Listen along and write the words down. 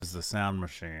use the sound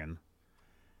machine.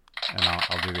 And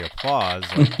I'll do the applause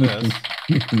like this.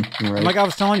 Right. Like I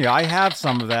was telling you, I have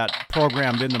some of that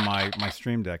programmed into my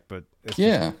Stream Deck, but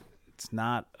it's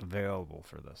not available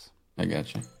for this. I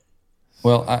got you.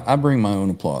 Well, I bring my own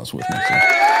applause with me. So.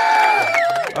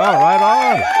 Oh, right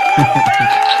on.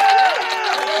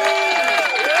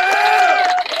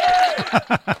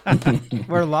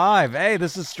 We're live. Hey,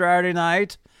 this is Straturday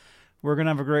night. We're going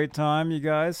to have a great time, you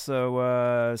guys.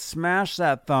 So smash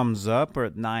that thumbs up. We're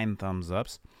at 9 thumbs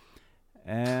ups.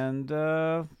 And,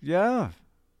 tune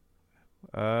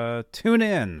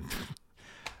in.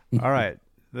 All right.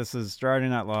 This is Straturday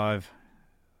Night Live.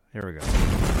 Here we go.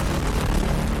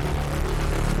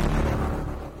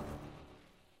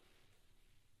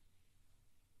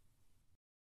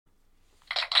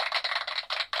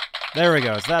 There we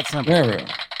go. It's that simple. There we go.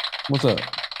 What's up?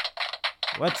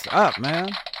 What's up, man?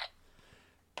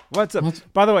 What's up?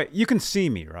 By the way, you can see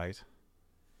me, right?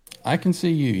 I can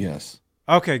see you, yes.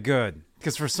 Okay, good.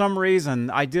 Because for some reason,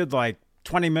 I did like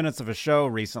 20 minutes of a show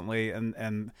recently,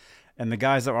 and the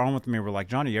guys that were on with me were like,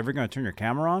 Johnny, you ever going to turn your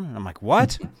camera on? And I'm like,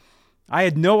 what? I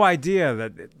had no idea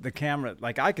that the camera,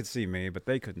 like I could see me, but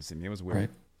they couldn't see me. It was weird. Right.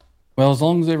 Well, as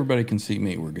long as everybody can see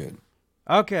me, we're good.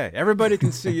 Okay, everybody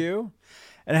can see you.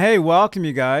 And hey, welcome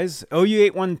you guys.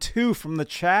 OU812 from the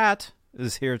chat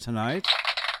is here tonight.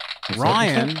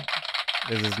 Ryan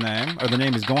is his name, or the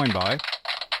name he's going by.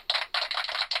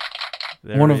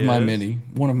 One of my many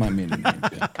names.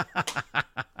 Yeah.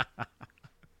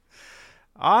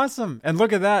 Awesome. And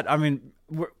look at that. I mean,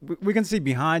 we can see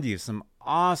behind you some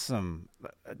awesome,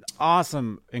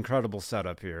 incredible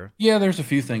setup here. Yeah, there's a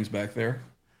few things back there.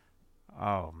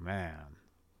 Oh, man.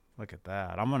 Look at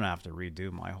that. I'm going to have to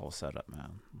redo my whole setup,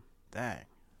 man. Dang.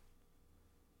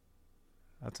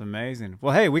 That's amazing.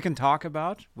 Well, hey, we can talk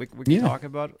about talk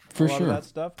about a lot of that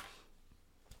stuff.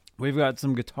 We've got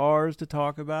some guitars to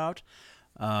talk about.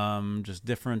 Just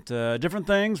different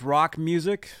things, rock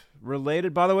music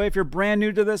related. By the way, if you're brand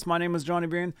new to this, my name is Johnny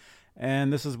Bean,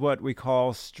 and this is what we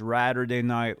call Straturday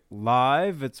Night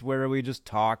Live. It's where we just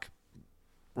talk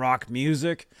rock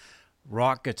music,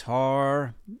 rock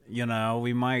guitar. You know,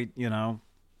 we might,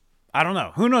 I don't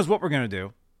know. Who knows what we're going to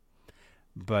do?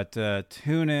 But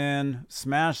tune in,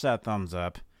 smash that thumbs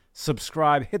up,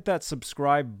 subscribe, hit that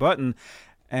subscribe button.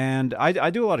 And I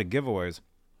do a lot of giveaways.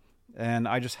 And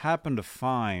I just happened to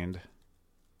find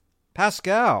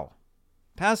Pascal.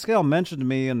 Pascal mentioned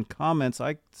me in comments.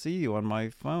 I see you on my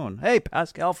phone. Hey,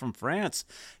 Pascal from France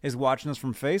is watching us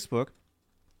from Facebook.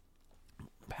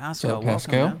 Pascal,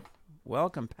 welcome.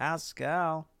 Welcome,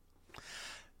 Pascal.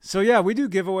 So, yeah, we do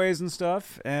giveaways and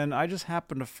stuff. And I just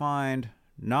happened to find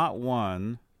not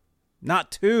one,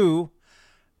 not two,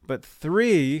 but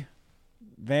 3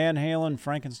 Van Halen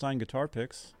Frankenstein guitar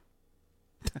picks.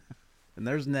 And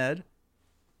there's Ned.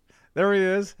 There he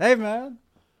is. Hey, man.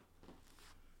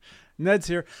 Ned's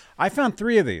here. I found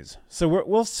 3 of these. So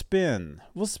we'll spin.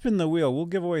 We'll spin the wheel. We'll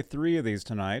give away 3 of these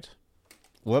tonight.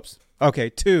 Whoops. Okay,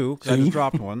 2, because I just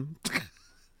dropped one.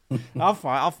 I'll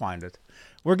find it.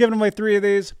 We're giving away 3 of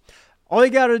these. All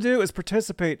you got to do is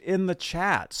participate in the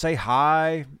chat. Say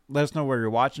hi. Let us know where you're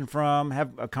watching from.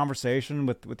 Have a conversation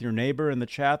with your neighbor in the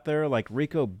chat there, like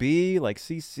Rico B, like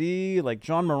CC, like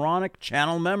John Moronic,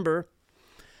 channel member.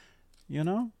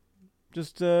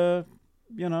 Just, say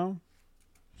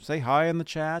hi in the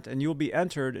chat, and you'll be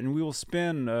entered, and we will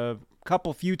spin a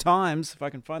few times, if I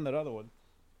can find that other one.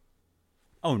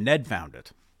 Oh, Ned found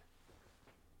it.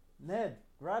 Ned,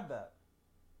 grab that.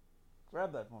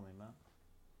 Grab that for me, man.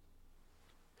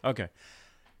 Okay.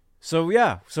 So,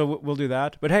 yeah. So, we'll do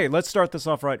that. But, hey, let's start this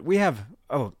off right. We have...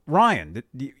 Oh, Ryan,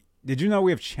 did you know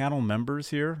we have channel members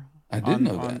here? I did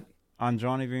know that. On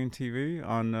Johnny Bean TV,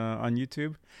 on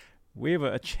YouTube. We have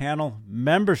a channel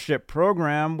membership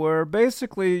program where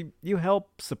basically you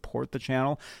help support the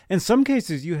channel. In some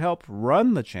cases, you help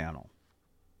run the channel.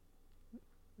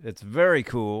 It's very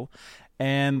cool.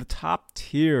 And the top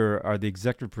tier are the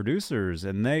executive producers.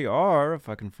 And they are, if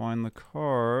I can find the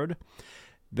card...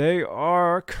 They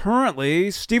are currently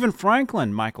Stephen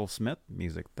Franklin, Michael Smith,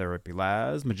 Music Therapy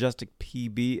Laz, Majestic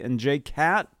PB and J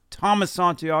Cat, Thomas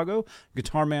Santiago,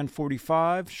 Guitar Man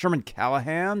 45, Sherman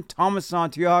Callahan, Thomas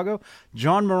Santiago,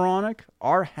 John Moronic,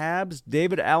 R. Habs,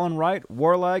 David Allen Wright,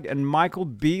 Warlag, and Michael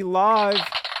B. Live.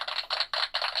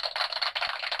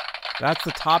 That's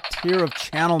the top tier of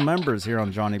channel members here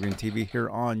on Johnny Bean TV here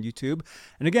on YouTube.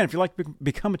 And again, if you'd like to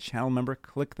become a channel member,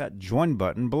 click that join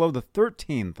button below the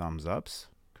 13 thumbs ups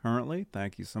currently.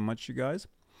 Thank you so much, you guys.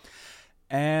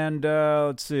 And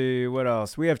let's see, what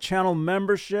else? We have channel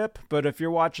membership, but if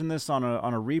you're watching this on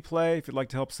a replay, if you'd like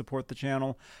to help support the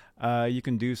channel, you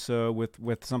can do so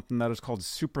with something that is called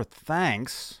Super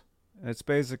Thanks. It's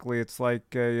basically, it's like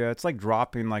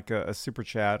dropping like a super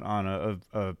chat on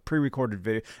a pre-recorded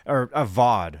video, or a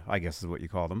VOD, I guess is what you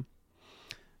call them.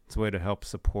 It's a way to help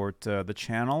support the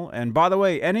channel. And by the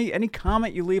way, any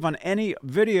comment you leave on any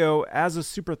video as a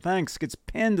super thanks gets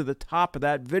pinned to the top of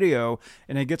that video,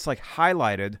 and it gets like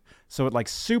highlighted, so it like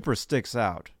super sticks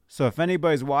out. So if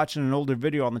anybody's watching an older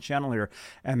video on the channel here,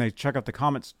 and they check out the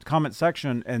comment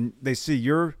section, and they see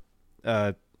your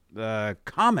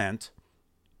comment,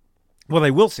 well,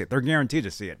 they will see it. They're guaranteed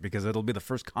to see it because it'll be the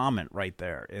first comment right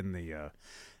there in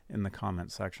the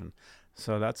comment section.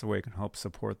 So that's a way you can help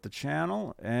support the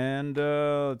channel. And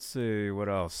let's see, what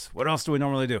else? What else do we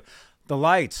normally do? The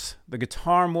lights, the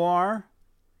Guitar Moir.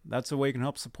 That's a way you can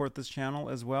help support this channel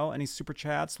as well. Any super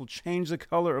chats will change the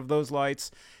color of those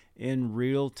lights in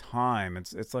real time.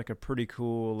 It's like a pretty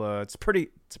cool. It's a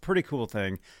pretty cool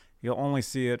thing. You'll only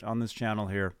see it on this channel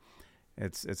here.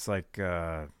 It's like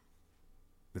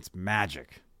it's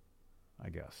magic, I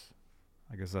guess.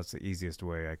 I guess that's the easiest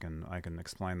way I can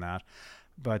explain that.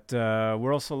 But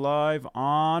we're also live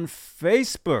on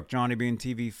Facebook, Johnny Bean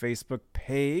TV Facebook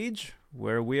page,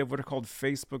 where we have what are called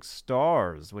Facebook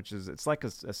Stars, which is, it's like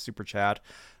a super chat,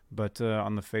 but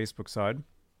on the Facebook side.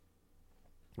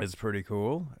 It's pretty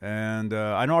cool. And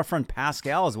I know our friend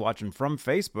Pascal is watching from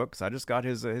Facebook, because I just got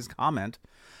his comment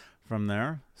from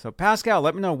there. So Pascal,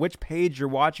 let me know which page you're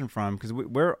watching from, because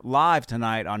we're live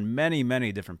tonight on many,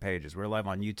 many different pages. We're live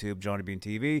on YouTube, Johnny Bean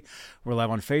TV. We're live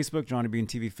on Facebook, Johnny Bean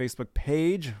TV Facebook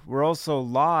page. We're also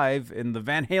live in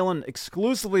the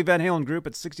exclusively Van Halen group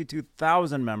at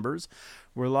 62,000 members.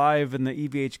 We're live in the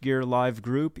EVH Gear Live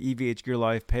group, EVH Gear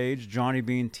Live page, Johnny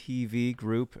Bean TV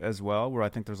group as well, where I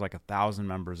think there's like 1,000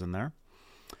 members in there.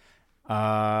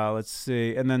 Let's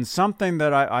see. And then something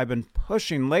that I've been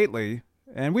pushing lately,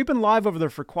 and we've been live over there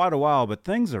for quite a while, but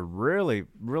things are really,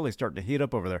 really starting to heat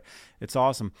up over there. It's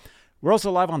awesome. We're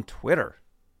also live on Twitter.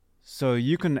 So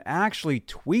you can actually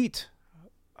tweet,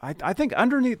 I think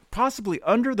underneath, possibly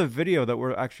under the video that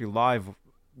we're actually live,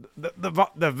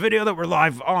 the video that we're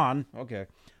live on. Okay.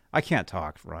 I can't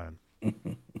talk, Ryan.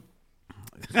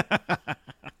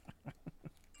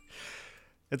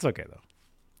 It's okay, though.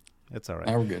 It's all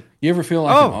right. We're good. You ever feel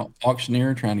like an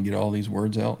auctioneer trying to get all these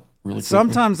words out? Really quickly?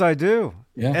 Sometimes I do.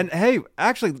 Yeah. And hey,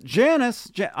 actually,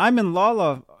 I'm in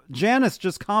Lala. Janice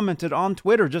just commented on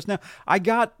Twitter just now. I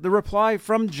got the reply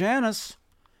from Janice.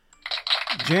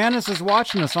 Janice is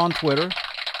watching us on Twitter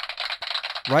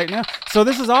right now. So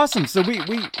this is awesome. So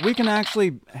we can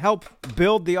actually help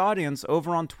build the audience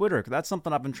over on Twitter. That's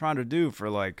something I've been trying to do for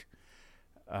like,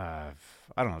 I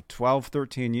don't know, 12,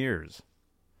 13 years.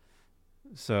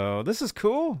 So this is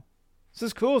cool. This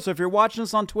is cool. So if you're watching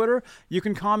us on Twitter, you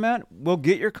can comment. We'll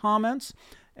get your comments.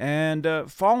 And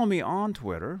follow me on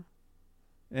Twitter.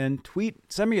 And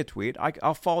send me a tweet.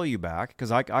 I'll follow you back because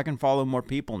I can follow more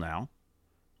people now,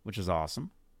 which is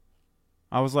awesome.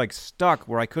 I was like stuck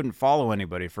where I couldn't follow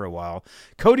anybody for a while.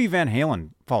 Cody Van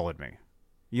Halen followed me.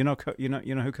 You know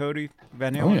who Cody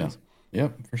Van Halen is?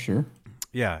 Yep, for sure.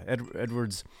 Yeah,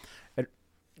 Edwards.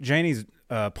 Janie's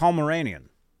Pomeranian.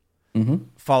 Mm-hmm.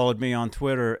 Followed me on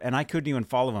Twitter, and I couldn't even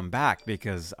follow him back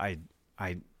because I'd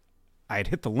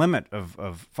hit the limit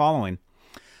of following.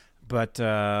 But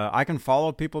I can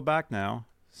follow people back now.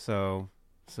 So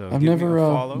I've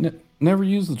never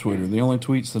used the Twitter. The only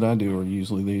tweets that I do are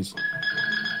usually these.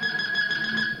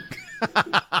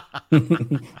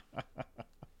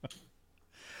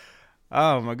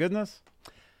 Oh my goodness!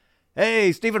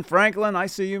 Hey, Stephen Franklin, I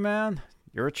see you, man.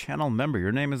 You're a channel member.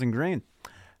 Your name is in green.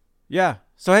 Yeah.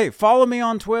 So, hey, follow me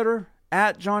on Twitter,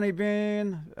 at Johnny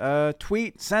Bean.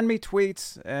 Send me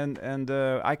tweets, and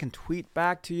I can tweet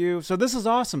back to you. So this is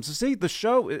awesome. So see, the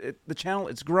show, the channel,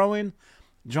 it's growing.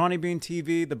 Johnny Bean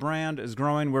TV, the brand, is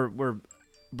growing. We're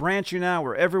branching out.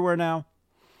 We're everywhere now.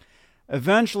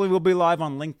 Eventually, we'll be live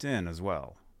on LinkedIn as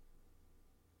well,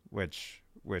 which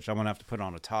I'm going to have to put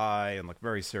on a tie and look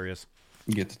very serious.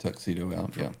 Get the tuxedo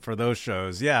out, yeah. For those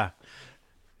shows, yeah.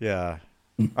 Yeah.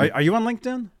 Are you on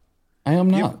LinkedIn? I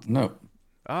am not. No.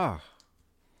 Ah,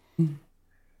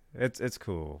 it's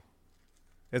cool.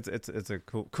 It's a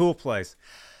cool place.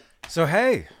 So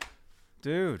hey,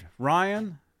 dude,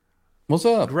 Ryan, what's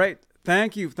up? Great,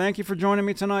 thank you for joining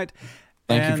me tonight.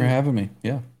 Thank you for having me.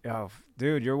 Yeah. Oh,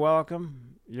 dude, you're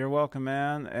welcome. You're welcome,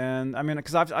 man. And I mean,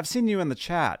 because I've seen you in the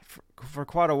chat for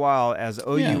quite a while as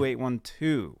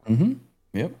OU812. Mm-hmm.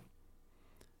 Yep.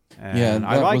 And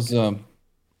that was.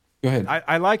 Go ahead.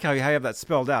 I like how you have that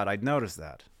spelled out. I'd noticed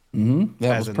that. Mm-hmm.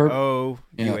 That as was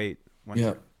OU812.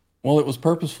 Yeah. Well, it was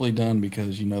purposefully done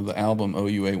because, the album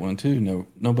OU812,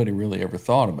 nobody really ever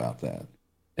thought about that.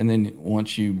 And then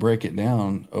once you break it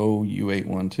down,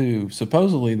 OU812,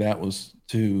 supposedly that was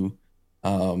to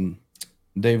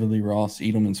David Lee Roth's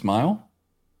Eat 'em and Smile.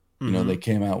 They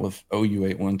came out with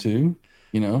OU812,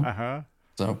 Uh-huh.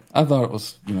 So I thought it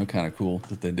was, kind of cool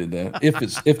that they did that.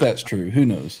 If that's true, who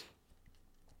knows?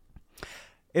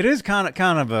 It is kind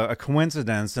of a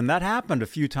coincidence, and that happened a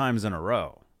few times in a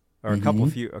row, or a couple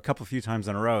few times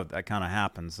in a row that kind of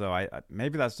happened. So I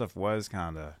maybe that stuff was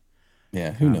kind of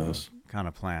who knows? Kind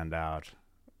of planned out.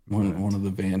 One of the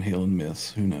Van Halen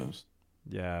myths. Who knows?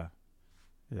 Yeah,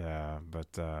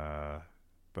 but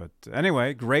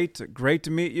anyway, great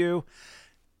to meet you.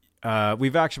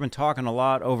 We've actually been talking a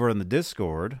lot over in the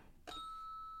Discord.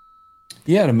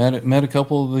 Yeah, I met a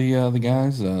couple of the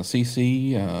guys,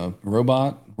 CC,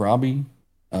 Robot, Robbie,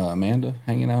 Amanda,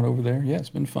 hanging out over there. Yeah, it's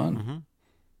been fun.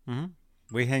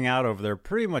 We hang out over there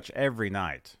pretty much every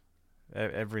night.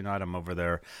 Every night I'm over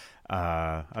there.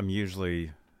 I'm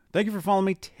usually... Thank you for following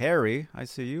me, Terry. I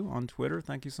see you on Twitter.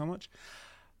 Thank you so much.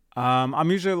 I'm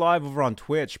usually live over on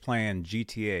Twitch playing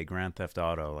GTA, Grand Theft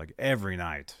Auto, like every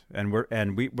night. And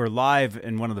we're live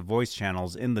in one of the voice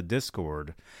channels in the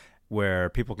Discord, where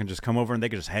people can just come over and they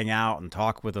can just hang out and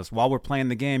talk with us while we're playing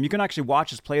the game. You can actually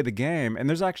watch us play the game, and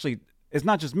it's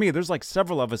not just me. There's like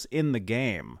several of us in the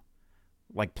game,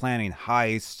 like planning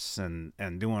heists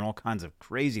and doing all kinds of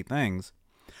crazy things.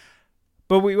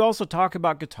 But we also talk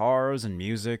about guitars and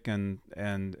music, and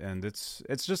it's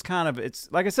just kind of, it's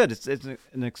like I said, it's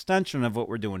an extension of what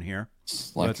we're doing here.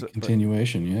 It's like a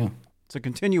continuation, yeah. It's a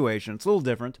continuation. It's a little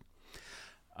different.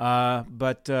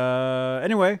 But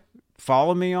anyway,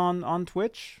 follow me on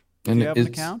Twitch if you have an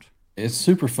account. It's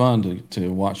super fun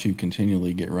to watch you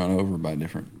continually get run over by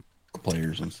different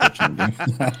players and such.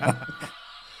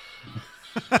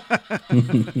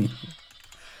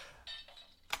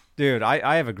 Dude,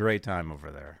 I have a great time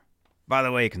over there. By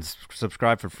the way, you can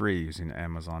subscribe for free using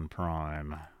Amazon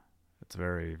Prime. It's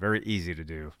very, very easy to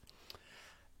do.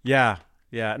 Yeah,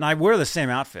 and I wear the same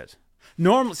outfit.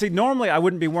 Normally I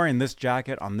wouldn't be wearing this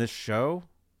jacket on this show.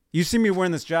 You see me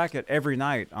wearing this jacket every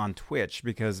night on Twitch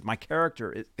because my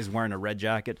character is wearing a red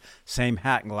jacket, same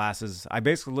hat and glasses. I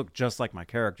basically look just like my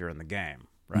character in the game,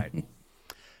 right?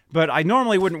 But I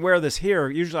normally wouldn't wear this here.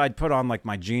 Usually I'd put on like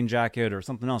my jean jacket or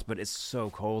something else, but it's so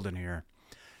cold in here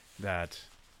that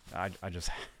I just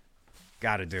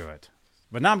got to do it.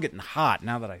 But now I'm getting hot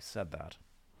now that I said that.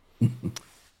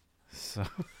 So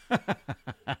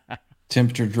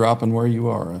temperature dropping where you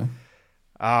are, huh?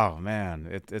 Oh, man.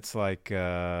 It's like,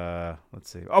 let's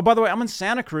see. Oh, by the way, I'm in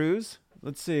Santa Cruz.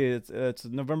 Let's see. It's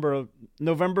November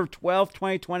 12th,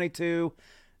 2022.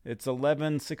 It's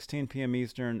 11:16 p.m.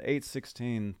 Eastern,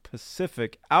 8:16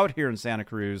 Pacific, out here in Santa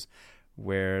Cruz,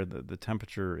 where the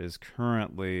temperature is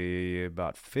currently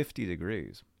about 50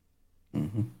 degrees,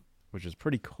 which is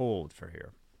pretty cold for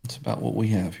here. It's about what we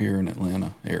have here in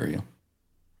Atlanta area.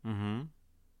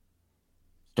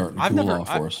 Starting to cool off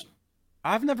for us.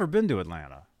 I've never been to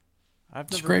Atlanta.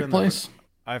 It's a great place.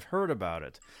 I've heard about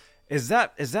it. Is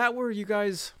that where you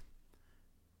guys...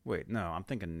 Wait, no, I'm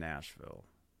thinking Nashville.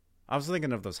 I was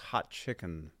thinking of those hot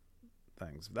chicken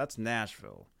things. That's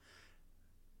Nashville.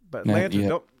 But Atlanta,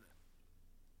 don't...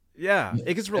 Yeah,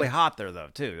 it gets really hot there, though,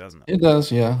 too, doesn't it? It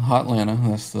does, yeah. Hot Atlanta.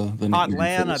 That's the Hot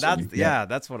Atlanta,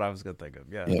 that's what I was going to think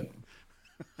of, yeah. Yep.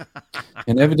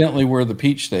 And evidently we're the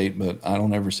peach state, but I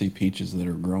don't ever see peaches that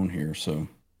are grown here, so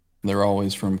they're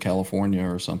always from California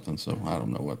or something, so I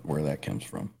don't know where that comes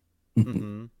from.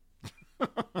 Who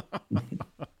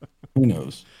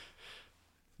knows?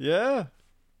 Yeah.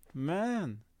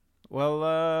 Man.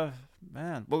 Well,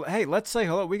 Well, hey, let's say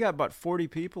hello. We got about 40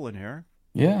 people in here.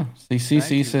 Yeah.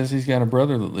 CC says he's got a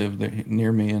brother that lived there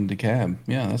near me in DeKalb.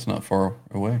 Yeah, that's not far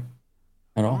away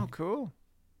at all. Oh, cool.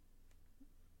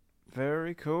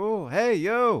 Very cool. Hey,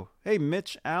 yo. Hey,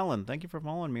 Mitch Allen. Thank you for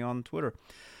following me on Twitter.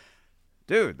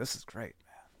 Dude, this is great,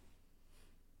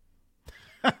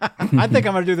 man. I think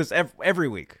I'm going to do this every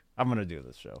week. I'm going to do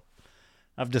this show.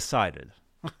 I've decided.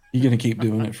 You're going to keep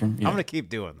doing it from... Yeah. I'm going to keep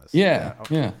doing this. Yeah.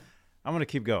 I'm going to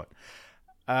keep going.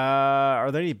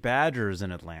 Are there any Badgers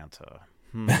in Atlanta?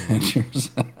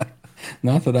 Badgers?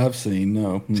 Not that I've seen,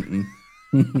 no.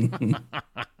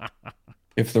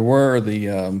 If there were,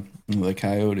 the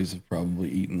Coyotes have probably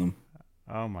eaten them.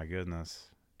 Oh, my goodness.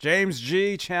 James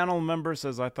G, channel member,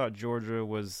 says, I thought Georgia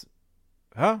was...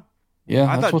 Huh?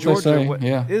 Yeah, that's what Georgia they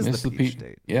say. Is the Peach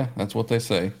State. Yeah, that's what they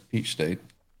say. Peach State.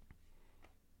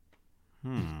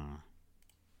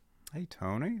 Hey,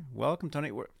 Tony. Welcome,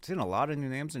 Tony. We're seeing a lot of new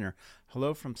names in here.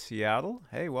 Hello from Seattle.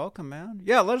 Hey, welcome, man.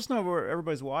 Yeah, let us know where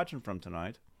everybody's watching from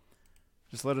tonight.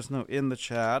 Just let us know in the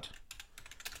chat.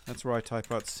 That's where I type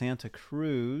out Santa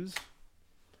Cruz.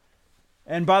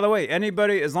 And by the way,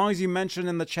 anybody, as long as you mention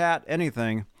in the chat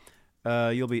anything,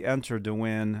 you'll be entered to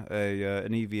win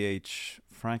an EVH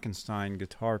Frankenstein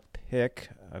guitar pick.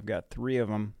 I've got 3 of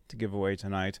them to give away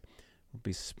tonight. We'll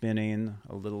be spinning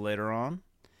a little later on.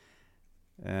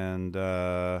 And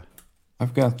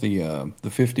I've got the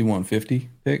 5150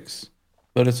 picks,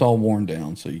 but it's all worn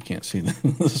down, so you can't see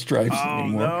the stripes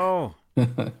anymore.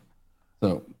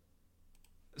 No.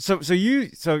 So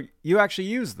you actually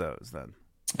use those then?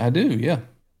 I do, yeah.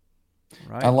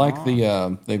 Right. I like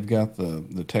they've got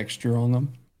the texture on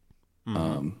them,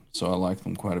 so I like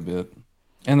them quite a bit,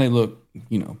 and they look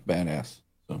badass.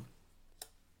 So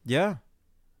yeah.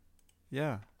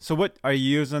 So what are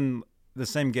you using? The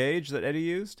same gauge that Eddie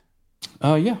used?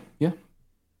 Yeah.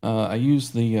 I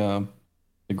use the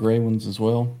gray ones as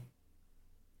well.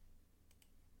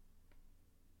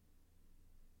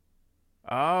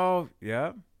 Oh,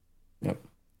 yeah. Yep.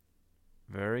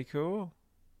 Very cool.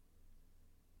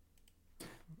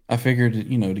 I figured,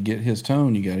 to get his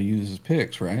tone, you got to use his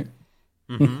picks, right?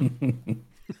 Mm-hmm.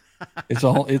 It's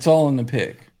all in the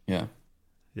pick. Yeah.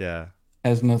 Yeah.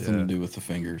 Has nothing to do with the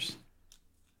fingers.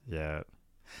 Yeah.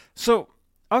 So,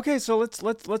 okay, so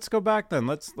let's go back then.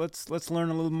 Let's learn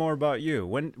a little more about you.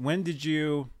 When did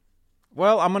you?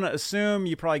 Well, I'm gonna assume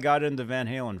you probably got into Van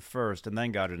Halen first and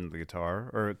then got into the guitar,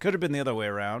 or it could have been the other way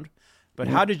around. But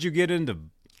how did you get into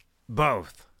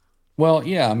both? Well,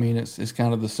 yeah, I mean it's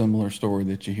kind of the similar story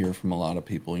that you hear from a lot of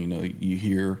people. You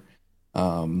hear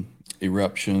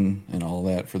Eruption and all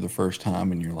that for the first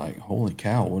time, and you're like, "Holy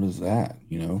cow, what is that?"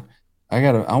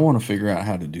 I want to figure out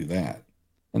how to do that.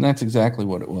 And that's exactly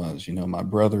what it was. My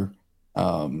brother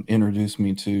introduced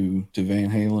me to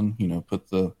Van Halen. Put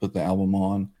the album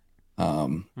on. I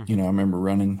remember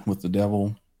Running with the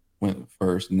Devil went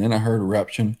first, and then I heard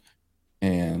Eruption,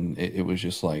 and it was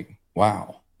just like,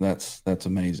 wow, that's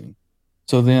amazing.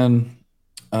 So then,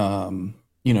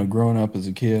 growing up as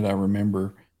a kid, I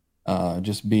remember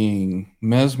just being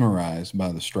mesmerized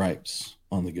by the stripes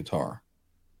on the guitar,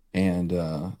 and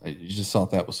I just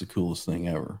thought that was the coolest thing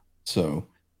ever. So.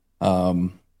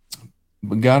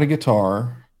 But got a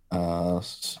guitar.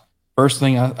 First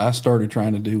thing I started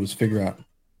trying to do was figure out,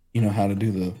 how to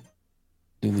do the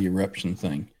Eruption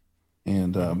thing.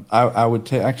 And I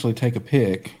would actually take a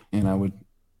pick and I would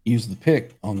use the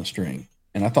pick on the string.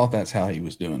 And I thought that's how he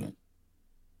was doing it.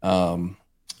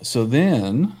 So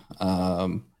then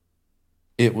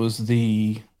it was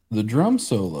the drum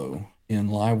solo in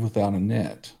Live Without a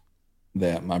Net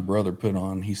that my brother put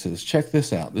on. He says, check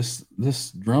this out.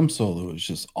 This drum solo is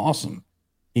just awesome.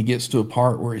 He gets to a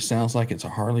part where he sounds like it's a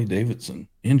Harley Davidson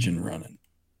engine running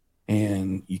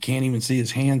and you can't even see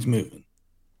his hands moving.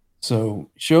 So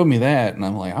showed me that. And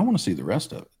I'm like, I want to see the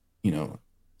rest of it,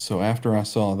 So after I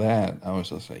saw that, I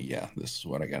was just like, yeah, this is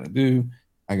what I got to do.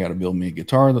 I got to build me a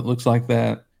guitar that looks like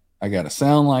that. I got to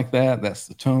sound like that. That's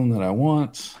the tone that I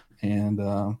want. And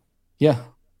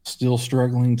still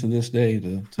struggling to this day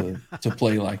to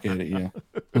play like it. Yeah.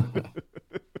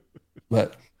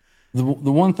 But the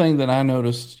one thing that I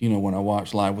noticed, when I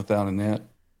watched Live Without a Net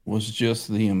was just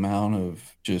the amount of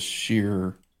just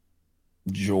sheer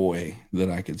joy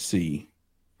that I could see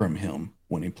from him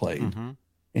when he played. Mm-hmm.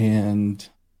 And,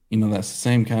 that's the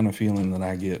same kind of feeling that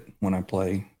I get when I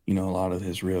play, a lot of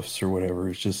his riffs or whatever.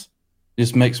 It's just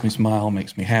makes me smile,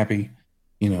 makes me happy.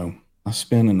 I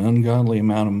spend an ungodly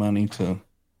amount of money to,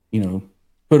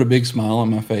 put a big smile on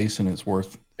my face, and it's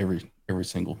worth every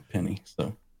single penny.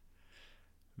 So,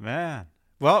 man,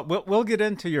 well, we'll get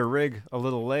into your rig a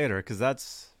little later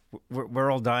because we're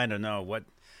all dying to know what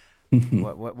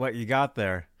you got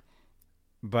there.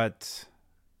 But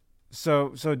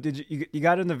so did you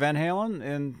got into Van Halen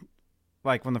and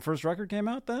like when the first record came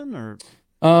out then, or?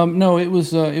 No,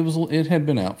 it had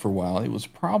been out for a while. It was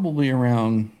probably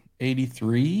around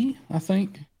 83, I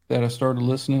think, that I started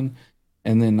listening.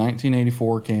 And then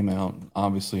 1984 came out.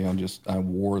 Obviously, I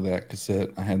wore that cassette.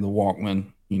 I had the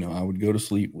Walkman. I would go to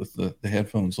sleep with the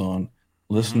headphones on,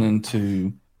 listening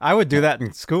to. I would do that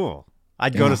in school.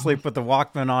 I'd go to sleep with the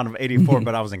Walkman on of 84,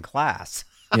 but I was in class.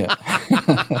 Yeah.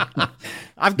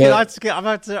 I'm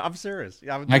serious.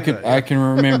 I can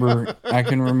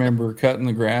remember cutting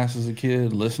the grass as a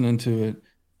kid, listening to it,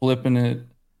 flipping it,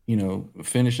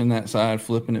 finishing that side,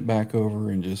 flipping it back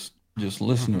over, and just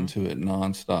listening to it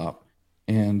nonstop.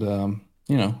 And,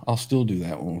 I'll still do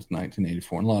that one with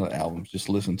 1984 and a lot of albums, just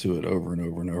listen to it over and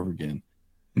over and over again.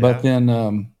 Yeah. But then,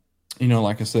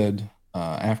 like I said,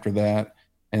 after that,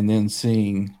 and then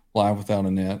seeing Live Without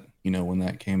a Net, when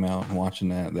that came out and watching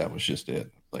that was just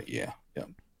it. Like, yeah,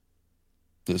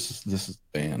 this is the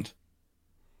band.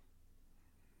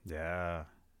 Yeah,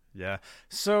 yeah.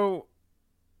 So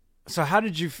how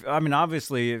did you? I mean,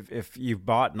 obviously, if you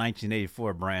bought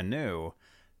 1984 brand new,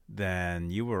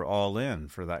 then you were all in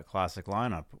for that classic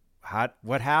lineup.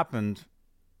 What happened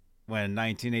when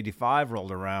 1985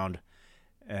 rolled around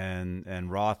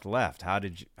and Roth left? How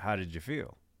did you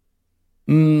feel?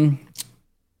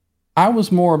 I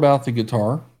was more about the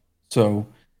guitar, so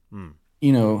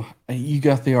you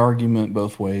got the argument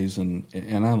both ways, and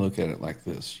I look at it like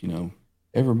this.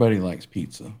 Everybody likes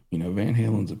pizza. Van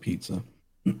Halen's a pizza.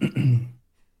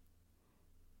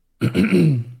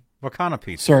 What kind of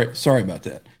pizza? Sorry about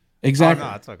that. Exactly. Oh,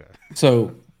 no, it's okay.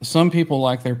 So some people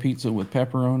like their pizza with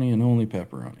pepperoni and only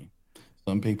pepperoni.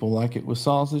 Some people like it with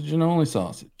sausage and only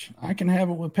sausage. I can have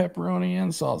it with pepperoni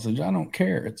and sausage. I don't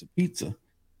care. It's a pizza.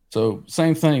 So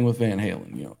same thing with Van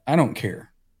Halen. I don't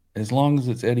care. As long as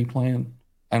it's Eddie playing,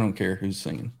 I don't care who's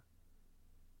singing.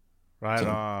 Right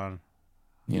on.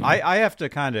 I have to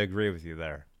kind of agree with you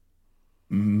there.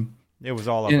 Mm-hmm. It was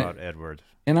all about Edward.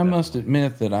 And I must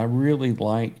admit that I really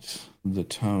liked the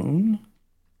tone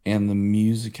and the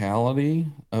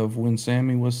musicality of when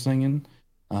Sammy was singing,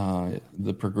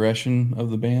 the progression of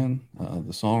the band,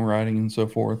 the songwriting and so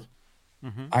forth.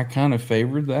 Mm-hmm. I kind of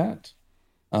favored that.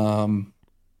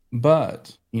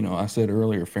 But, I said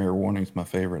earlier, Fair Warning is my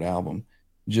favorite album.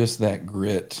 Just that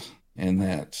grit and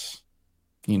that,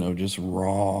 just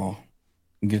raw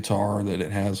guitar that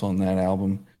it has on that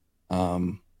album,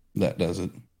 that does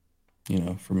it.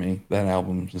 For me, that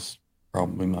album is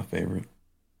probably my favorite.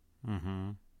 Mm-hmm.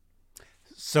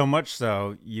 So much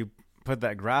so, you put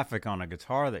that graphic on a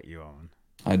guitar that you own.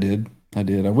 I did. I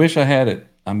wish I had it.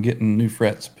 I'm getting new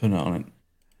frets put on it.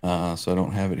 So I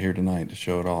don't have it here tonight to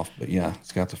show it off. But yeah,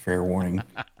 it's got the Fair Warning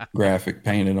graphic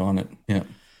painted on it. Yeah.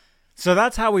 So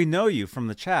that's how we know you, from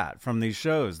the chat, from these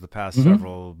shows the past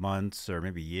several months or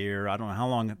maybe year. I don't know how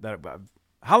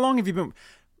long have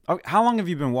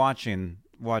you been watching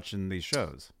these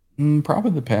shows?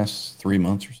 Probably the past 3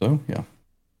 months or so. Yeah.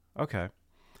 Okay.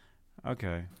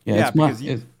 Yeah,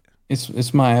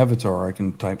 it's my avatar. I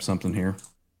can type something here.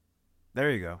 There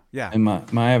you go. Yeah. And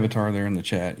my avatar there in the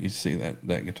chat, you see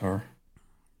that guitar.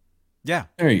 Yeah.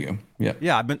 There you go. Yeah.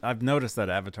 Yeah, I've noticed that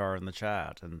avatar in the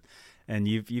chat, and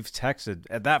you've texted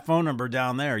at that phone number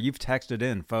down there. You've texted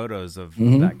in photos of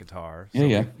that guitar. So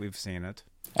yeah. We've seen it.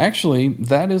 Actually,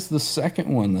 that is the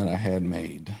second one that I had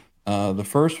made. The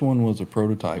first one was a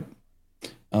prototype.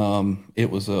 It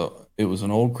was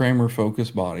an old Kramer Focus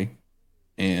body,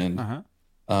 and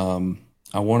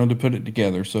I wanted to put it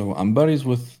together. So I'm buddies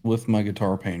with my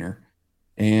guitar painter,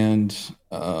 and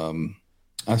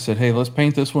I said, "Hey, let's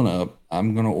paint this one up.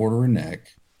 I'm going to order a neck."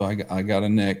 So I got a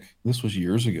neck. This was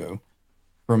years ago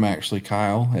from actually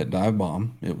Kyle at Dive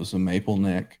Bomb. It was a maple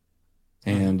neck,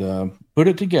 and put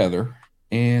it together,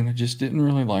 and I just didn't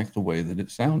really like the way that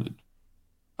it sounded.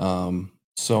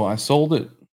 So I sold it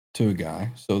to a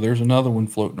guy. So there's another one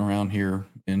floating around here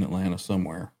in Atlanta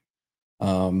somewhere.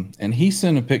 And he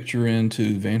sent a picture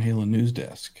into Van Halen News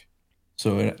Desk.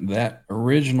 So that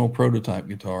original prototype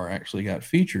guitar actually got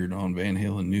featured on Van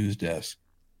Halen News Desk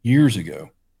years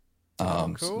ago.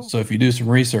 Cool. So if you do some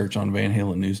research on Van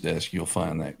Halen News Desk, you'll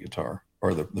find that guitar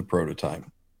or the prototype.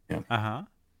 Yeah.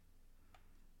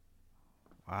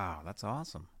 Wow, that's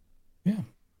awesome. Yeah.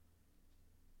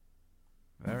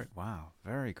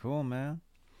 Very cool, man.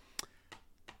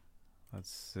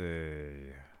 Let's see.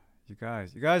 You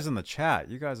guys in the chat,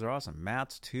 you guys are awesome.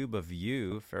 Matt's Tube of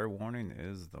You, Fair Warning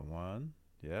is the one.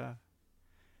 Yeah.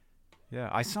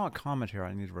 I saw a comment here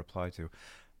I need to reply to.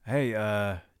 Hey,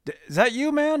 is that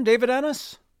you, man? David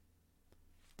Ennis?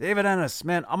 David Ennis,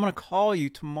 man, I'm going to call you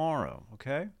tomorrow,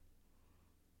 okay?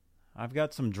 I've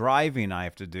got some driving I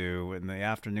have to do in the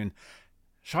afternoon.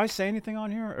 Should I say anything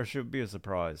on here, or should it be a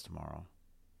surprise tomorrow?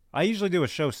 I usually do a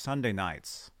show Sunday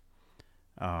nights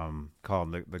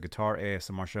called the Guitar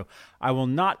ASMR Show. I will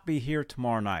not be here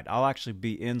tomorrow night. I'll actually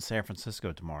be in San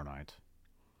Francisco tomorrow night.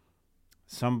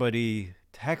 Somebody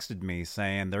texted me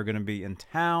saying they're going to be in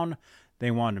town.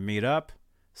 They wanted to meet up.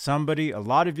 A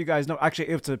lot of you guys know. Actually,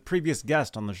 it's a previous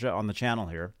guest on the show, on the channel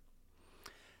here.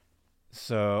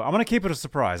 So I'm going to keep it a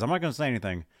surprise. I'm not going to say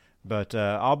anything, but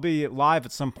I'll be live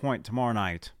at some point tomorrow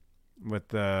night with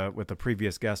the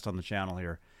previous guest on the channel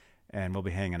here, and we'll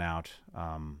be hanging out.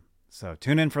 So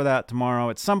tune in for that tomorrow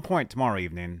at some point tomorrow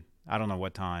evening. I don't know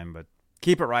what time, but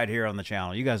keep it right here on the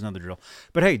channel. You guys know the drill.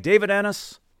 But hey, David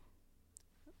Ennis,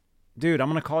 dude, I'm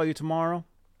going to call you tomorrow.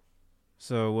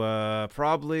 So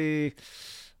probably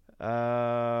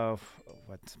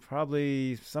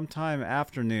Probably sometime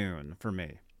afternoon for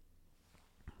me.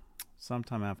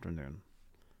 Sometime afternoon.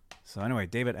 So anyway,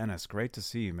 David Ennis, great to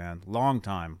see you, man. Long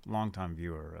time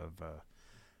viewer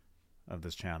of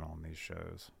this channel and these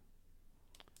shows.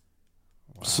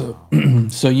 Wow.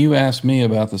 So you asked me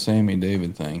about the Sammy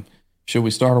David thing. Should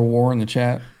we start a war in the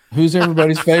chat? Who's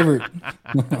everybody's favorite?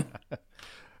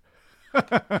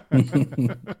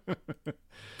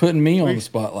 Putting me on the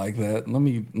spot like that. Let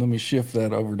me shift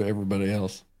that over to everybody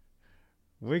else.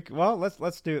 Let's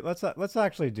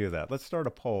actually do that. Let's start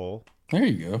a poll. There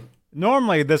you go.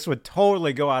 Normally this would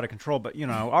totally go out of control, but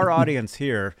our audience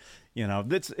here,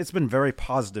 it's been very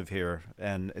positive here,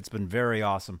 and it's been very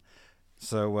awesome.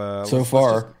 So so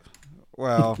far,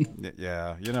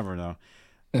 yeah, you never know.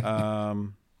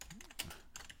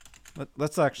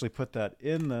 Let's actually put that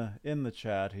in the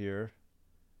chat here,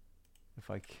 if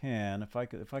I can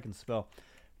spell.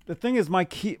 The thing is, my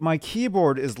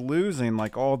keyboard is losing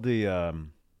like all the.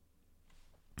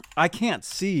 I can't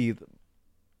see.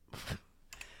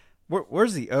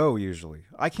 Where's the O usually?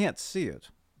 I can't see it.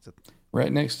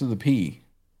 Right next to the P.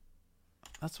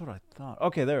 That's what I thought.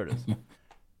 Okay, there it is.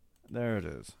 There it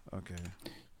is. Okay.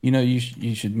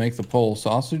 You should make the poll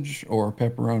sausage or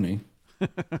pepperoni.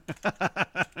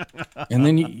 And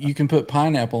then you can put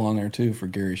pineapple on there too for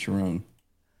Gary Sharon.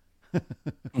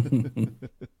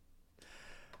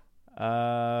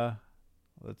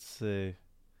 Let's see.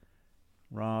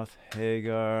 Roth,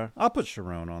 Hagar. I'll put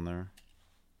Sharon on there.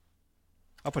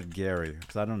 I'll put Gary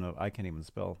because I don't know. I can't even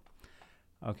spell.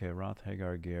 Okay, Roth,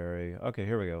 Hagar, Gary. Okay,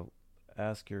 here we go.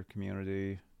 Ask your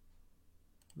community.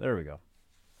 There we go.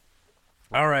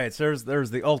 All right, so there's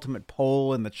the ultimate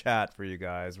poll in the chat for you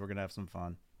guys. We're gonna have some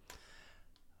fun.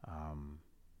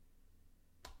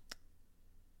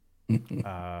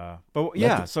 But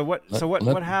yeah, so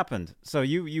what happened? So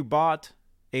you bought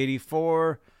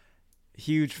 84,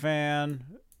 huge fan.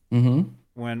 Mm-hmm.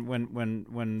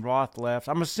 When Roth left,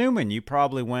 I'm assuming you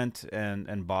probably went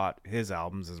and bought his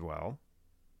albums as well.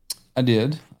 I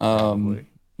did.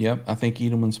 Yep, I think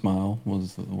Edelman Smile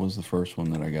was the first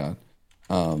one that I got,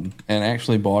 and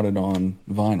actually bought it on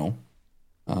vinyl.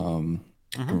 I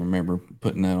remember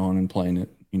putting that on and playing it.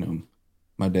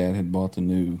 My dad had bought the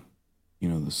new, the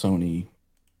Sony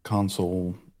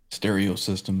console stereo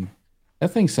system.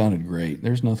 That thing sounded great.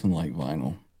 There's nothing like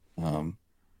vinyl.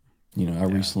 I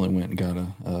recently went and got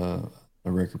a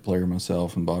record player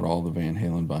myself and bought all the Van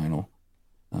Halen vinyl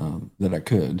that I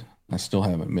could. I still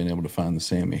haven't been able to find the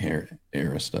Sammy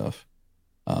era stuff.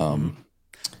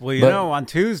 Well, on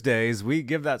Tuesdays we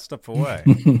give that stuff away.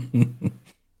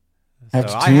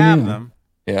 I have them.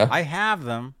 Yeah, I have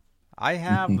them.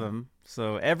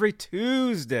 So every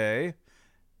Tuesday,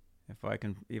 if I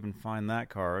can even find that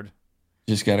card,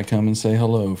 just got to come and say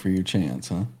hello for your chance,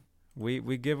 huh?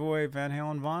 We give away Van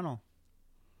Halen vinyl.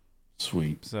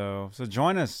 Sweet. So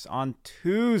join us on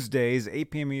Tuesdays,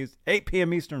 8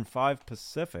 p.m. Eastern, 5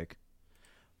 Pacific,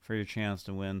 for your chance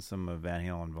to win some Van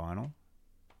Halen vinyl.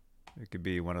 It could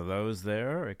be one of those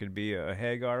there. It could be a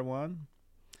Hagar one.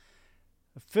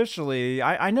 Officially,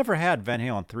 I never had Van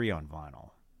Halen 3 on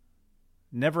vinyl.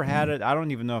 Never had it. I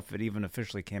don't even know if it even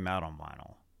officially came out on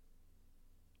vinyl.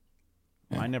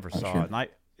 Yeah, I never saw it. And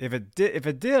if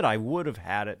it did, I would have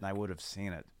had it and I would have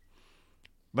seen it.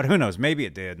 But who knows? Maybe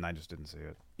it did, and I just didn't see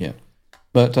it. Yeah,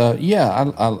 but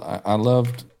I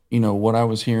loved what I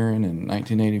was hearing in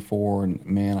 1984, and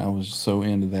man, I was so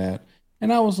into that.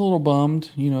 And I was a little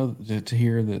bummed, to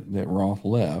hear that Roth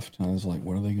left. I was like,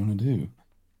 what are they going to do?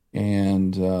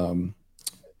 And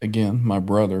again, my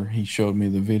brother, he showed me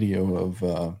the video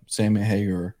of Sammy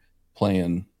Hagar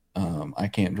playing I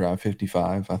Can't Drive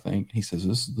 55, I think. He says,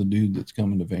 this is the dude that's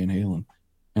coming to Van Halen.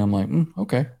 And I'm like,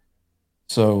 okay.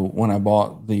 So when I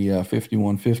bought the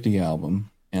 5150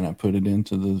 album and I put it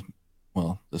into the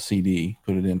CD,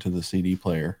 put it into the CD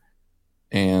player,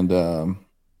 and I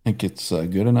think it's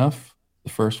good enough, the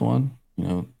first one,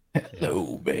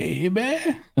 hello, baby.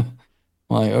 I'm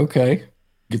like, okay.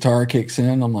 Guitar kicks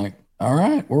in. I'm like, all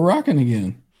right, we're rocking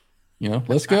again.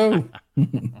 Let's go.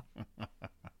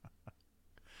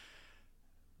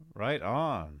 Right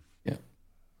on. Yeah.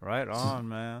 Right on,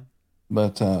 man.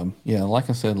 But like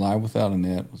I said, Live Without a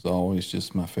Net was always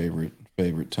just my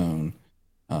favorite tone.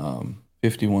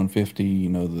 5150,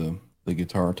 the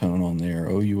guitar tone on there.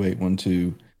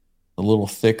 OU812, a little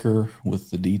thicker with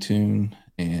the detune,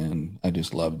 and I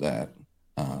just love that.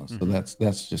 So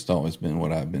that's just always been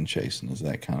what I've been chasing, is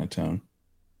that kind of tone.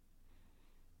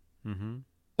 Mm-hmm.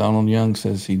 Donald Young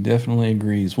says he definitely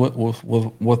agrees.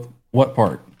 What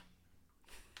part?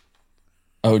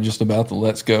 Oh, just about the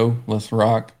let's go, let's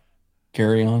rock,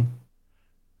 carry on.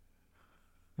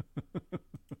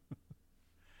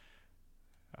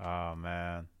 Oh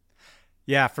man,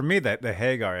 yeah. For me, the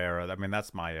Hagar era. I mean,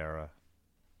 that's my era.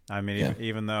 I mean,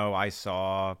 even though I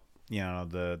saw,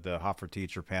 the Hoffer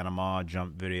Teacher Panama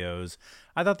jump videos,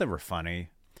 I thought they were funny.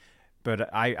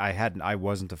 But I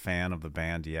wasn't a fan of the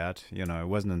band yet. It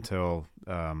wasn't until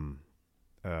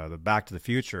the Back to the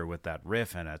Future with that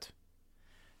riff in it.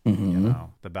 Mm-hmm.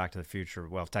 The Back to the Future.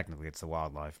 Well, technically it's the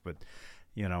Wildlife, but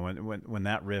when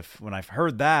that riff, when I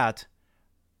heard that,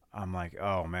 I'm like,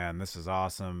 oh man, this is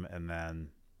awesome. And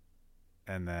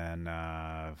then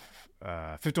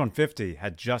 5150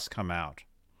 had just come out,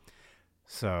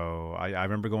 so I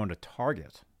remember going to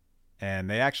Target, and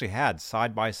they actually had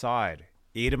side by side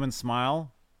Eat 'Em and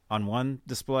Smile on one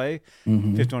display,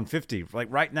 5150 like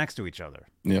right next to each other.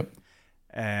 Yep.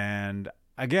 And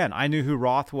again, I knew who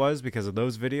Roth was because of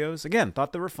those videos. Again,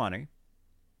 thought they were funny,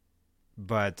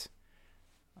 but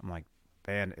I'm like,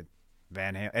 Eddie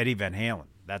Van Halen.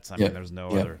 I mean, there's no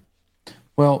other.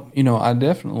 Well, I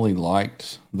definitely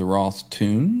liked the Roth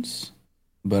tunes,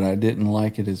 but I didn't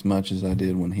like it as much as I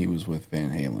did when he was with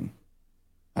Van Halen.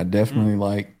 I definitely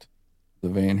liked the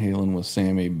Van Halen with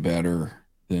Sammy better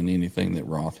than anything that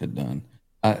Roth had done.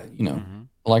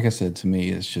 Like I said, to me,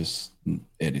 it's just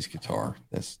Eddie's guitar.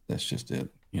 That's just it.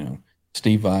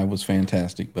 Steve Vai was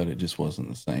fantastic, but it just wasn't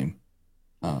the same.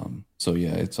 So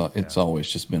yeah, it's always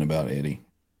just been about Eddie.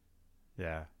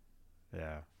 Yeah.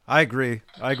 I agree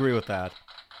with that.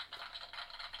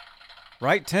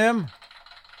 Right, Tim?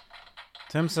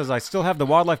 Tim says, I still have the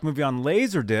Wildlife movie on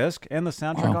Laserdisc and the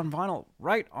soundtrack on vinyl.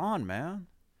 Right on, man.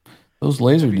 Those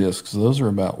Laserdiscs, those are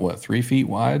about, 3 feet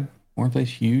wide? Weren't they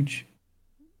huge?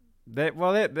 They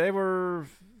were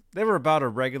about a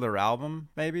regular album,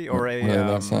 maybe, or a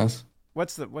that size.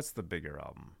 What's the bigger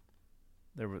album?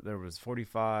 There was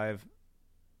 45.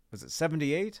 Was it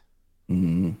 78?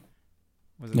 Mm-hmm.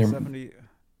 Was it 70?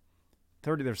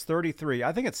 30. There's 33.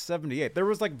 I think it's 78. There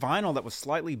was like vinyl that was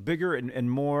slightly bigger and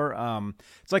more.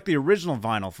 It's like the original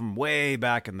vinyl from way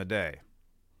back in the day,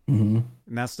 and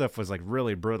that stuff was like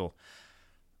really brittle.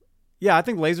 Yeah, I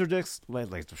think Laserdiscs.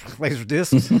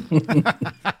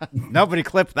 Nobody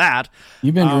clipped that.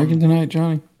 You been drinking tonight,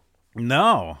 Johnny?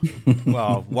 No.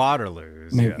 Well,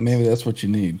 Waterloo's. Maybe that's what you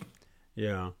need.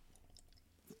 Yeah.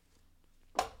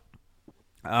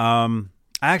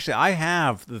 Actually, I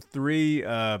have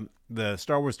the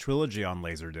Star Wars trilogy on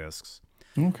Laserdiscs.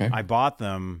 Okay. I bought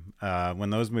them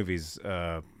when those movies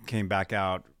came back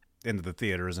out into the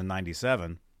theaters in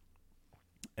 '97,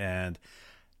 and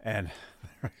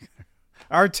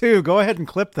R2, go ahead and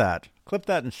clip that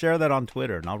and share that on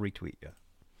Twitter, and I'll retweet you.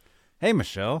 Hey,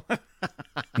 Michelle.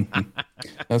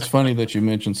 That's funny that you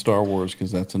mentioned Star Wars,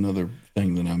 because that's another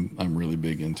thing that I'm really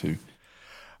big into.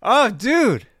 Oh,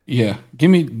 dude. Yeah,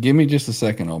 give me just a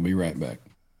second. I'll be right back.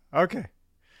 Okay.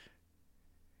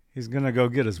 He's gonna go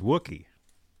get his Wookiee.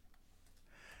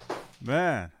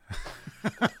 Man.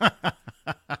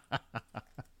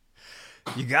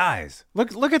 You guys,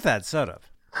 look at that setup.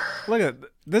 Look at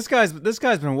this guy's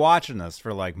been watching us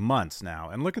for like months now,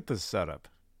 and look at this setup.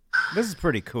 This is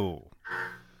pretty cool.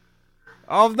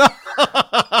 Oh no.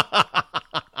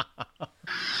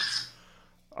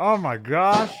 Oh my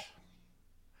gosh.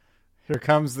 Here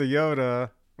comes the Yoda.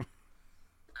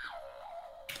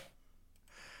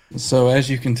 So as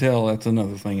you can tell, that's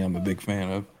another thing I'm a big fan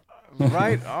of.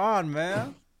 Right on,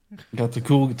 man. Got the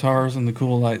cool guitars and the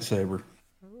cool lightsaber.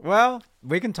 Well,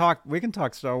 we can talk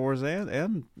Star Wars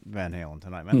and Van Halen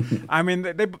tonight, man. I mean,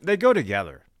 they go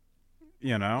together,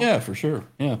 Yeah, for sure.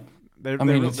 Yeah.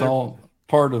 It's all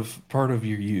part of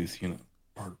your youth,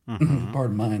 part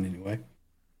of mine anyway.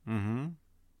 Mm-hmm.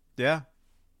 Yeah.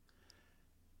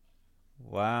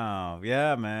 Wow.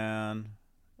 Yeah, man.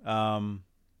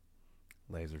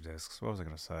 Laserdiscs. What was I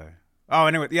going to say? Oh,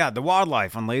 anyway, yeah, the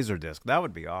Wildlife on Laserdisc. That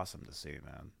would be awesome to see,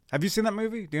 man. Have you seen that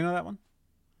movie? Do you know that one?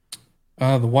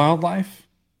 The Wildlife?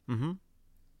 Mm-hmm.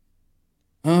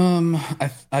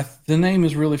 The name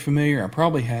is really familiar. I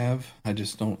probably have. I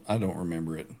don't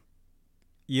remember it.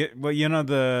 Yeah, well,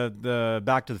 the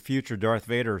Back to the Future Darth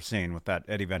Vader scene with that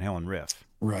Eddie Van Halen riff.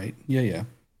 Right. Yeah.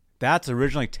 That's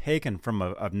originally taken from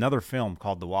another film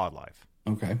called The Wildlife.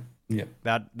 Okay. Yeah.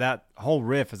 That whole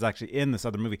riff is actually in this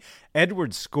other movie.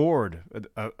 Edward scored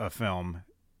a film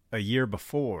a year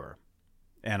before,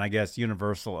 and I guess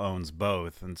Universal owns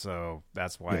both, and so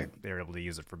that's why they were able to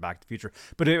use it for Back to the Future.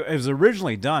 But it was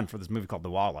originally done for this movie called The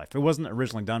Wildlife. It wasn't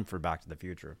originally done for Back to the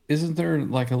Future. Isn't there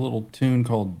like a little tune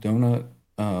called Donut?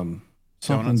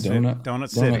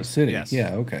 Donut City. Yes.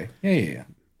 Yeah. Okay. Yeah.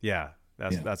 Yeah.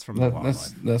 That's from The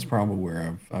Wildlife. That's probably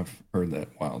where I've heard that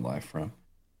Wildlife from.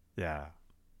 Yeah.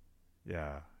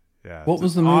 Yeah, What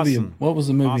was it's the movie? awesome. What was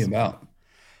the movie Awesome. about?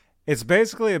 It's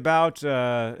basically about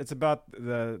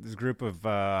this group of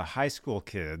high school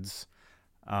kids.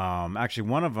 Actually,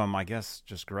 one of them, I guess,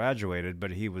 just graduated,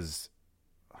 but he was.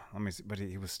 Let me see. But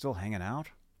he was still hanging out.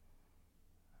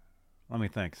 Let me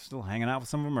think. Still hanging out with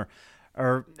some of them,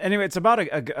 or anyway, it's about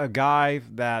a guy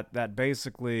that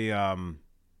basically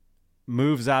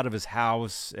moves out of his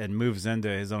house and moves into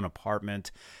his own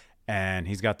apartment, and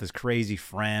he's got this crazy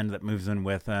friend that moves in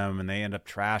with him, and they end up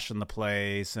trashing the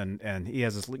place, and he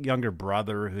has this younger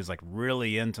brother who's like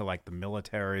really into like the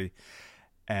military,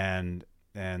 and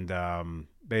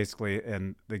basically,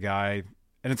 and the guy,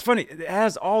 and it's funny, it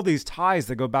has all these ties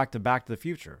that go back to the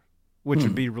Future, which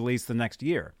would be released the next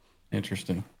year.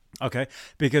 Interesting. Okay,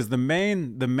 because the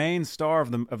main star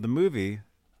of the movie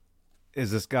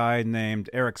is this guy named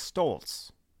Eric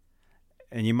Stoltz,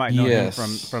 and you might know him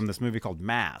from this movie called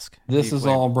Mask. This is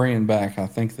all bringing back. I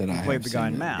think that I played the guy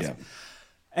in Mask. Yeah.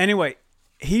 Anyway,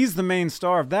 he's the main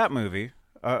star of that movie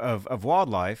of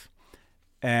Wildlife,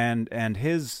 and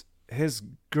his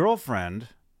girlfriend,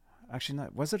 actually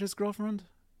not, was it his girlfriend?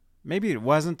 Maybe it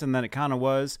wasn't, and then it kind of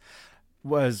was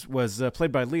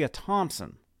played by Leah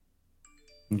Thompson.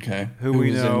 Okay. Who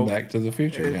we was know in Back to the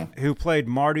Future, yeah. Who played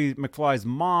Marty McFly's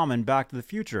mom in Back to the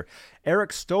Future.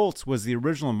 Eric Stoltz was the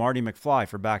original Marty McFly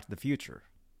for Back to the Future.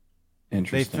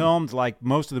 Interesting. They filmed like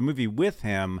most of the movie with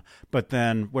him, but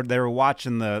then when they were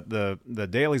watching the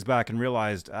dailies back and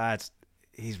realized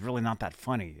he's really not that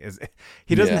funny.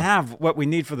 He doesn't have what we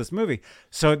need for this movie.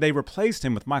 So they replaced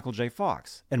him with Michael J.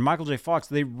 Fox. And Michael J. Fox,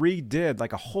 they redid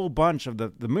like a whole bunch of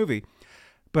the movie.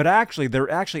 But actually,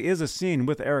 there actually is a scene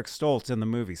with Eric Stoltz in the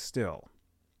movie still,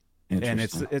 and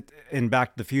it's in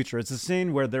Back to the Future. It's a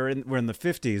scene where we're in the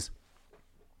 50s,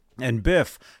 and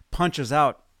Biff punches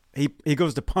out. He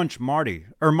goes to punch Marty,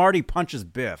 or Marty punches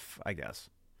Biff, I guess.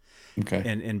 Okay.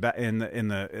 In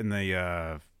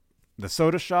the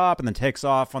soda shop, and then takes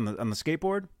off on the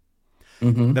skateboard.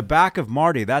 Mm-hmm. The back of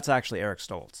Marty, that's actually Eric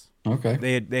Stoltz. Okay.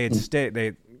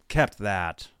 They kept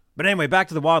that. But anyway, back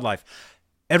to the Wildlife.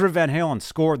 Edward Van Halen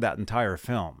scored that entire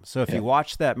film. So if you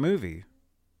watch that movie,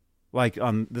 like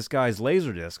on this guy's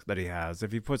Laserdisc that he has,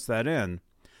 if he puts that in,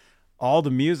 all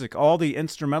the music, all the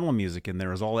instrumental music in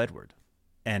there is all Edward.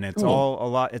 And it's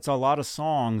it's a lot of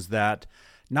songs that,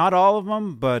 not all of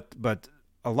them, but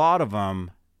a lot of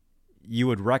them you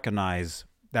would recognize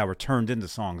that were turned into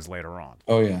songs later on.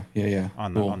 Oh yeah.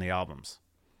 On the albums.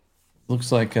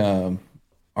 Looks like R2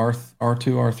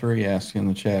 R3 asked in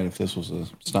the chat if this was a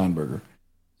Steinberger.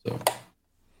 So.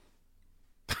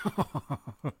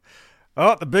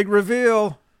 Oh, the big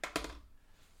reveal.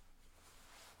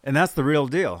 And that's the real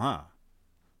deal, huh?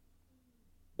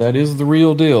 That is the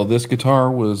real deal. This guitar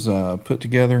was put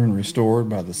together and restored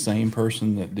by the same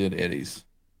person that did Eddie's.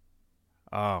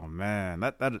 Oh man,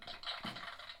 that's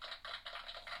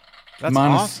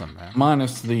awesome, man.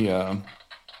 Minus the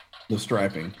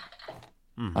striping.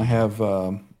 Mm-hmm. I have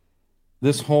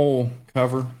this whole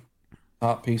cover,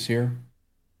 top piece here.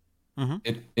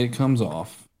 Mm-hmm. It comes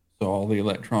off, so all the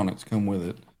electronics come with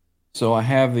it. So I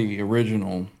have the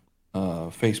original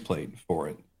faceplate for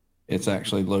it. It's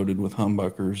actually loaded with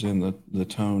humbuckers and the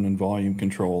tone and volume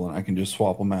control, and I can just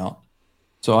swap them out.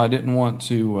 So I didn't want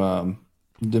to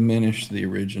diminish the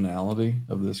originality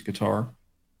of this guitar.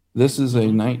 This is a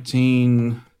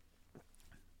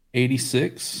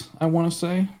 1986, I want to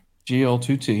say,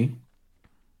 GL2T.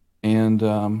 And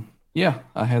I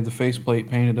had the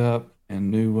faceplate painted up and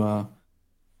new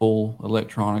full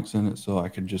electronics in it, so I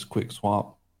could just quick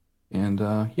swap. And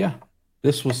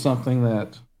this was something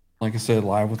that, like I said,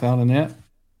 Live Without a Net.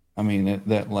 I mean, had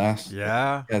that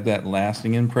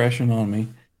lasting impression on me.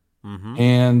 Mm-hmm.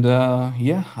 And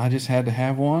I just had to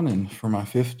have one. And for my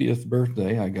 50th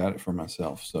birthday, I got it for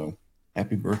myself. So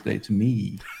happy birthday to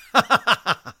me.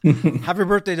 Happy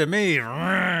birthday to me.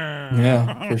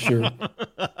 Yeah, for sure.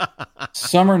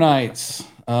 Summer Nights,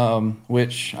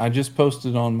 which I just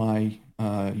posted on my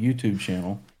YouTube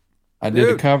channel. I did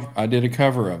a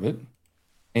cover of it,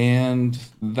 and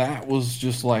that was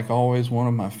just like always one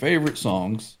of my favorite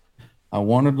songs. I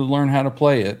wanted to learn how to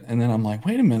play it, and then I'm like,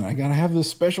 wait a minute, I gotta have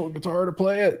this special guitar to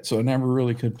play it. So I never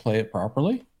really could play it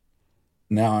properly.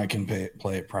 Now I can play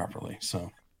it properly.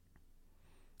 So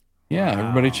yeah,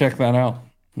 Everybody check that out.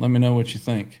 Let me know what you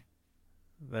think.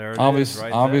 There it is,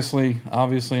 right obviously,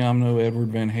 I'm no Edward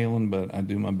Van Halen, but I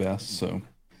do my best. So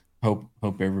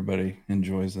hope everybody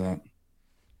enjoys that.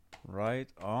 Right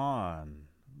on,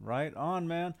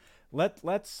 man.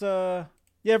 Let's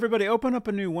everybody open up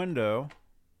a new window.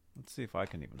 Let's see if I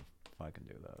can do that.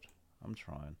 I'm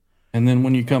trying. And then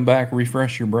when you come back,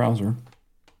 refresh your browser.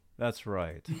 That's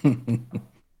right.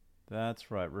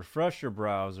 That's right. Refresh your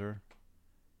browser.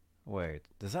 Wait,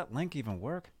 does that link even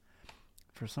work?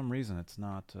 For some reason, it's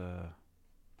not.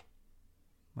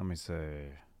 Let me see.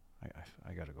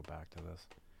 I got to go back to this.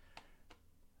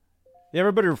 Yeah,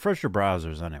 everybody refresh your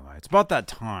browsers anyway. It's about that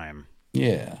time.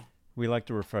 Yeah. We like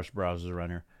to refresh browsers around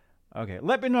here. Okay,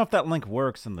 let me know if that link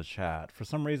works in the chat. For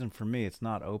some reason, for me, it's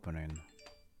not opening.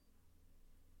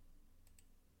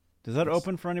 Does that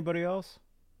open for anybody else?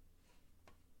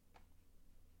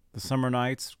 The Summer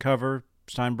Nights cover,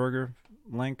 Steinberger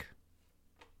link?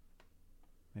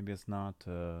 Maybe it's not...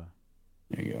 There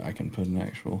you go. I can put an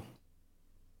actual...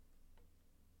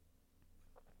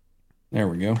 There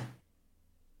we go.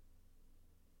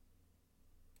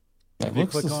 That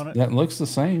looks the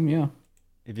same, yeah.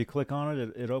 If you click on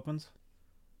it, it opens?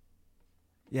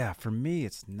 Yeah, for me,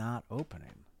 it's not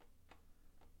opening.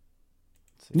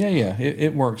 Yeah.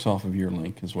 It works off of your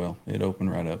link as well. It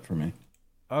opened right up for me.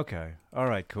 Okay. All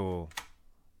right, cool.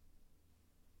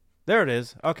 There it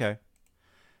is. Okay.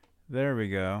 There we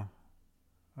go.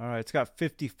 All right, it's got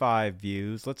 55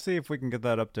 views. Let's see if we can get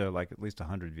that up to like at least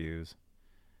 100 views.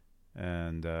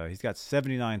 And he's got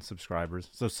 79 subscribers.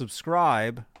 So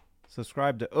subscribe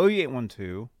to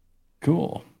OU812.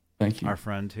 Cool. Thank you. Our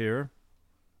friend here.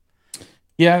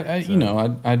 Yeah,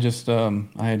 I just I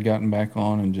had gotten back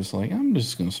on and just like, I'm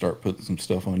just going to start putting some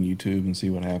stuff on YouTube and see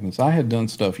what happens. I had done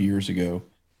stuff years ago,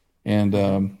 and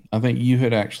I think you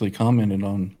had actually commented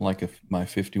on like my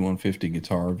 5150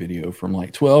 guitar video from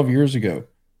like 12 years ago.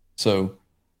 So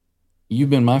you've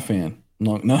been my fan.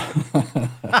 No.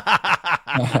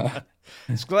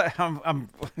 It's glad I'm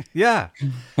yeah.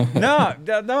 No,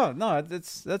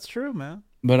 that's true, man.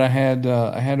 But I had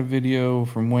a video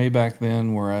from way back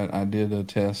then where I did a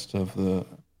test of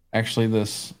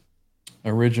this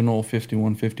original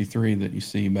 5153 that you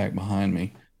see back behind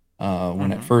me.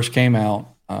 When it first came out,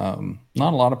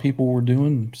 not a lot of people were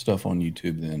doing stuff on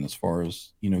YouTube then as far as,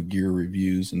 gear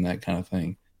reviews and that kind of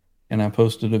thing. And I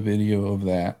posted a video of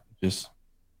that, just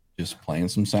playing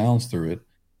some sounds through it.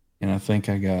 And I think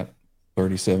I got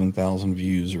 37,000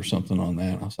 views or something on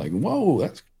that. I was like, whoa,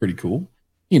 that's pretty cool.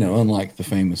 Unlike the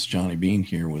famous Johnny Bean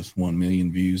here with 1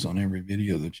 million views on every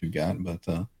video that you got. But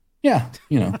yeah,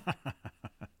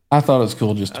 I thought it was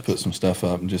cool just to put some stuff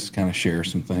up and just kind of share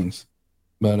some things.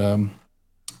 But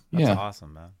that's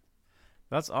awesome, man.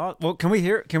 That's awesome. Well, can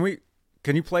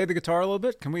you play the guitar a little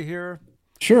bit? Can we hear?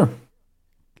 Sure.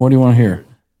 What do you want to hear?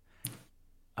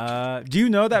 Do you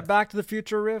know that Back to the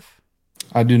Future riff?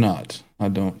 I do not. I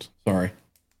don't. Sorry.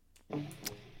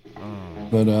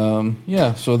 But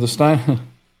yeah. So the Stein.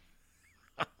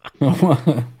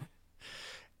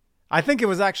 I think it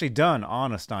was actually done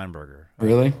on a Steinberger.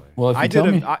 Really? Well, if you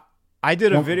I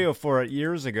did a video for it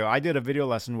years ago. I did a video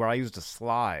lesson where I used a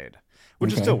slide,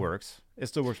 which still works. It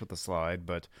still works with the slide,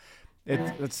 but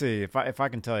let's see if I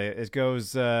can tell you. It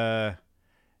goes. Let's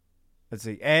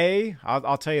see.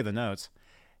 I'll tell you the notes.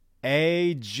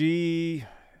 A G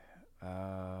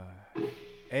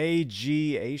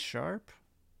A sharp.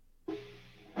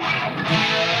 Oh,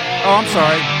 I'm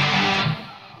sorry.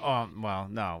 Oh, well,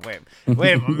 no, wait.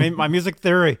 My music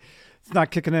theory, it's not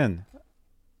kicking in.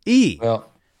 E. Well.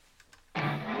 E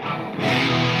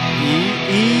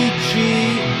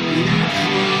G.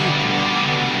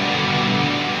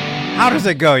 How does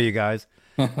it go, you guys?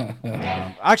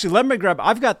 Actually, let me grab.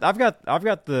 I've got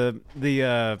the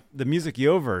Music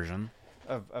Yo version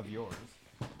of yours.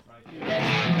 Right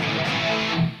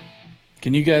here.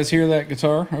 Can you guys hear that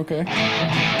guitar? Okay.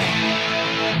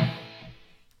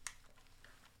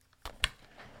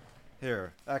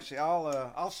 Here, actually,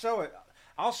 I'll show it.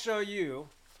 I'll show you,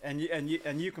 and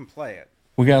you can play it.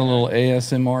 We got a little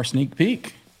ASMR sneak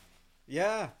peek.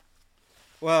 Yeah.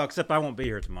 Well, except I won't be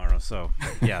here tomorrow, so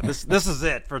yeah, this is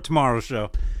it for tomorrow's show.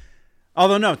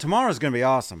 Although no, tomorrow's gonna be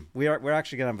awesome. We're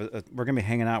actually we're gonna be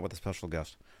hanging out with a special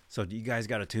guest, so you guys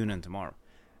got to tune in tomorrow.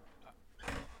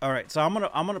 All right, so I'm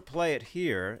gonna play it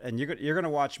here, and you're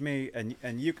gonna watch me,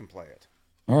 and you can play it.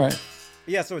 All right.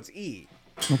 Yeah, so it's E.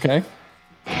 Okay.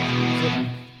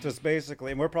 So it's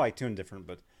basically, and we're probably tuned different,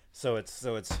 but so it's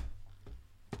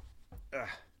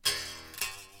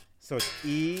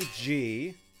E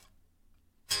G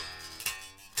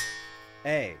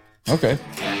A. Okay.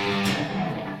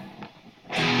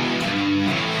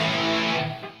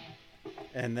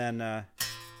 And then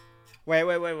wait.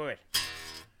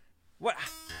 What?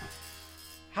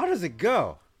 How does it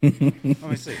go? Let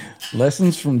me see.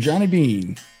 Lessons from Johnny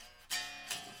Bean.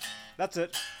 That's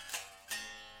it.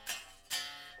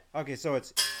 Okay, so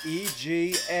it's E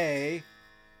G A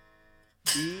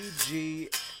E G,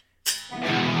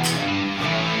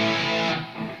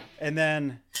 and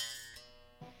then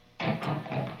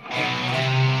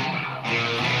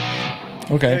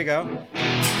Okay. There you go.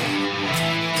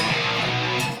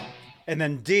 And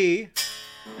then D,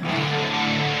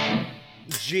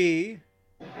 G,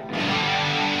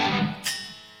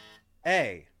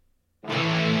 A.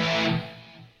 Can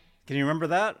you remember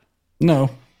that? No.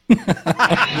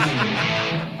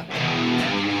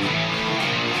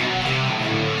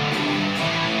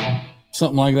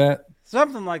 Something like that.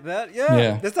 Something like that.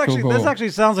 Yeah. This actually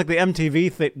sounds like the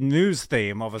MTV news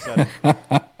theme all of a sudden.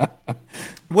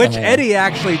 Which Eddie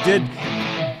actually did.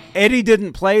 Eddie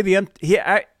didn't play the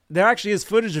there actually is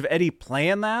footage of Eddie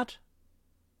playing that.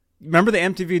 Remember the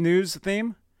MTV news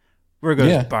theme? Where it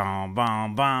goes boom,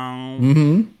 boom, boom.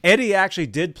 Mm-hmm. Eddie actually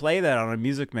did play that on a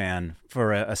Music Man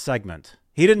for a segment.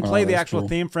 He didn't play the actual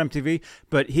theme for MTV,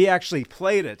 but he actually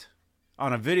played it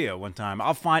on a video one time.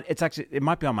 I'll find it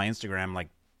might be on my Instagram,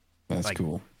 that's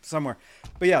cool somewhere.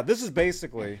 But yeah, this is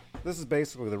basically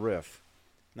the riff.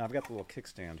 Now I've got the little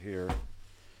kickstand here.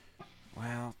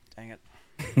 Wow, dang it.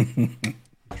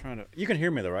 I'm trying to. You can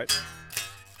hear me though, right?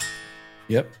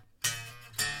 Yep.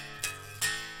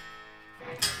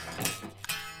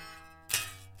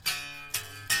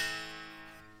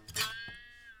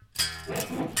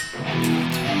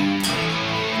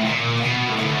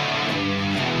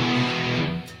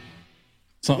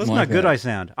 Listen how good I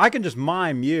sound. I can just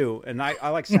mime you, and I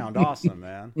like sound awesome,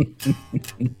 man.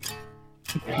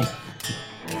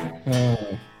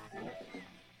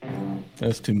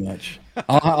 That's too much.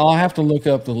 I'll have to look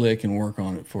up the lick and work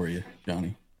on it for you,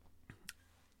 Johnny.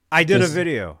 I did a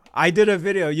video.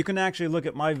 You can actually look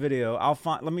at my video.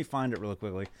 Let me find it real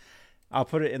quickly. I'll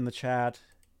put it in the chat,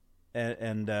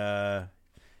 and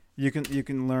you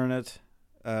can learn it.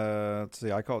 Let's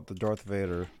see. I call it the Darth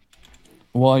Vader.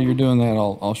 While you're doing that,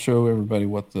 I'll show everybody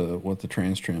what the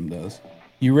trans trim does.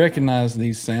 You recognize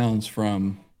these sounds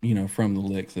from the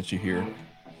licks that you hear.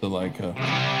 So let's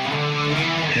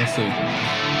see.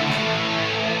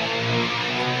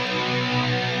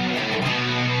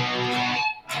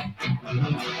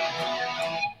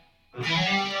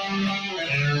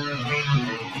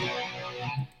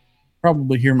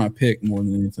 Probably hear my pick more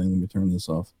than anything. Let me turn this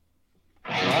off.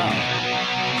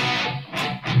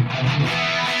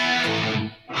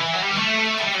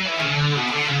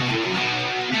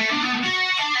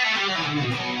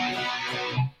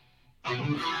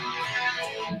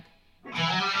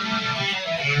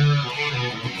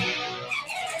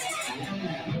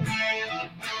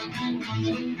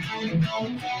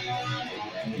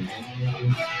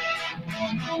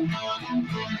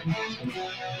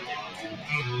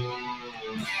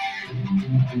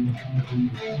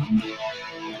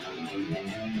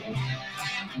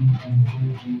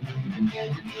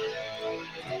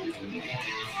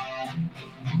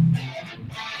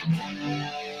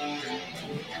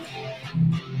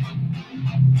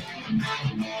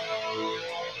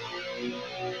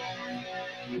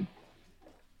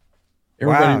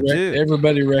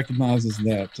 Everybody recognizes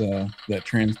that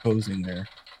transposing there.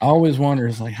 I always wonder,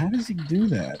 it's like, how does he do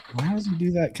that? How does he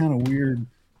do that kind of weird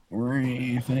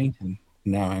thing? And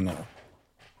now I know.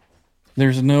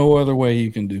 There's no other way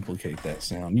you can duplicate that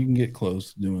sound. You can get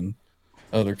close to doing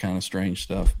other kind of strange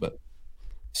stuff, but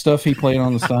stuff he played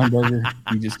on the Steinberger,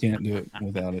 you just can't do it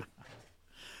without it.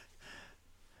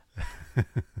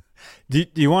 Do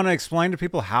you want to explain to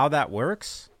people how that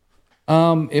works?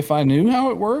 If I knew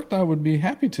how it worked, I would be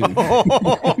happy to.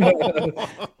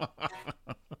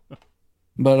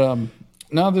 But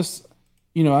now this,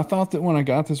 I thought that when I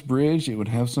got this bridge, it would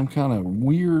have some kind of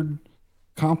weird,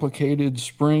 complicated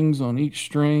springs on each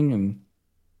string, and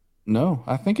no,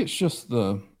 I think it's just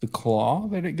the claw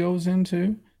that it goes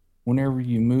into. Whenever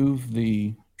you move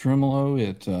the tremolo,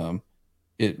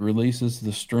 it releases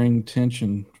the string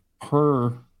tension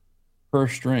per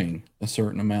string a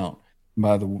certain amount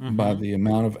by the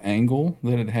amount of angle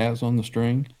that it has on the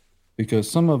string, because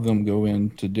some of them go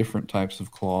into different types of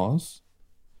claws.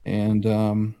 And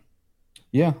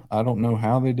I don't know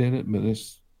how they did it, but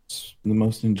it's the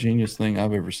most ingenious thing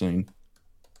I've ever seen,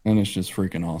 and it's just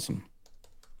freaking awesome.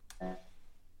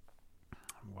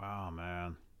 Wow,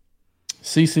 man.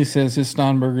 Cece says his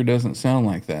Steinberger doesn't sound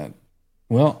like that.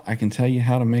 Well, I can tell you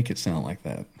how to make it sound like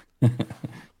that.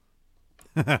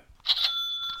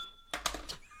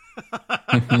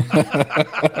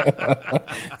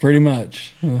 Pretty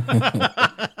much.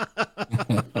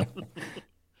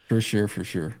 For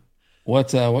sure. What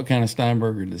kind of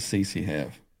Steinberger does Cece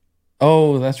have?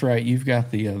 Oh, that's right. You've got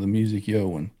the Music Yo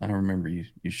one. I remember you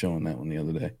showing that one the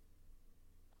other day.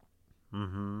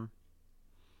 Mm-hmm.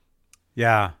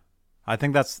 Yeah, I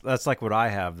think that's like what I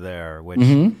have there, which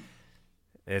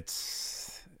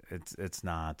it's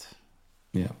not.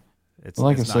 Yeah, it's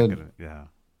like it's I said. yeah.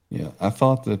 Yeah, I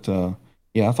thought that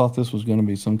Yeah, I thought this was going to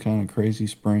be some kind of crazy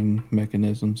spring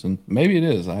mechanisms, and maybe it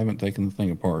is. I haven't taken the thing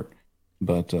apart,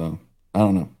 but I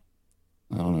don't know.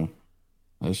 I don't know.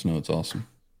 I just know it's awesome.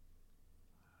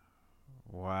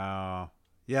 Wow.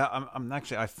 Yeah, I'm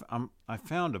actually I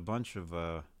found a bunch of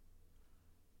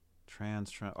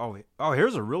trans. Oh,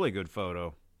 here's a really good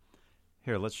photo.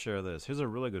 Here, let's share this. Here's a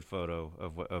really good photo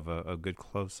of a good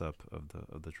close up of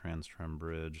the Trans Trem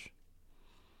Bridge.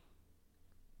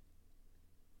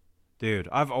 Dude,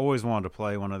 I've always wanted to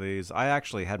play one of these. I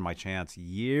actually had my chance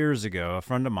years ago. A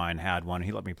friend of mine had one.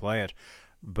 He let me play it,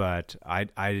 but I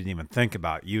didn't even think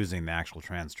about using the actual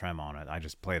trans trem on it. I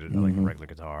just played it like a regular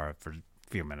guitar for a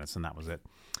few minutes, and that was it.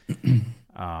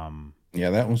 Yeah,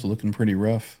 that was looking pretty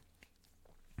rough.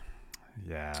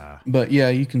 Yeah, but yeah,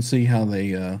 you can see how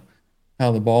the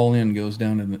ball end goes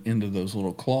down into those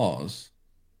little claws,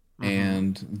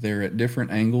 and they're at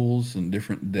different angles and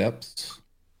different depths,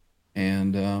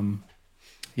 and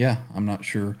yeah, I'm not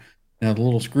sure. Now, the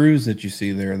little screws that you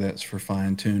see there, that's for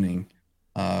fine tuning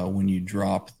when you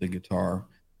drop the guitar.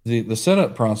 The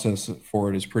setup process for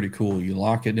it is pretty cool. You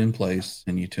lock it in place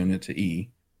and you tune it to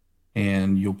E,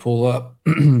 and you'll pull up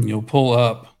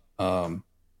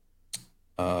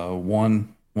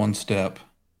one step,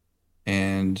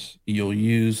 and you'll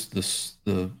use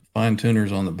the fine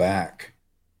tuners on the back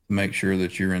to make sure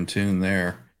that you're in tune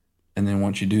there. And then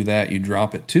once you do that, you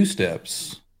drop it two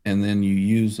steps, and then you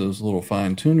use those little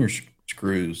fine tuner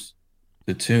screws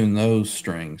to tune those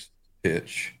strings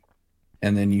pitch.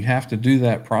 And then you have to do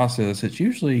that process. It's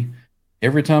usually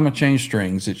every time I change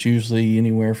strings, it's usually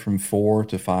anywhere from 4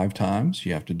 to 5 times.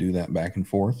 You have to do that back and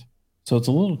forth. So it's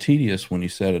a little tedious when you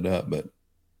set it up, but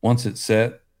once it's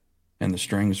set and the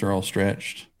strings are all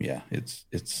stretched, yeah, it's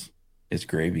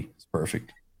gravy. It's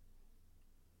perfect.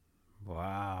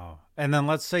 wow. And then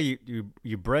let's say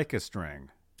you break a string,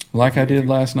 like I did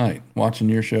last night watching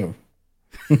your show.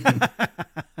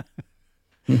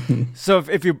 So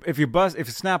if you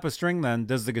snap a string, then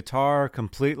does the guitar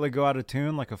completely go out of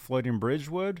tune like a floating bridge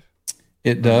would?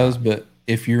 It does, but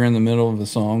if you're in the middle of the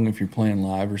song, if you're playing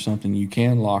live or something, you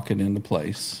can lock it into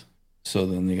place. So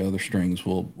then the other strings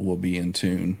will be in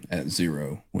tune at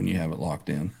 0 when you have it locked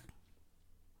in.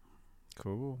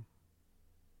 Cool.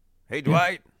 Hey,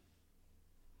 Dwight.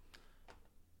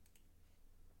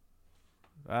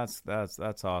 Yeah.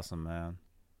 That's awesome, man.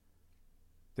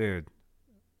 Dude,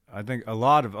 I think a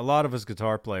lot of us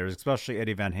guitar players, especially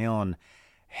Eddie Van Halen,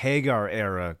 Hagar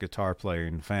era guitar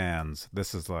playing fans,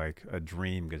 this is like a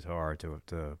dream guitar to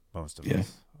most of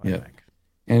us. I think.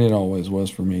 And it always was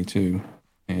for me too.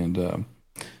 And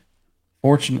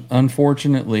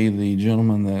unfortunately, the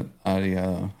gentleman that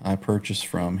I purchased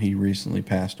from, he recently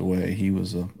passed away. He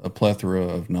was a plethora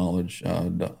of knowledge.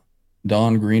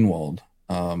 Don Greenwald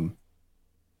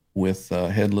with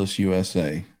Headless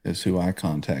USA is who I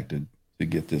contacted to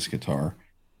get this guitar.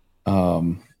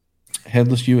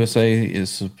 Headless USA is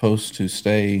supposed to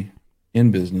stay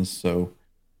in business, so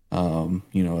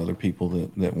other people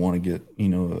that want to get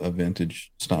a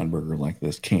vintage Steinberger like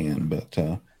this can. But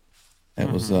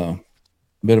that was a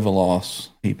bit of a loss.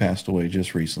 He passed away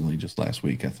just recently, just last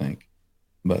week, I think.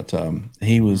 But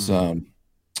he was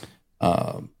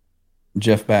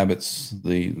Jeff Babbitt's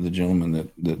the gentleman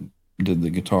that did the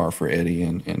guitar for Eddie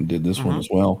and did this one as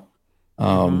well.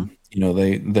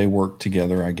 They worked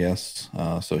together, I guess.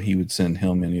 So he would send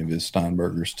him any of his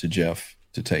Steinbergers to Jeff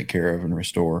to take care of and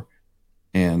restore.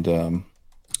 And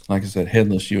like I said,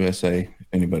 Headless USA, if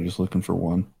anybody's looking for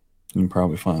one, you can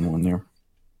probably find one there.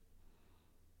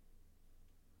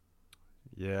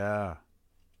 Yeah.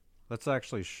 Let's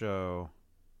show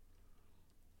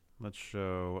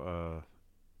a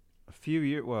few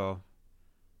years, well,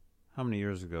 how many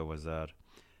years ago was that?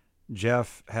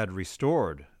 Jeff had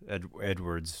restored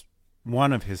Edward's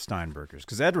one of his Steinbergers,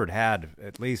 because Edward had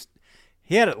at least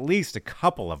a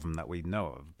couple of them that we know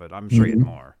of, but I'm sure he had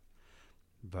more.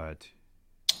 But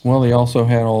he also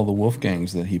had all the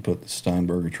Wolfgangs that he put the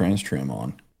Steinberger trans trim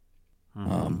on.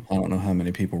 I don't know how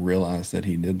many people realize that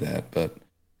he did that, but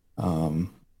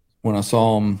when I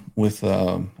saw him with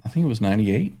I think it was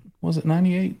 98, was it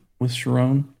 98 with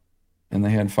Sharon, and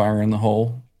they had Fire in the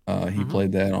Hole, he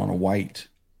played that on a white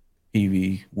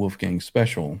PV Wolfgang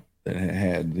special that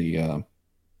had the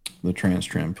trans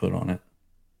trim put on it.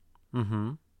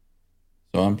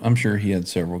 So I'm sure he had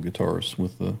several guitars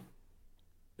with the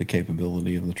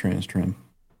capability of the trans trim.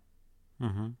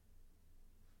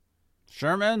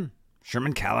 Sherman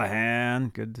Callahan,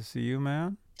 good to see you,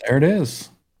 man. There it is.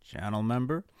 Channel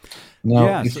member.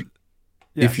 Now,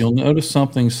 if you'll notice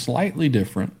something slightly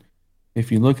different,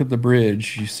 if you look at the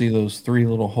bridge, you see those 3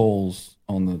 little holes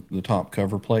on the top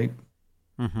cover plate.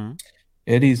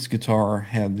 Eddie's guitar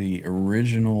had the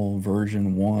original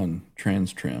version 1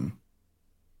 trans trim,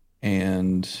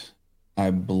 and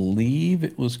I believe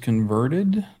it was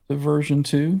converted to version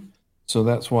 2, so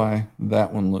that's why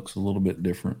that one looks a little bit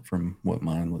different from what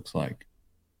mine looks like.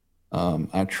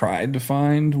 I tried to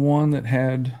find one that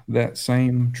had that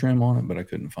same trim on it, but I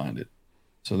couldn't find it.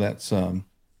 So that's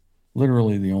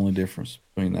literally the only difference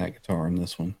between that guitar and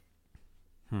this one.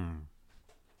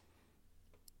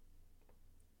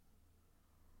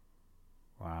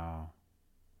 Wow.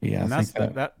 Yeah, and I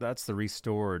think that's the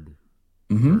restored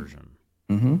mm-hmm. version.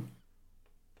 Mm-hmm.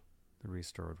 The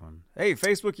restored one. Hey,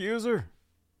 Facebook user,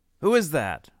 who is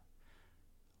that?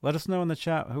 Let us know in the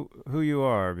chat who you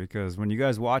are, because when you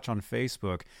guys watch on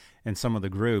Facebook in some of the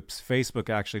groups, Facebook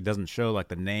actually doesn't show like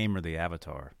the name or the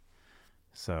avatar.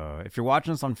 So if you're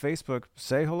watching us on Facebook,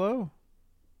 say hello.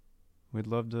 We'd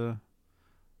love to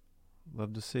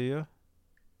see you.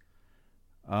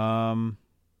 If you're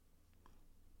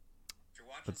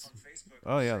watching us on Facebook,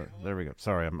 oh yeah, there we go.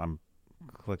 Sorry, I'm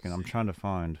clicking. I'm trying to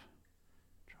find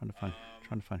who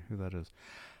that is.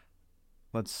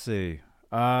 Let's see.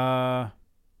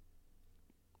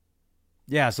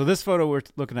 Yeah, so this photo we're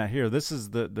looking at here, this is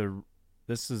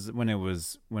this is when it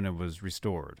was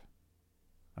restored,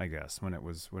 I guess, when it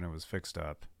was fixed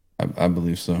up. I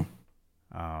believe so.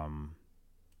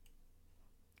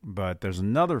 But there's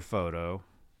another photo.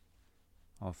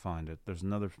 I'll find it. There's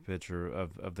another picture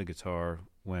of the guitar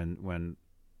when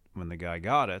the guy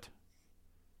got it.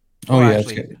 Oh yeah,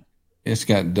 actually, it's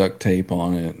got duct tape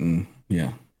on it, and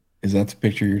yeah. Is that the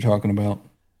picture you're talking about?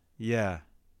 Yeah.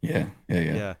 Yeah.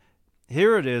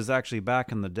 Here it is, actually,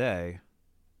 back in the day,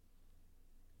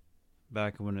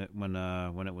 back when it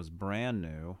was brand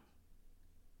new.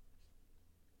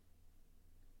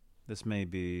 That may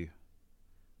be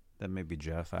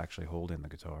Jeff actually holding the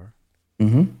guitar.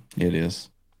 Mm-hmm. It is.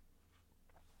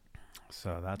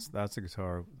 So that's the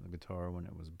guitar when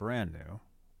it was brand new,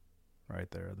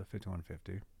 right there, the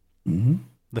 5150. Mm-hmm.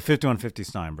 The 5150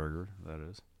 Steinberger, that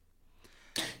is.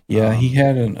 Yeah, he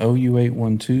had an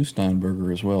OU812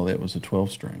 Steinberger as well. That was a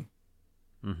 12-string.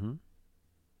 Mm-hmm.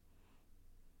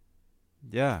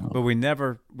 Yeah, but we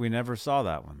never saw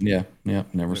that one. Yeah,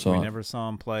 never saw it. We never saw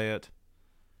him play it.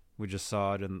 We just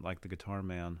saw it in like the Guitar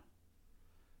Man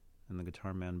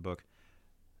book.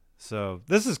 So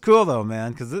this is cool though,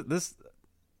 man, because this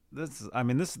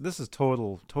is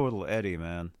total Eddie,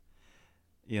 man.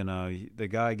 You know, the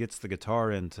guy gets the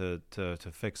guitar in to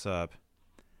fix up,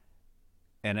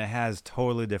 and it has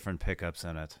totally different pickups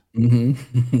in it.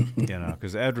 Mm-hmm. You know,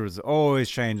 because Edward's always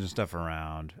changing stuff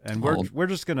around, and we're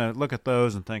just gonna look at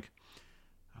those and think,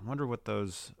 I wonder what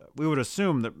those. We would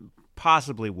assume that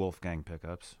possibly Wolfgang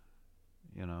pickups.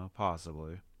 You know,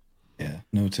 possibly. Yeah,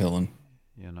 no telling.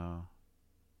 You know,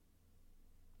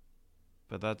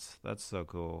 but that's so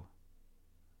cool.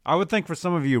 I would think for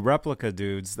some of you replica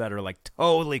dudes that are like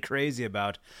totally crazy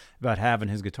about having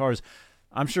his guitars,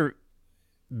 I'm sure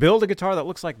build a guitar that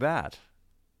looks like that.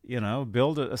 You know,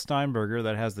 build a Steinberger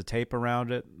that has the tape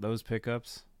around it, those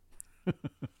pickups.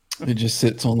 It just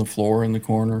sits on the floor in the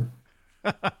corner.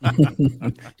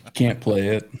 You can't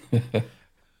play it.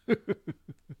 It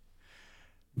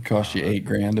costs you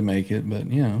 $8,000 to make it, but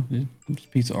you know, it's a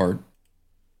piece of art.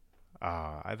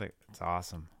 I think it's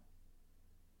awesome.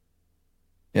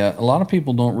 Yeah, a lot of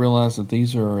people don't realize that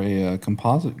these are a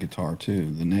composite guitar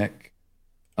too. The neck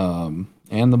and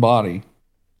the body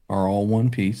are all one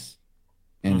piece,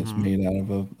 and it's made out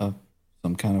of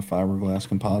some kind of fiberglass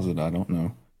composite. I don't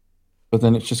know, but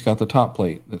then it's just got the top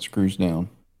plate that screws down.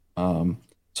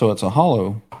 So it's a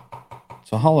hollow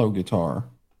guitar,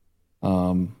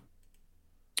 and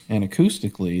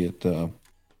acoustically it.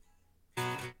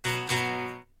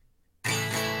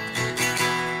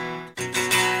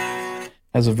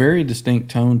 Has a very distinct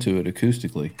tone to it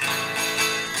acoustically.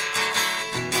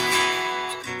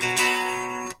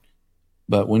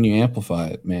 But when you amplify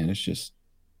it, man, it's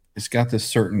got this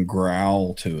certain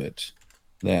growl to it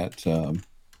that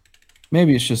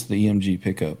maybe it's just the EMG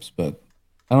pickups, but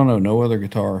I don't know. No other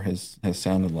guitar has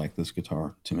sounded like this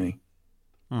guitar to me.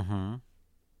 Mm-hmm.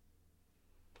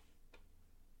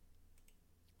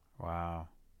 Wow.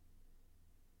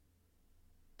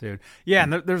 Dude. Yeah,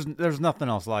 and there's nothing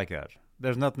else like it.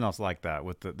 There's nothing else like that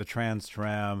with the trans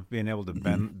tram, being able to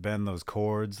bend those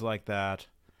chords like that.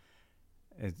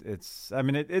 It's I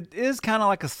mean it is kind of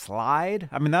like a slide.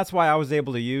 I mean that's why I was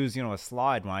able to use a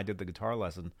slide when I did the guitar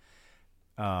lesson.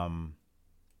 But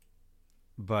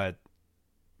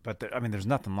I mean there's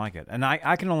nothing like it, and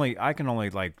I can only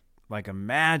like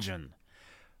imagine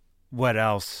what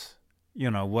else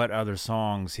what other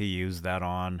songs he used that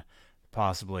on,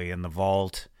 possibly in the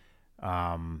vault.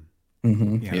 You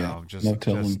know, just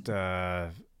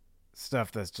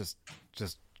stuff that's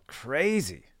just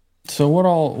crazy. So what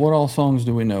all songs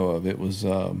do we know of? It was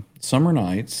Summer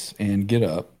Nights and Get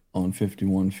Up on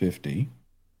 5150.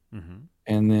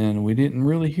 And then we didn't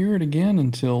really hear it again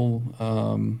until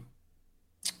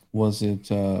was it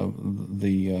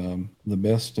the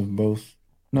best of both?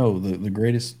 No, the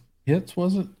greatest hits,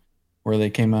 was it? Where they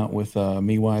came out with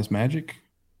Me Wise Magic.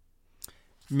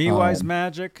 Me Wise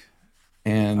Magic.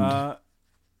 And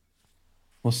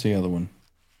what's the other one?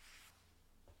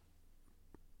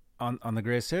 On the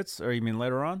greatest hits, or you mean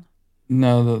later on?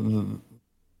 No,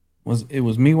 it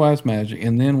was Me Wise Magic,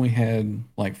 and then we had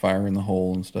like Fire in the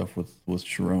Hole and stuff with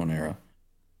Sharon era.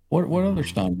 What other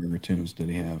Steinberger tunes did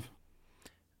he have?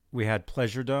 We had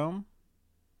Pleasure Dome.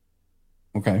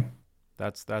 Okay,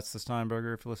 that's the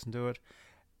Steinberger if you listen to it,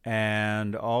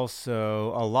 and also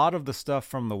a lot of the stuff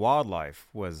from the Wildlife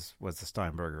was the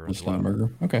Steinberger. The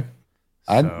Steinberger. Well. Okay,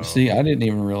 I didn't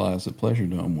even realize that Pleasure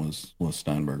Dome was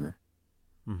Steinberger.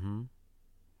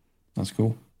 That's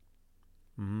cool.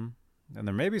 And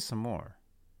there may be some more.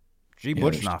 G.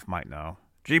 Butchnoff might know.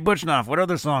 G. Butchnoff, what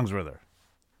other songs were there?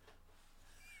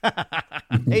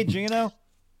 Hey, Gino.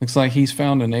 Looks like he's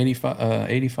found an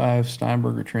 85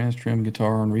 Steinberger Trans Trim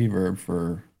guitar on reverb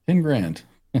for $10,000.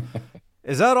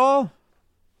 Is that all?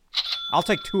 I'll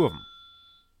take 2 of them.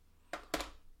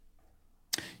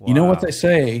 Wow. You know what they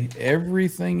say?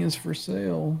 Everything is for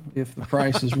sale if the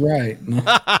price is right.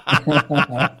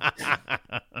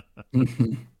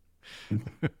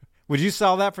 Would you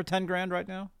sell that for $10,000 right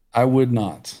now? I would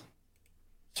not.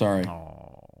 Sorry.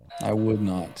 Oh. I would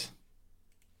not.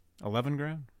 11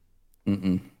 grand?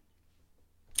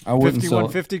 I wouldn't sell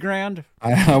it. 50 grand?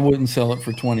 I wouldn't sell it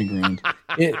for 20 grand.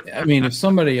 I mean, if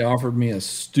somebody offered me a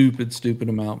stupid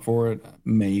amount for it,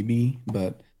 maybe,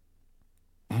 but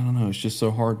I don't know. It's just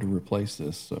so hard to replace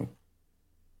this. So,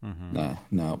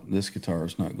 no, this guitar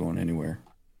is not going anywhere.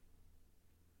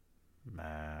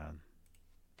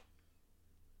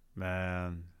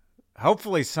 Man.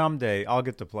 Hopefully someday I'll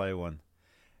get to play one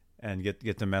and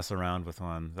get to mess around with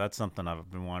one. That's something I've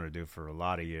been wanting to do for a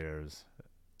lot of years.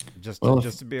 Just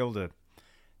to be able to,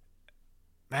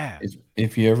 man.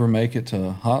 If you ever make it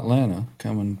to Hotlanta,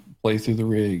 come and play through the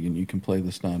rig and you can play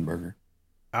the Steinberger.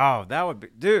 Oh, that would be,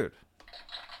 dude.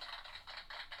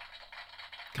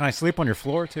 Can I sleep on your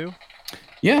floor too?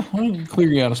 Yeah, I'll clear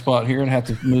you out a spot here and have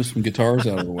to move some guitars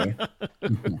out of the way.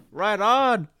 Right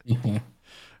on.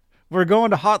 We're going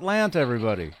to Hotlanta,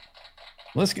 everybody.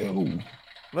 Let's go.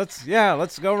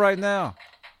 Let's go right now.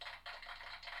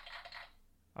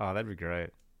 Oh, that'd be great.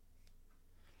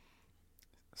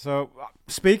 So,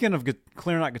 speaking of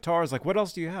clearing out guitars, like what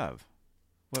else do you have?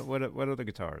 What other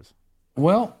guitars?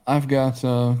 Well, I've got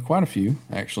quite a few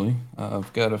actually.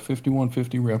 I've got a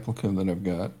 5150 replica that I've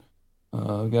got.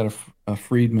 I've got a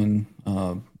Friedman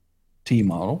T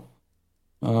model.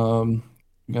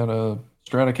 Got a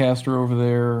Stratocaster over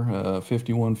there,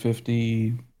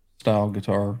 5150 style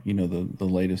guitar. You know the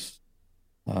latest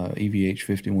EVH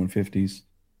 5150s,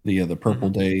 the Purple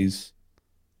Days.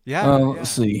 Yeah.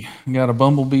 Let's see. Got a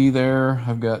Bumblebee there.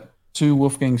 I've got 2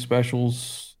 Wolfgang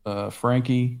Specials,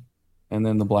 Frankie, and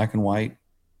then the black and white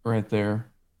right there.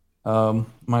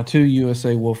 My 2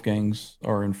 USA Wolfgangs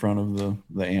are in front of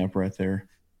the amp right there.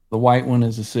 The white one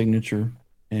is a signature,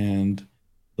 and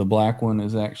the black one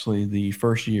is actually the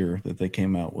first year that they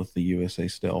came out with the USA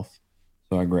Stealth.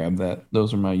 So I grabbed that.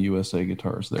 Those are my USA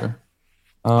guitars there.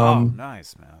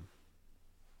 Nice, man.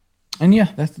 And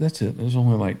yeah, that's it. There's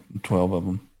only like 12 of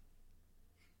them.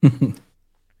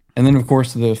 And then, of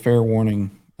course, the Fair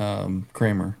Warning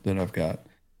Kramer that I've got.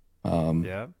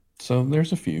 So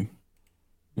there's a few.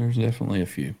 There's definitely a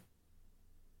few.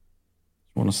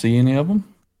 Want to see any of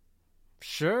them?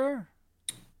 Sure.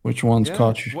 Which one's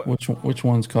caught you? Which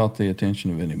one's caught the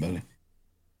attention of anybody?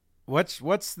 What's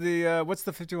the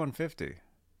 5150?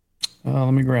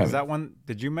 Let me grab it. Is that one?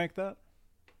 Did you make that?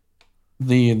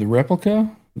 The replica?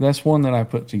 That's one that I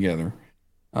put together.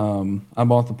 I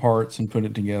bought the parts and put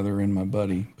it together, and my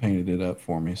buddy painted it up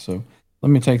for me. So let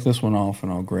me take this one off,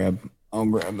 and I'll grab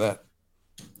that.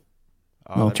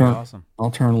 Oh, that'd be awesome. I'll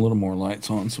turn a little more lights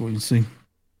on so we can see.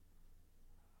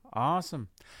 Awesome.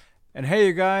 And hey,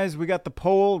 you guys, we got the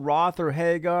poll, Roth or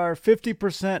Hagar.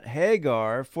 50%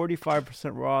 Hagar,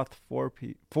 45% Roth,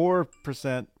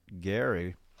 4%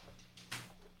 Gary.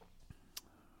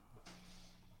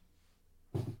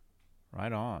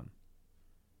 Right on.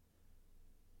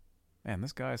 Man,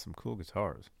 this guy has some cool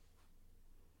guitars.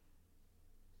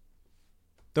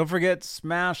 Don't forget to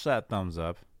smash that thumbs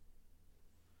up.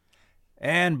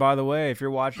 And by the way, if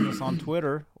you're watching this on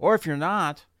Twitter, or if you're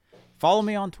not, follow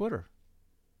me on Twitter.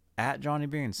 at Johnny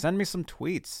Bean. Send me some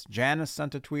tweets. Janice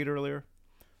sent a tweet earlier.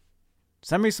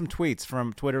 Send me some tweets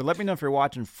from Twitter. Let me know if you're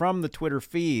watching from the Twitter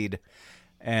feed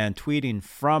and tweeting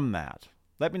from that.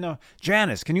 Let me know.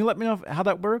 Janice, can you let me know how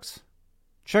that works?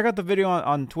 Check out the video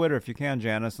on Twitter if you can,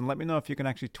 Janice, and let me know if you can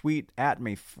actually tweet at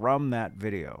me from that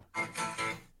video.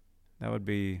 That'd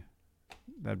be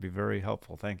very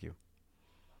helpful. Thank you.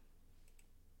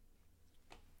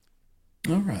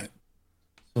 All right.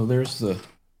 So there's the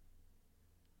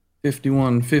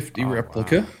 5150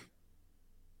 replica. Wow.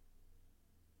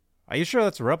 Are you sure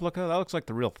that's a replica? That looks like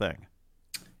the real thing.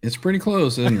 It's pretty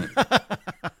close, isn't it?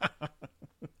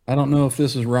 I don't know if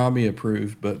this is Robbie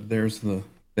approved, but there's the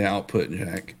output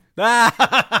jack.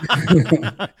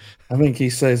 I think he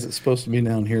says it's supposed to be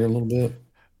down here a little bit.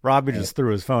 Robbie just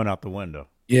threw his phone out the window.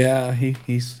 Yeah,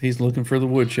 he's looking for the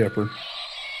wood chipper.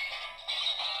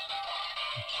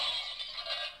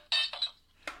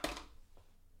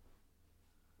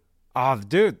 Oh,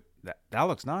 dude, that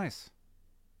looks nice.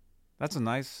 That's a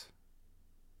nice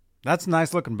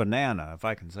looking banana, if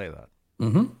I can say that.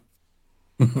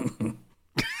 Mm-hmm.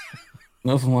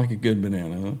 Nothing like a good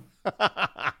banana, huh?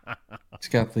 It's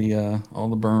got the all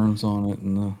the burns on it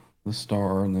and the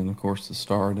star, and then of course the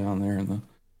star down there in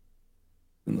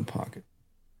the pocket.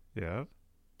 Yeah.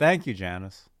 Thank you,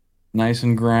 Janice. Nice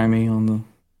and grimy on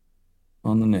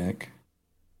the neck.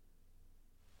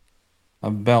 I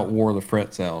about wore the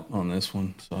frets out on this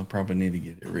one, so I probably need to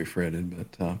get it refretted.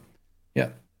 But yeah,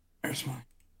 there's mine.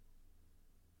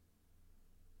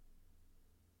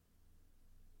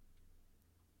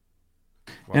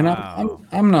 Wow. And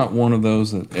I'm not one of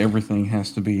those that everything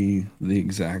has to be the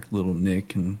exact little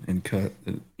nick and cut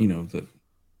that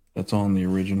that's on the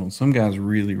original. Some guys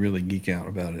really, really geek out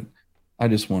about it. I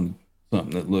just wanted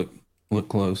something that looked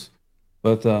close.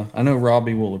 But I know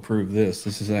Robbie will approve this.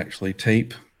 This is actually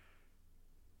tape.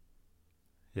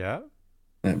 Yeah.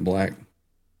 That black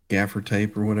gaffer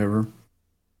tape or whatever.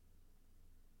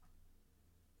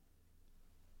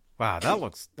 Wow, that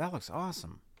looks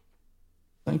awesome.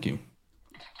 Thank you.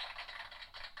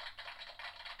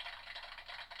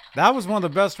 That was one of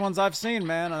the best ones I've seen,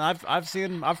 man, and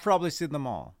I've probably seen them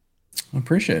all. I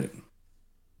appreciate it.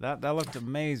 That looked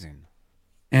amazing.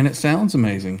 And it sounds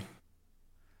amazing.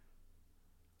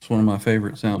 It's one of my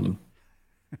favorite sounding.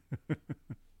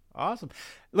 Awesome.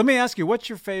 Let me ask you, what's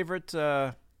your favorite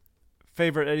Eddie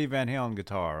Van Halen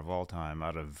guitar of all time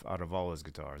out of all his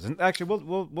guitars? And actually,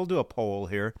 we'll do a poll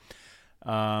here.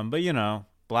 But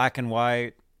black and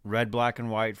white, red, black and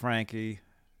white, Frankie,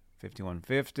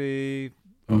 5150,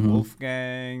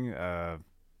 Wolfgang,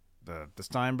 the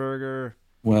Steinberger.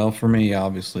 Well, for me,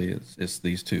 obviously, it's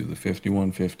these two, the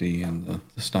 5150 and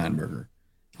the Steinberger.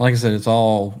 Like I said, it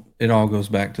all goes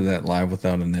back to that Live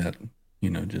Without a Net.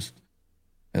 Just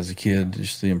as a kid,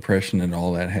 just the impression that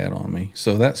all that had on me.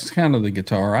 So that's kind of the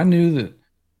guitar. I knew that,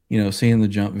 seeing the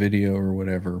Jump video or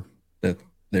whatever, that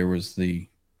there was the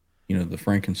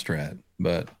Frankenstrat,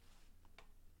 but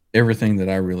everything that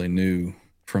I really knew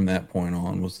from that point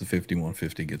on was the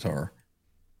 5150 guitar.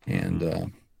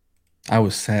 And I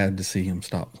was sad to see him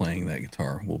stop playing that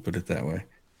guitar. We'll put it that way.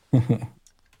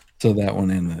 So that one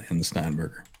and the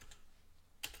Steinberger.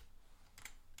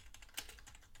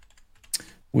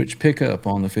 Which pickup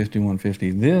on the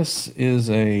 5150? This is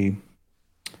I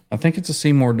think it's a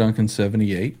Seymour Duncan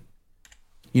 78.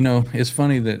 It's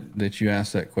funny that you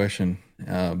asked that question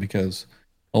because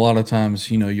a lot of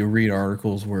times, you'll read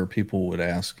articles where people would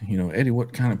ask, Eddie,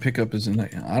 what kind of pickup is in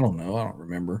that? I don't know. I don't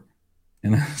remember.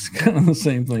 And it's kind of the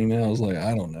same thing now. I was like,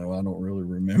 I don't know. I don't really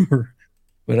remember.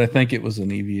 But I think it was an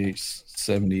EVH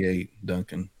 78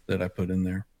 Duncan that I put in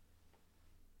there.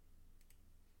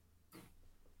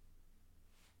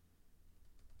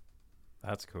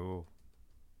 That's cool.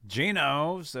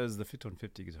 Gino says the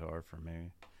 5150 guitar for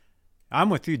me. I'm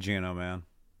with you, Gino, man.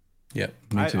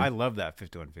 Yep, me too. I love that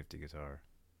 5150 guitar.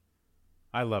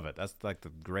 I love it. That's like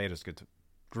the greatest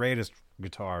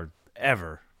guitar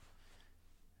ever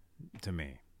to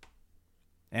me.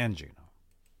 And Gino.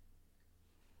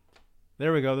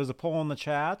 There we go. There's a poll in the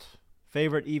chat.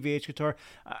 Favorite EVH guitar.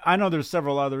 I know there's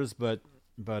several others, but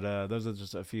those are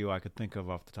just a few I could think of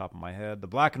off the top of my head. The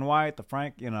black and white,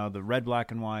 the the red,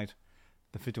 black and white,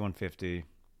 the 5150.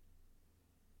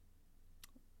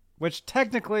 Which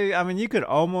technically, you could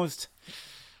almost,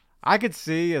 I could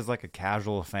see as like a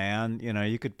casual fan,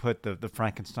 you could put the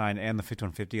Frankenstein and the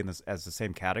 5150 as the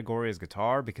same category as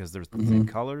guitar because there's the same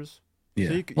colors. Yeah,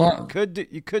 so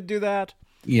you could do that.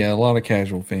 Yeah, a lot of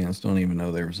casual fans don't even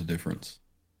know there was a difference.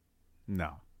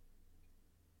 No.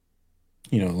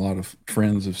 A lot of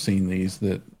friends have seen these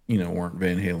that weren't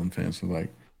Van Halen fans. They're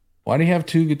like, why do you have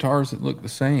two guitars that look the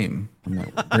same? I'm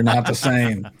like, they're not the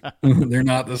same. They're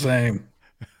not the same.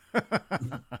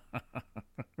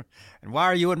 And why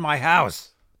are you in my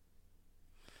house?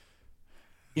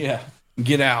 Yeah.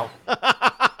 Get out.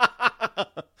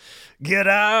 Get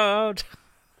out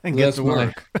and get to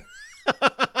work.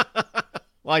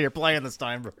 While you're playing the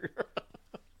Steinberger.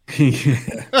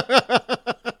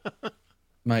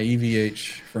 My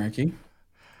EVH Frankie.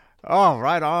 Oh,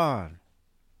 right on.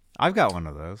 I've got one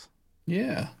of those.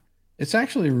 Yeah. It's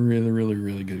actually a really, really,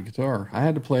 really good guitar. I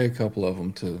had to play a couple of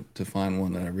them to find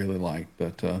one that I really liked.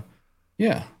 But,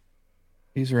 yeah,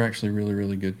 these are actually really,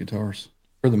 really good guitars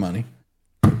for the money.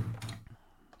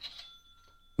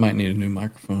 Might need a new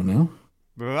microphone now.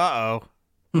 Uh-oh.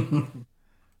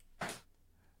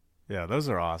 Yeah, those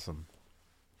are awesome.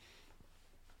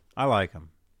 I like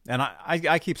them. And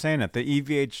I keep saying that. The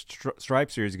EVH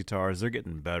Stripe Series guitars, they're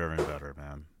getting better and better,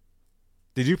 man.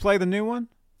 Did you play the new one?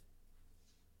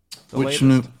 Which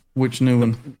new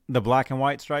one? The black and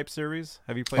white Stripe Series.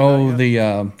 Have you played that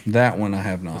yet? That one I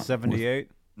have not. The 78?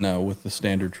 No, with the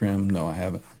standard trim. No, I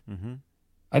haven't. Mm-hmm.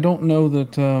 I don't know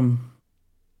that,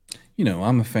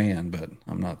 I'm a fan, but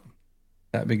I'm not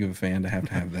that big of a fan to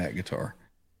have that guitar.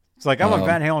 It's like, I'm a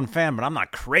Van Halen fan, but I'm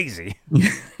not crazy.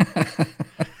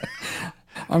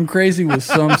 I'm crazy with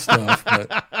some stuff,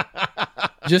 but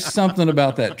just something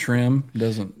about that trim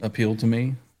doesn't appeal to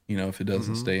me, if it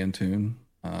doesn't stay in tune.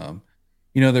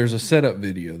 There's a setup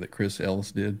video that Chris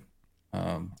Ellis did.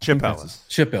 Chip Ellis.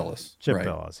 Chip Ellis. Chip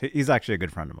Ellis. He's actually a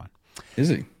good friend of mine. Is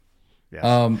he? Yes.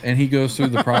 And he goes through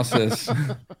the process.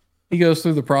 He goes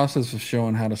through the process of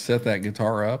showing how to set that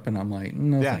guitar up, and I'm like,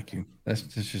 no, thank you. That's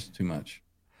just too much.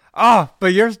 Oh,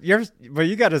 but you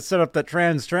got to set up that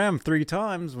trans tram 3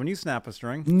 times when you snap a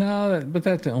string. No, but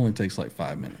that only takes like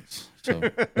 5 minutes. So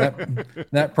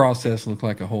that process looked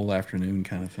like a whole afternoon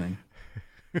kind of thing.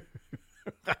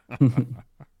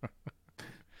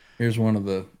 Here's one of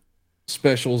the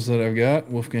specials that I've got,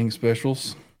 Wolfgang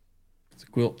specials. It's a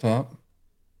quilt top.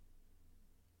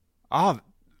 Oh,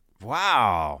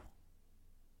 wow.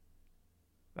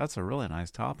 That's a really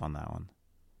nice top on that one.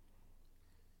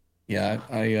 Yeah,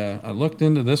 I looked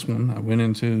into this one. I went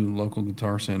into local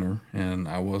guitar center, and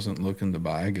I wasn't looking to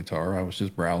buy a guitar. I was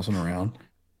just browsing around.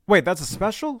 Wait, that's a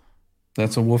special?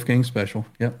 That's a Wolfgang special.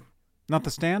 Yep. Not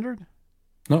the standard?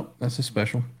 Nope, that's a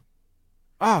special.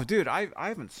 Oh, dude, I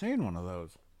haven't seen one of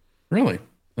those. Really?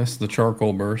 That's the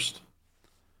charcoal burst.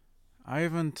 I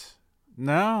haven't.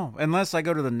 No, unless I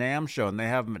go to the NAMM show and they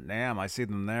have them at NAMM, I see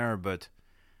them there. But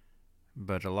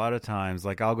a lot of times,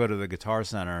 like I'll go to the Guitar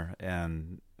Center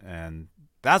and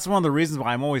that's one of the reasons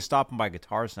why I'm always stopping by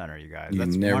Guitar Center, you guys.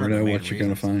 That's never know what you're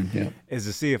going to find. Yeah, is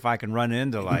to see if I can run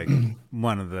into like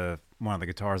one of the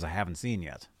guitars I haven't seen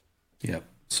yet. Yep.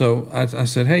 So I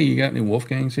said, hey, you got any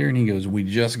Wolfgangs here? And he goes, we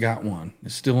just got one.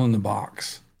 It's still in the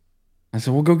box. I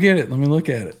said, well, go get it. Let me look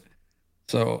at it.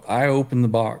 So I opened the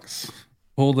box,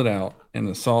 pulled it out, and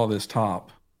I saw this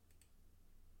top.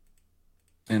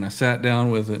 And I sat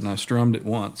down with it and I strummed it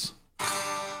once.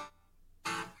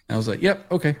 I was like, yep,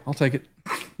 okay, I'll take it.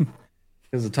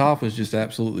 Because the top was just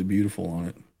absolutely beautiful on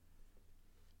it.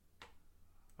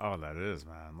 Oh, that is,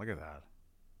 man. Look at that.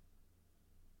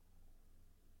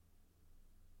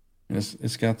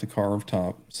 It's got the carved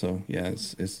top, so yeah,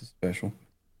 it's special.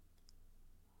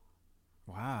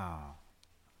 Wow.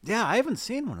 Yeah, I haven't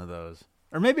seen one of those.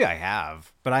 Or maybe I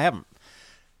have, but I haven't.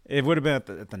 It would have been at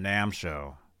the NAMM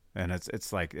show, and it's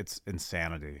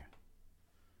insanity.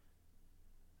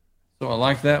 So I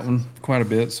like that one quite a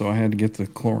bit, so I had to get the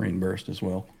chlorine burst as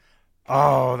well.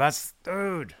 Oh,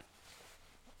 dude.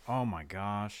 Oh my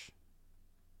gosh.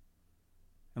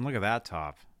 And look at that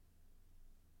top.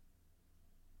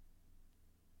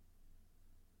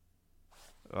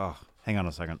 Oh, hang on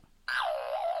a second.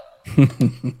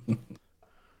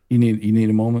 You need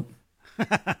a moment?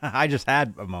 I just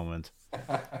had a moment.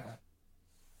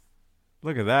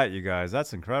 Look at that, you guys.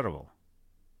 That's incredible.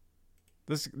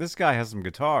 This guy has some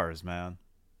guitars, man.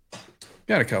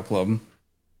 Got a couple of them.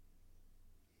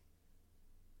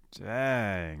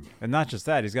 Dang. And not just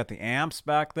that, he's got the amps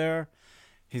back there.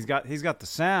 He's got the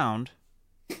sound.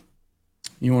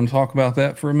 You want to talk about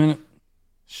that for a minute?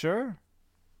 Sure.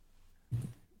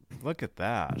 Look at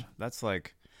that. That's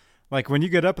like when you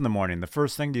get up in the morning, the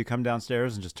first thing, do you come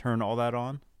downstairs and just turn all that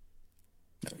on?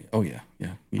 Oh, yeah.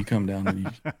 Yeah. You come down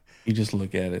and you just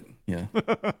look at it. Yeah.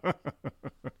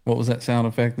 What was that sound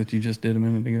effect that you just did a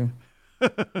minute ago?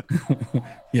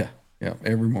 Yeah. Yeah.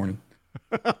 Every morning.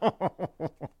 Let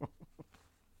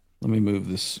me move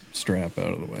this strap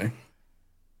out of the way.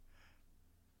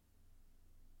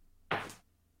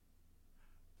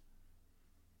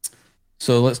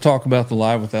 So let's talk about the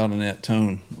Live Without a Net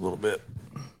tone a little bit.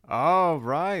 All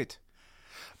right.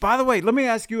 By the way, let me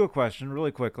ask you a question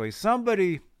really quickly. Did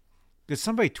somebody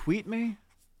tweet me?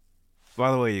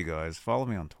 By the way, you guys, follow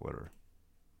me on Twitter.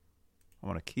 I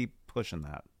want to keep pushing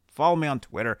that. Follow me on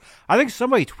Twitter. I think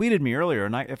somebody tweeted me earlier,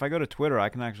 and if I go to Twitter, I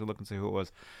can actually look and see who it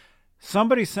was.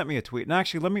 Somebody sent me a tweet, and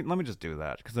actually, let me just do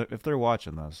that, because if they're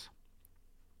watching this,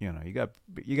 you got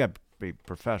to be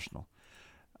professional.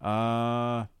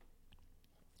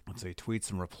 Let's see,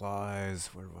 tweets and replies.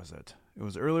 Where was it? It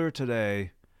was earlier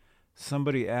today.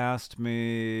 Somebody asked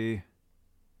me.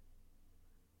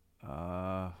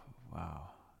 Wow,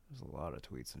 there's a lot of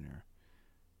tweets in here.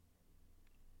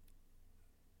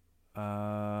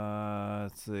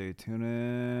 Let's see. Tune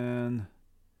in.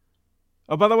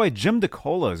 Oh, by the way, Jim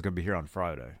DeCola is going to be here on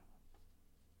Friday.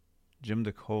 Jim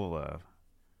DeCola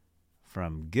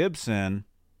from Gibson,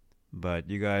 but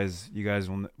you guys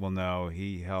will know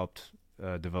he helped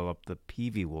develop the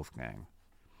PV Wolfgang,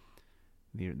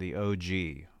 the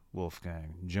OG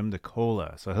Wolfgang, Jim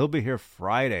DeCola. So he'll be here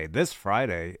this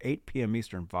Friday, 8 p.m.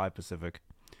 Eastern, 5 Pacific.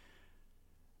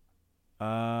 Okay,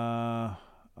 I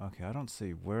don't see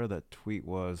where that tweet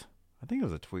was. I think it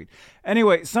was a tweet.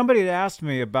 Anyway, somebody had asked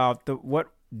me about let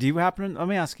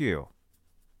me ask you.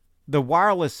 The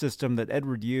wireless system that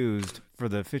Edward used for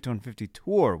the 5150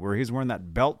 tour, where he's wearing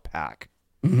that belt pack.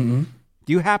 Mm-hmm.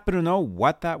 Do you happen to know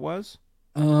what that was?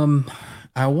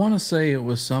 I want to say it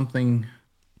was something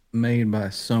made by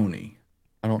Sony.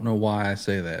 I don't know why I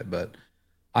say that, but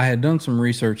I had done some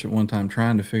research at one time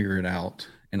trying to figure it out,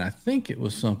 and I think it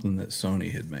was something that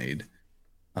Sony had made.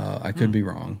 I could be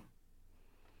wrong.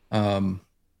 I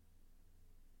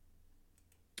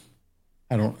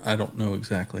don't know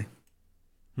exactly.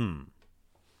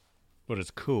 But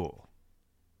it's cool.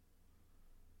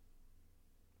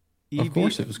 Of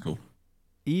course it was cool.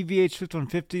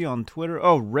 EVH5150 on Twitter.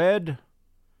 Oh, Red.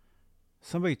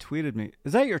 Somebody tweeted me.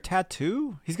 Is that your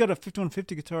tattoo? He's got a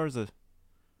 5150 guitar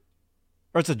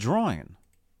or it's a drawing.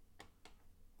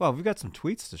 Well, we've got some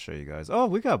tweets to show you guys. Oh,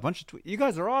 we got a bunch of tweets. You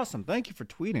guys are awesome. Thank you for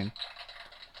tweeting.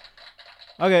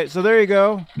 Okay, so there you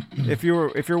go. If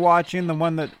you're watching, the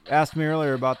one that asked me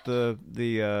earlier about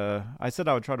the I said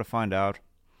I would try to find out.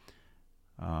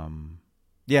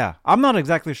 Yeah, I'm not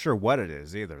exactly sure what it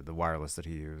is either. The wireless that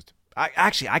he used. I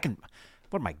can.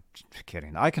 What am I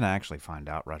kidding? I can actually find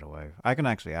out right away. I can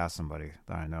actually ask somebody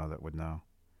that I know that would know.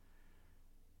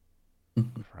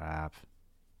 Crap.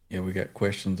 Yeah, we got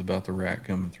questions about the rack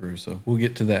coming through, so we'll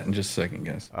get to that in just a second,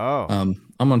 guys. Oh, I'm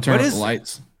gonna turn off the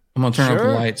lights. I'm gonna turn off the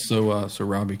lights so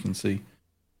Robbie can see.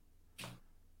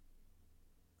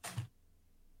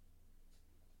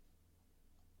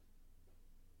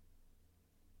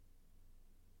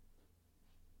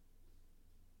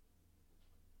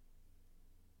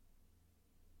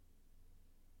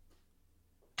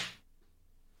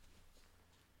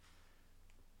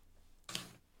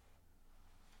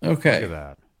 Okay.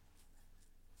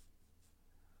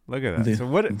 Look at that. So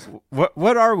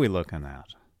what are we looking at?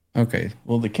 Okay.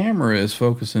 Well, the camera is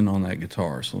focusing on that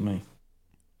guitar, so let me.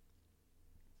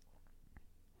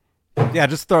 Yeah,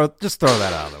 just throw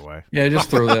that out of the way. Yeah,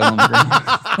 just throw that on the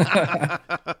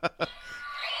ground.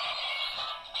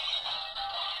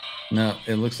 No,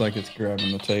 it looks like it's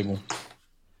grabbing the table.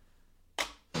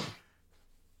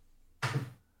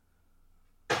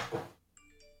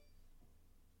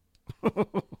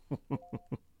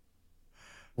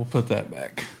 We'll put that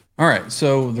back. All right,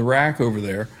 so the rack over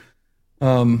there.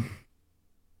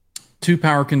 2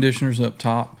 power conditioners up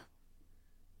top.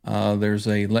 There's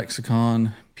a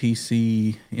Lexicon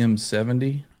PC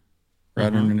M70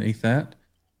 right underneath that.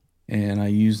 And I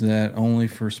use that only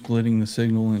for splitting the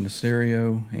signal into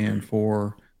stereo and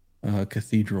for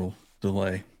cathedral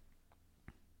delay.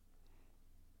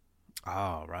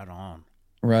 Oh, right on.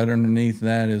 Right underneath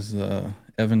that is the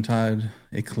Eventide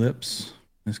Eclipse.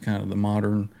 It's kind of the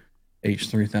modern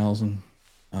H3000.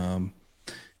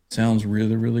 Sounds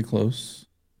really, really close.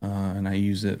 And I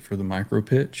use it for the micro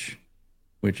pitch,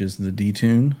 which is the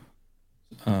detune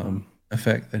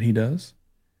effect that he does.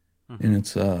 And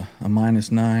it's a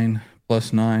 -9,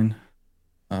 +9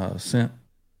 cent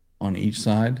on each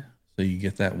side. So you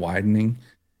get that widening.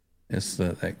 It's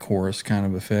that chorus kind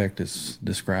of effect. It's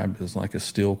described as like a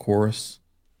steel chorus.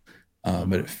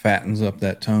 But it fattens up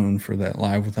that tone for that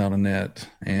Live Without a Net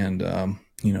and,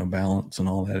 balance and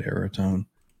all that era tone.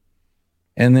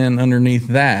 And then underneath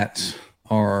that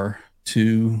are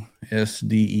 2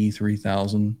 SDE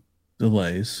 3000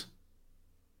 delays,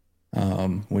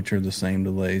 which are the same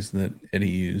delays that Eddie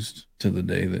used to the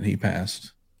day that he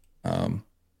passed.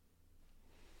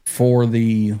 For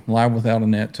the Live Without a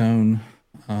Net tone,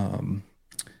 and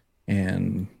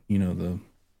and, the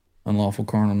unlawful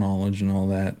carnal knowledge and all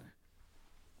that.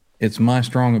 It's my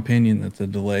strong opinion that the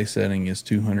delay setting is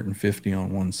 250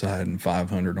 on one side and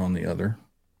 500 on the other.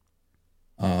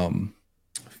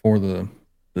 For the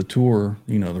tour,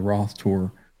 the Roth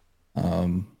tour,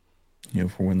 for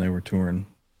when they were touring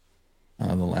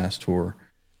the last tour,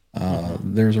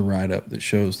 there's a write-up that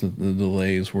shows that the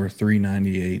delays were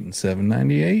 398 and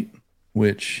 798,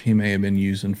 which he may have been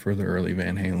using for the early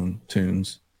Van Halen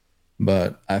tunes.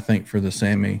 But I think for the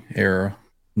Sammy era,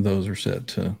 those are set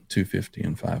to 250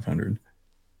 and 500.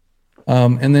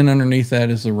 And then underneath that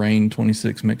is the Rain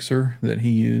 26 mixer that he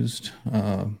used.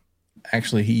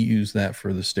 Actually, he used that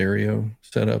for the stereo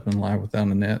setup and Live Without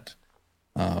a Net.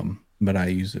 But I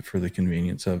use it for the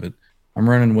convenience of it. I'm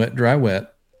running wet, dry,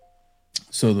 wet.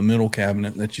 So the middle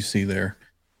cabinet that you see there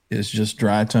is just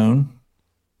dry tone.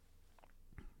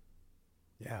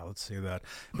 Yeah, let's see that.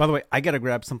 By the way, I got to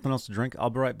grab something else to drink. I'll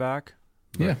be right back.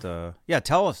 But,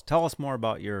 tell us more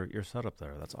about your setup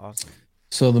there. That's awesome.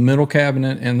 So the middle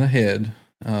cabinet and the head,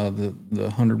 the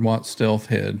 100-watt stealth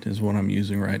head is what I'm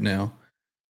using right now.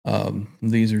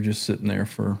 These are just sitting there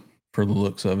for the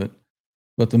looks of it.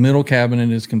 But the middle cabinet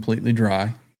is completely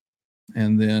dry.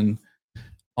 And then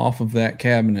off of that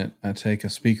cabinet, I take a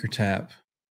speaker tap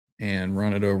and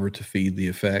run it over to feed the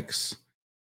effects.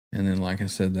 And then, like I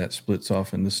said, that splits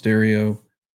off in the stereo.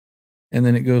 And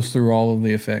then it goes through all of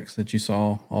the effects that you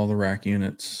saw, all the rack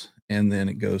units. And then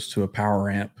it goes to a power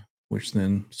amp, which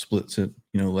then splits it,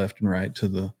 left and right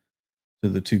to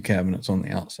the two cabinets on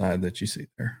the outside that you see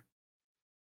there.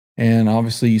 And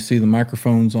obviously you see the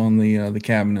microphones on the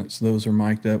cabinets. Those are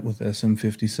mic'd up with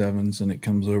SM57s, and it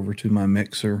comes over to my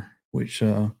mixer, which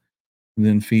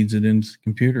then feeds it into the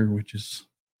computer, which is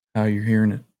how you're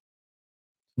hearing it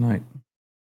tonight.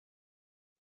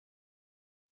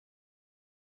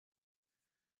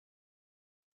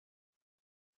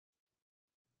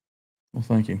 Well,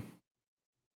 thank you.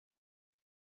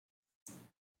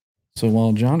 So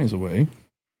while Johnny's away,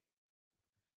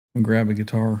 I'll grab a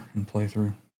guitar and play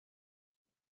through.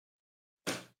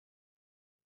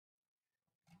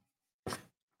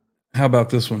 How about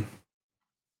this one?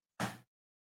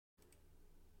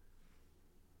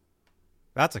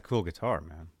 That's a cool guitar,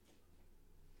 man.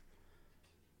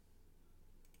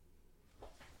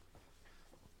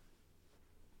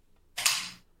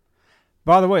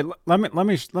 By the way, let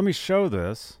me show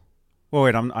this. Well,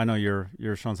 wait, I know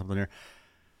you're showing something here.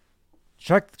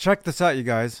 Check this out, you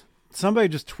guys. Somebody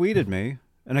just tweeted me,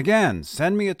 and again,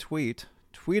 send me a tweet.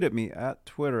 Tweet at me at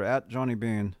Twitter at Johnny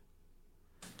Bean.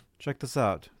 Check this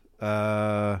out.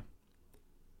 I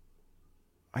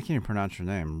can't even pronounce your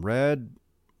name. Red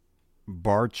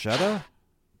Barchetta,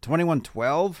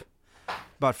 2112.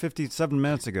 About 57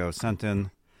 minutes ago, sent in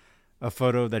a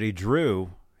photo that he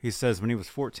drew. He says when he was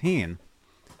 14.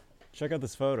 Check out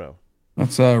this photo.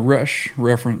 That's a Rush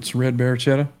reference, Red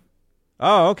Barchetta.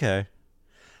 Oh, okay.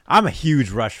 I'm a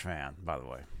huge Rush fan, by the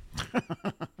way.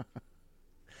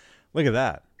 Look at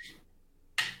that.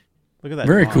 Look at that.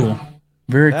 Very cool.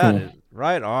 Very cool. Is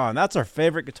right on. That's our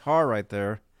favorite guitar right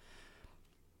there.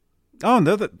 Oh,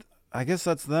 and I guess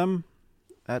that's them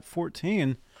at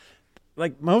 14.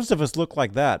 Like, most of us look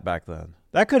like that back then.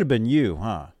 That could have been you,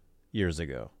 huh? Years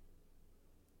ago.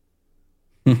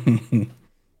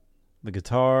 The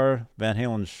guitar, Van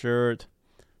Halen shirt,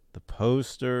 the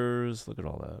posters. Look at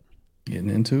all that. Getting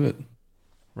into it.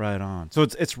 Right on. So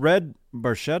it's Red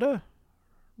Barchetta?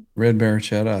 Red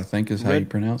Barchetta, I think is how you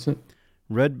pronounce it.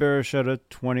 Red Barchetta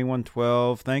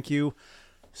 2112. Thank you.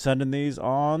 Sending these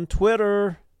on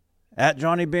Twitter at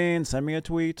Johnny Bean. Send me a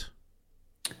tweet.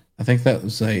 I think that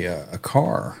was a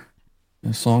car.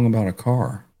 A song about a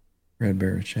car. Red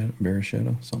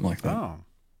Barchetta, something like that. Oh.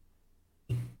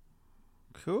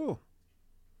 Cool.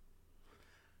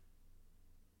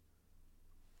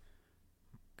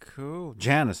 Cool.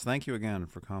 Janice, thank you again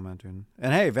for commenting.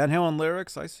 And hey, Van Halen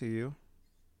lyrics, I see you.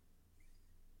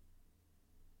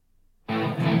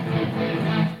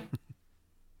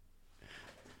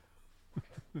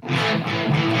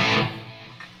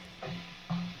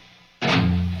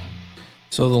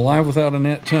 So the Live Without a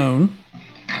Net tone.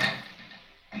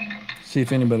 See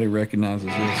if anybody recognizes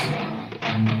this.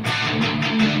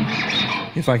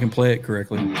 If I can play it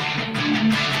correctly.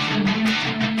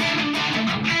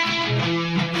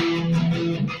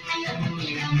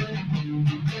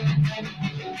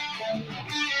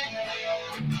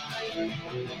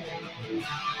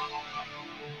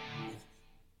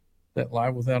 That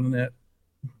Live Without a Net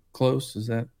close? Is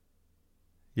that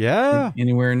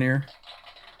anywhere near?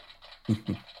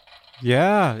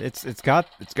 Yeah, it's got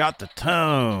the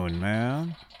tone,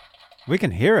 man. We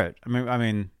can hear it. I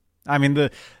mean, I mean,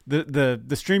 the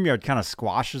StreamYard kind of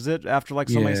squashes it after like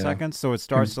so many seconds, so it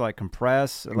starts to like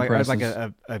compress, like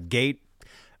a gate,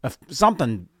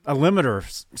 something, a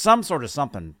limiter, some sort of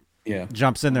something. Yeah,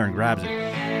 jumps in there and grabs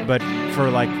it. But for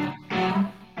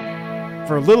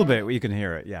a little bit, you can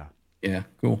hear it. Yeah. Yeah.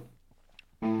 Cool.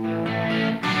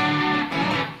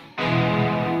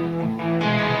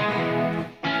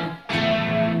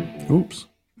 Oops,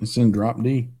 it's in drop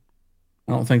D.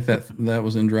 I don't think that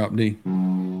was in drop D.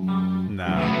 No.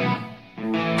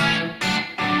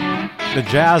 The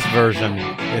jazz version,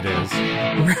 it is.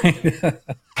 Right.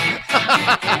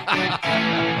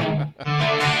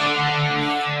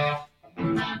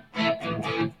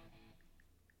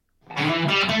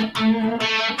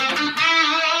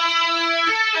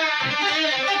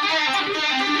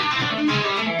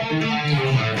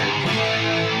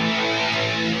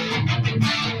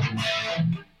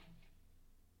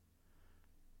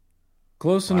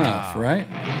 Close enough, right?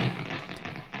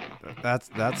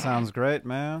 That sounds great,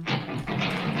 man.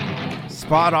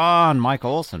 Spot on, Mike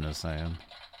Olson is saying.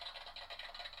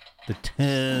 The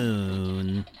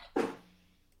tone.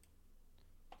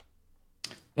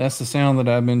 That's the sound that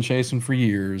I've been chasing for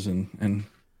years, and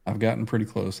I've gotten pretty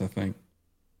close, I think.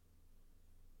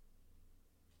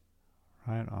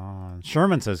 Right on.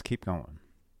 Sherman says, keep going.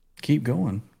 Keep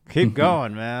going. Keep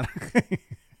going, man.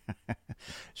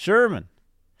 Sherman.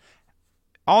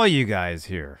 All you guys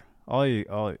here. All you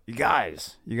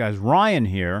guys. Ryan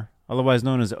here, otherwise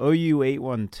known as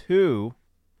OU812,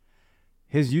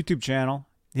 his YouTube channel.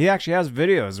 He actually has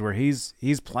videos where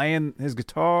he's playing his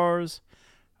guitars.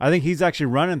 I think he's actually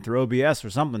running through OBS or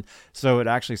something, so it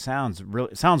actually sounds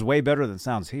way better than it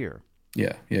sounds here.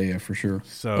 Yeah, for sure.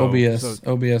 So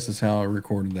OBS is how I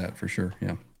recorded that for sure.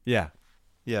 Yeah.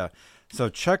 So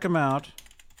check him out.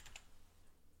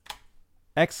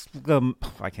 I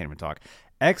can't even talk.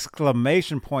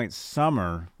 Exclamation point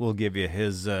Summer will give you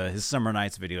his Summer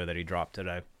Nights video that he dropped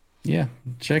today. Yeah,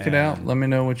 check it out. Let me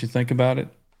know what you think about it.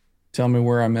 Tell me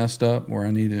where I messed up, where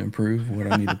I need to improve,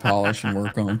 what I need to polish and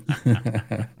work on.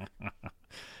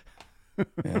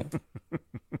 Yeah.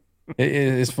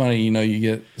 It's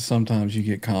funny, sometimes you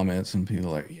get comments and people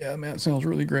are like, yeah, man, it sounds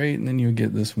really great. And then you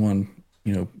get this one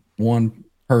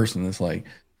person that's like,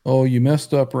 oh, you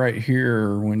messed up right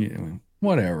here when you,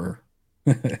 whatever.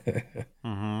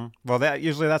 Mm-hmm. Well,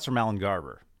 that's from Alan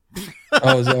Garber.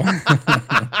 Oh, is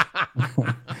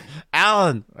that?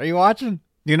 Alan, are you watching?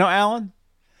 Do you know Alan?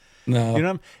 No. You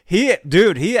know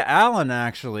him? Alan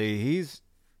actually,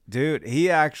 he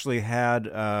actually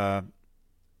had,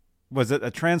 was it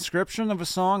a transcription of a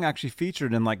song actually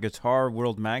featured in like Guitar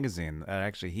World magazine that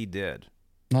actually he did.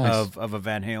 Nice. Of a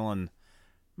Van Halen,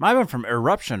 might have been from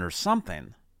Eruption or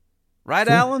something. Right,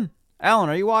 Cool. Alan? Alan,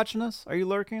 are you watching us? Are you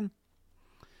lurking?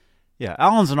 Yeah,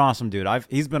 Alan's an awesome dude.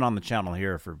 He's been on the channel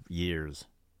here for years,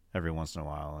 every once in a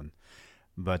while,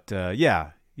 but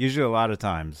usually a lot of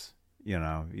times,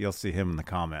 you'll see him in the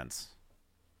comments.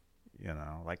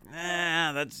 Like,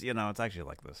 that's it's actually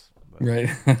like this. But. Right.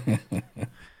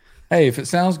 Hey, if it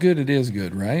sounds good, it is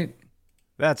good, right?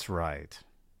 That's right.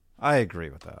 I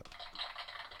agree with that.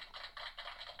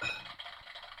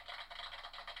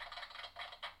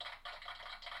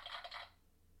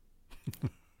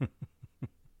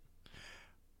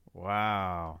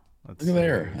 Wow. Look at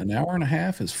there. An hour and a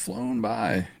half has flown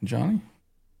by, Johnny.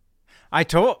 I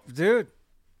told you,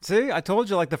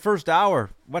 like the first hour,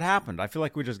 what happened? I feel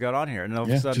like we just got on here and all of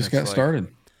a sudden just got started.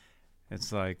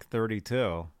 It's like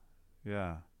 32.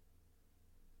 Yeah.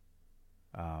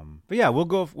 But yeah, we'll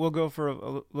go for a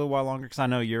little while longer because I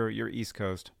know you're East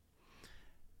Coast.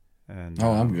 And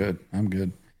I'm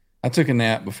good. I took a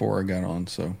nap before I got on,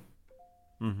 so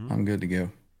I'm good to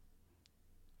go.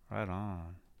 Right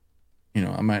on.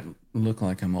 I might look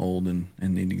like I'm old and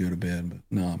need to go to bed, but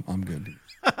no, I'm good.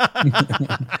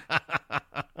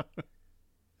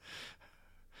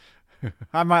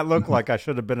 I might look like I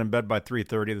should have been in bed by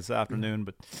 3:30 this afternoon,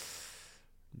 but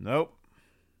nope.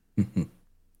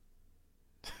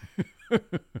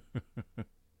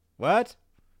 What?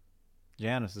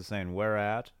 Janice is saying, where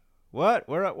at? What?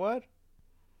 Where at what?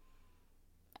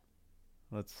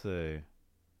 Let's see.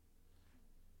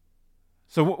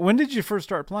 So when did you first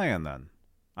start playing then?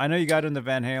 I know you got into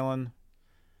Van Halen.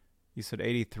 You said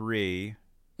 83.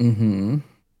 Mm-hmm.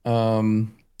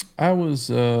 I was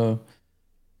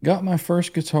got my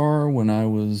first guitar when I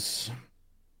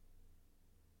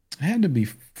had to be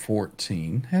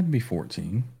 14.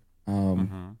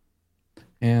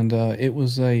 And it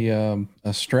was a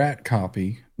Strat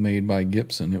copy made by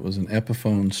Gibson. It was an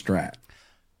Epiphone Strat.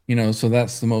 So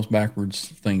that's the most backwards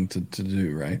thing to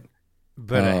do, right?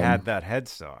 But it had that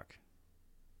headstock.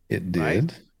 It did.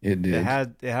 Right? It did.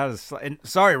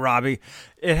 Sorry, Robbie.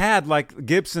 It had like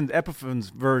Gibson Epiphone's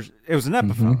version. It was an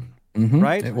Epiphone,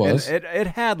 right? It was. And it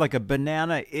had like a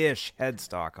banana-ish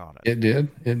headstock on it. It did.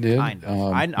 It did. Kind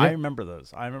of. I remember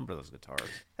those. I remember those guitars.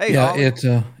 Hey, yeah. Ollie.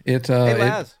 Hey,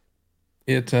 Laz.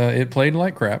 It played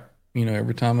like crap.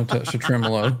 Every time I touched a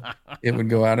tremolo, it would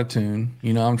go out of tune.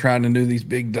 I'm trying to do these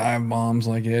big dive bombs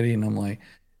like Eddie, and I'm like,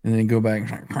 and then go back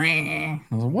and like, I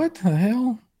was like, what the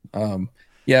hell?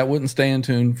 It wouldn't stay in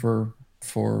tune for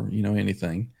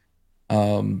anything.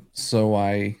 So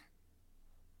I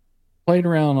played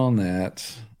around on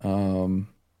that. I'm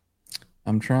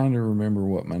trying to remember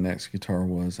what my next guitar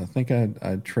was. I think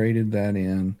I traded that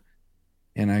in,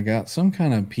 and I got some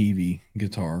kind of Peavey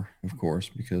guitar, of course,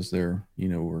 because they're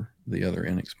were the other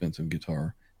inexpensive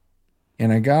guitar.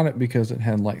 And I got it because it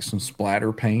had like some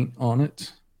splatter paint on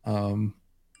it.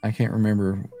 I can't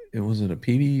remember. Was it a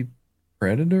Peavey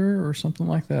Predator or something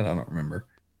like that? I don't remember.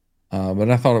 But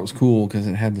I thought it was cool because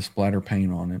it had the splatter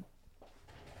paint on it.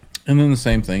 And then the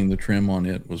same thing, the trim on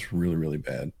it was really, really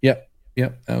bad. Yep,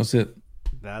 that was it.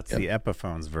 That's the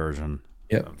Epiphones version.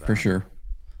 Yep, for sure.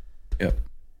 Yep.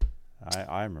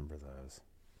 I remember those.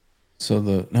 So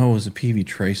it was a Peavey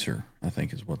Tracer, I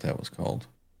think is what that was called,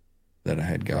 that I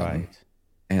had gotten. Right.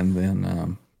 And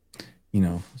then,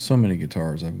 so many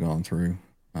guitars I've gone through.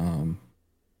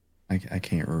 I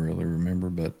can't really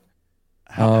remember, but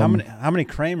how many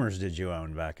Kramers did you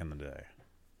own back in the day?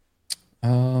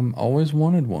 Always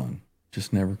wanted one,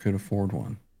 just never could afford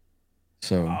one.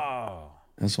 So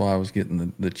that's why I was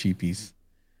getting the cheapies.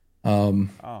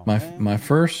 My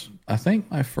first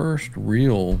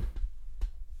real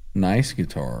nice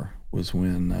guitar was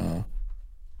when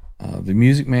the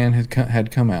Music Man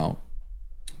had come out,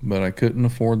 but I couldn't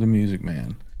afford the Music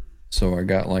Man, so I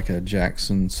got like a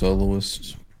Jackson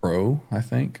Soloist Pro. I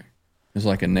think it was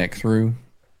like a neck through,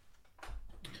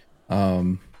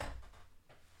 and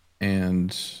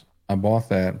I bought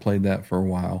that, played that for a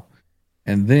while,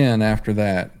 and then after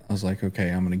that, I was like, okay,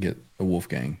 I'm gonna get a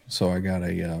Wolfgang. So I got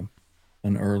an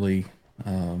early,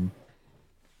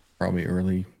 probably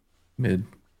early, mid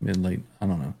late, I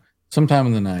don't know, sometime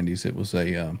in the 90s. It was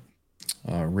a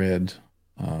red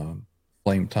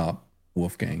flame top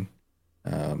Wolfgang,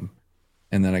 and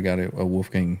then I got a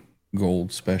Wolfgang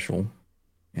Gold Special,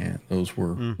 and those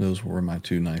were my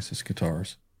two nicest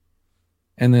guitars.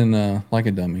 And then, like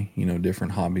a dummy,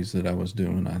 different hobbies that I was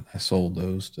doing, I sold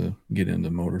those to get into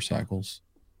motorcycles.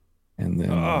 And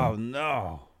then, oh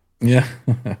no, yeah.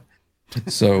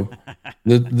 So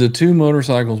the two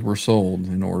motorcycles were sold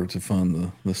in order to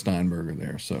fund the Steinberger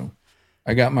there. So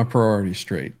I got my priorities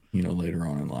straight, later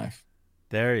on in life.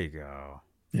 There you go.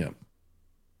 Yep.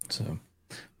 So,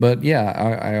 but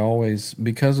yeah, I always,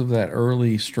 because of that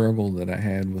early struggle that I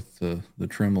had with the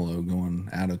tremolo going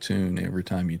out of tune every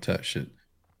time you touch it,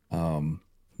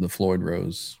 the Floyd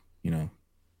Rose, and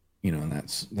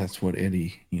that's what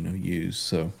Eddie, used.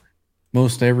 So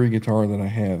most every guitar that I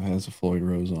have has a Floyd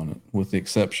Rose on it, with the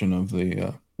exception of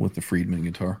with the Friedman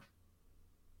guitar.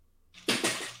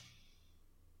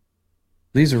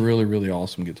 These are really, really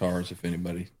awesome guitars. If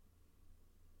anybody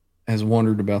has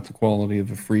wondered about the quality of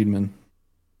a Friedman.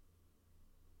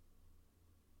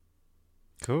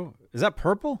 Cool. Is that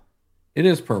purple? It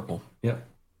is purple. Yep.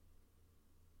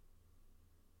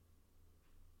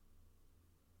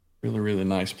 Really, really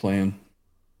nice playing.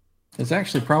 It's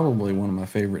actually probably one of my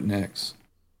favorite necks.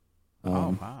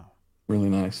 Oh, wow. Really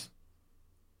nice.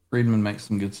 Friedman makes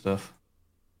some good stuff.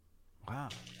 Wow.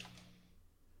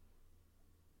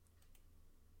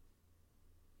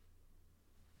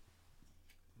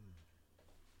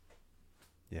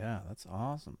 Yeah, that's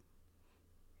awesome.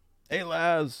 Hey,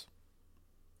 Laz.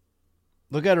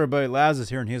 Look at everybody. Laz is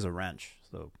here and he has a wrench.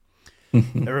 So,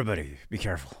 everybody, be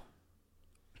careful.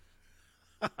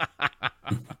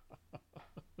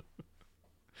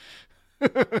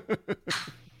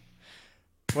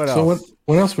 What else? So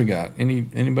what else we got?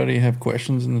 Anybody have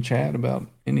questions in the chat about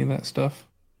any of that stuff?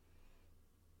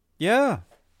 Yeah.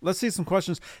 Let's see some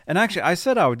questions. And actually, I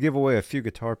said I would give away a few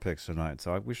guitar picks tonight,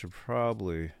 so we should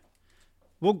probably...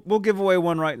 We'll give away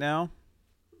one right now.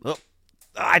 Oh,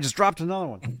 I just dropped another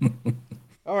one.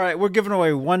 All right, we're giving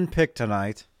away one pick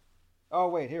tonight. Oh,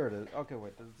 wait, here it is. Okay,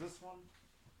 wait, there's this one.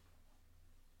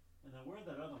 And then where'd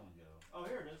that other one go? Oh,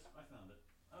 here it is. I found it.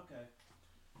 Okay.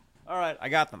 All right, I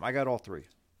got them. I got all three.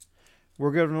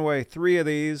 We're giving away 3 of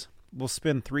these. We'll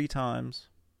spin 3 times.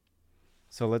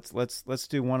 So let's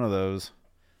do one of those.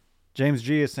 James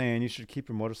G is saying you should keep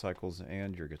your motorcycles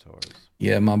and your guitars.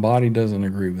 Yeah, my body doesn't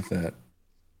agree with that.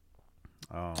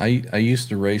 Oh. I used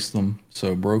to race them,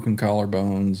 so broken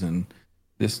collarbones and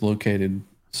dislocated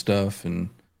stuff, and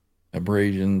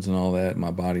abrasions and all that.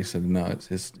 My body said, no,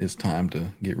 it's time to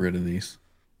get rid of these.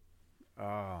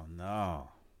 Oh no.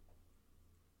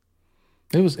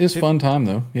 It's fun time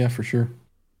though. Yeah, for sure.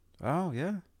 Oh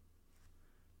yeah.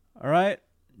 All right.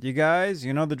 You guys,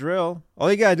 you know the drill. All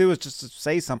you gotta do is just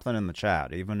say something in the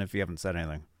chat, even if you haven't said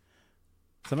anything.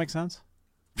 Does that make sense?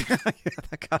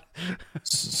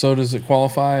 So does it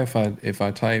qualify if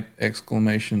I type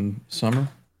 !summer?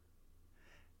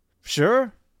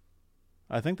 Sure.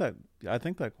 I think that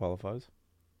qualifies.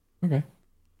 Okay.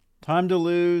 Time to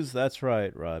lose. That's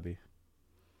right, Robbie.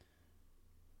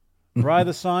 Rye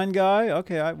the Sign Guy.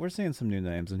 Okay, we're seeing some new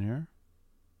names in here.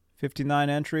 59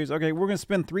 entries. Okay, we're gonna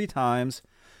spin 3 times.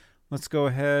 Let's go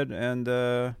ahead and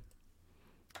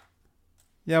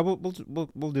yeah, we'll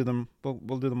do them.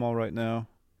 We'll do them all right now.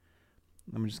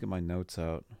 Let me just get my notes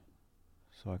out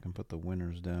so I can put the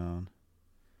winners down.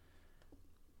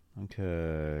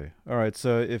 Okay. All right.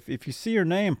 So if you see your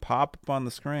name pop up on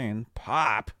the screen,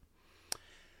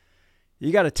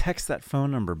 you got to text that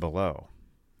phone number below,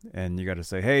 and you got to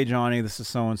say, "Hey, Johnny, this is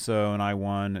so and so, and I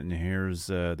won, and here's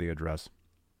the address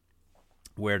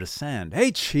where to send."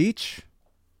 Hey, Cheech.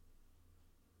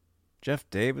 Jeff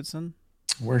Davidson.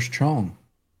 Where's Chong?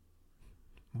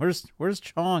 Where's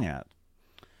Chong at?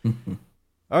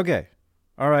 Okay.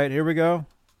 All right, here we go.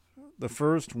 The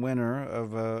first winner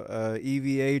of a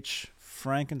EVH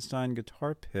Frankenstein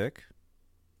guitar pick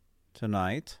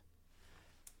tonight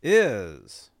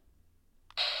is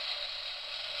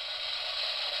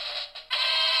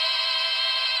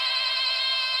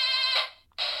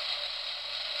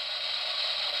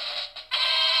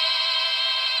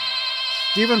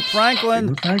Stephen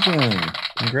Franklin.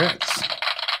 Congrats.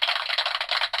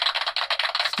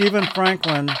 Stephen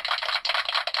Franklin,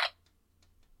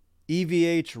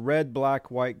 EVH red,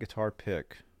 black, white guitar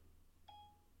pick.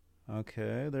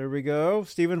 Okay, there we go.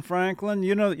 Stephen Franklin,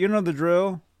 you know the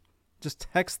drill. Just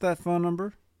text that phone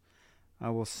number. I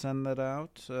will send that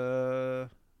out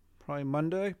probably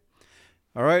Monday.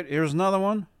 All right, here's another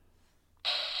one.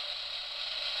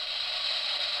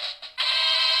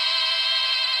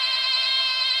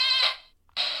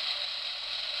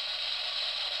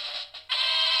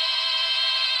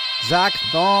 Zach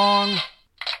Thong,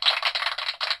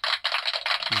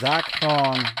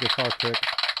 guitar pick.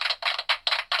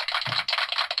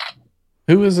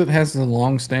 Who is it has the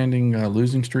long-standing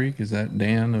losing streak? Is that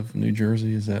Dan of New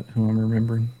Jersey? Is that who I'm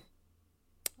remembering?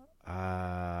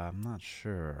 I'm not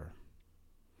sure.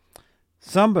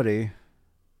 Somebody.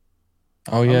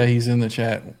 Oh, yeah, he's in the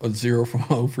chat. 0 from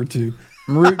 0 for 2.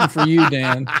 I'm rooting for you,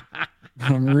 Dan.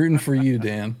 I'm rooting for you,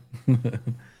 Dan.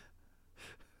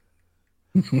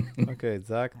 Okay,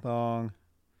 Zach Thong,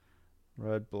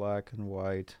 red, black, and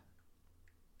white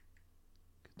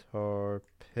guitar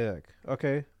pick.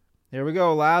 Okay, here we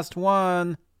go. Last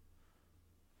one.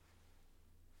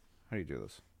 How do you do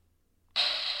this?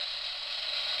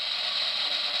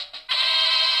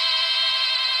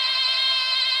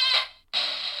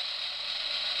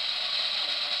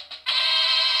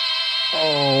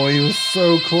 Oh, he was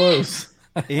so close.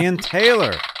 Ian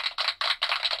Taylor.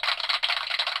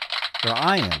 Or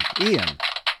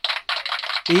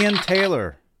Ian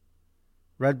Taylor.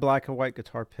 Red, black, and white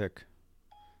guitar pick.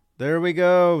 There we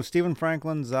go. Stephen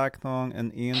Franklin, Zach Thong,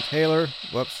 and Ian Taylor.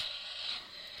 Whoops.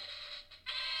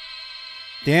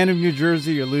 Dan of New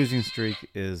Jersey, your losing streak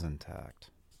is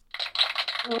intact.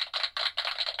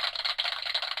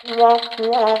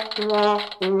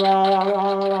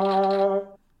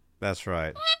 That's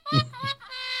right.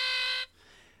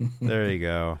 There you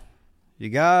go. You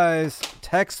guys,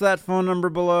 text that phone number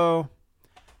below.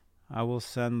 I will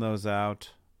send those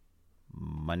out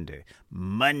Monday.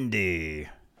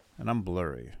 And I'm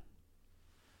blurry.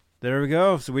 There we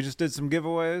go. So we just did some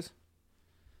giveaways.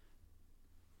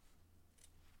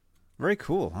 Very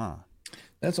cool, huh?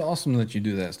 That's awesome that you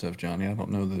do that stuff, Johnny. I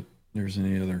don't know that there's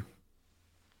any other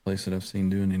place that I've seen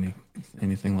doing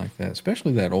anything like that,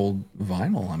 especially that old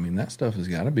vinyl. I mean, that stuff has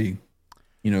got to be,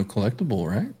 collectible,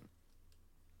 right?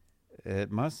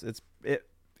 It must. It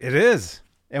is,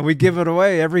 and we give it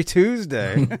away every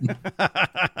Tuesday.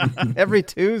 Every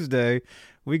Tuesday,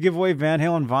 we give away Van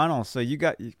Halen vinyl. So you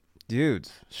got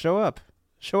dudes, show up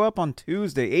on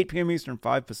Tuesday, 8 p.m. Eastern,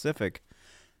 5 Pacific,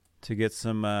 to get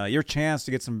some your chance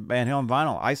to get some Van Halen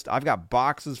vinyl. I've got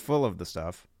boxes full of the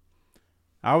stuff.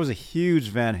 I was a huge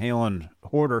Van Halen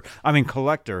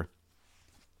collector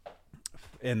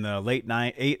in the late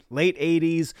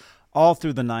 80s. All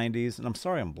through the 90s, and I'm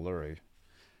sorry I'm blurry.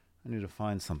 I need to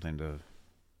find something to...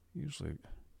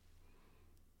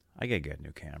 I gotta get a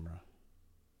new camera.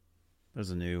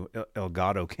 There's a new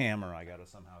Elgato camera I gotta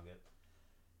somehow get.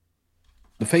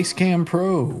 The Facecam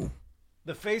Pro.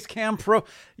 The Face Cam Pro.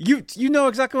 You know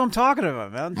exactly what I'm talking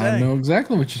about, man. Dang. I know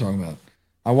exactly what you're talking about.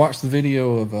 I watched the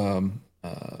video of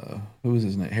who was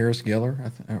his name? Harris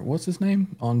Geller. What's his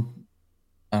name? I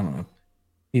don't know.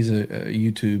 He's a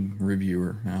YouTube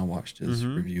reviewer, and I watched his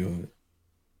review of it.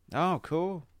 Oh,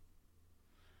 cool.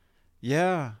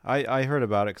 Yeah, I heard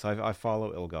about it because I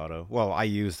follow Elgato. Well, I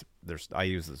use the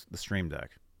Stream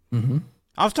Deck. Mm-hmm.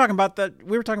 I was talking about that.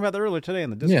 We were talking about that earlier today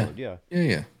in the Discord.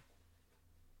 Yeah.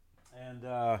 And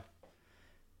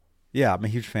I'm a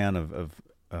huge fan of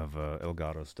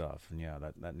Elgato stuff, and yeah,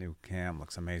 that new cam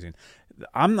looks amazing.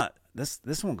 I'm not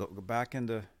this won't go back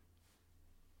into.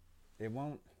 It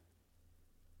won't.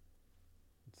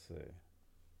 Let's see.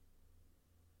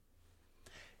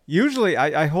 Usually,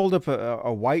 I hold up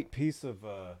a white piece of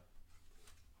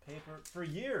paper for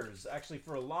years. Actually,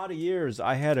 for a lot of years,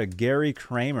 I had a Gary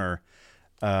Kramer.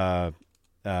 What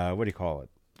do you call it?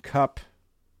 Cup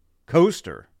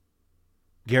coaster.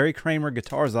 Gary Kramer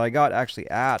guitars that I got actually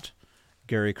at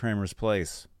Gary Kramer's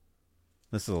place.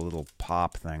 This is a little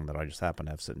pop thing that I just happen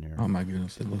to have sitting here. Oh my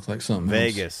goodness, it looks like something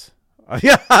Vegas.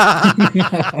 Yeah.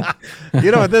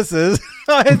 You know what this is?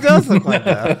 It does look like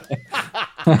that.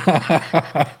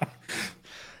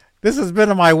 This has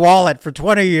been in my wallet for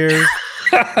 20 years.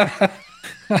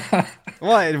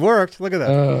 Well, it worked. Look at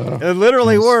that. It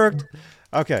literally worked.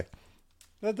 Okay.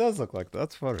 That does look like that.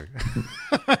 That's funny.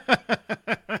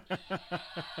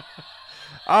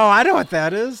 Oh, I know what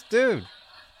that is, dude.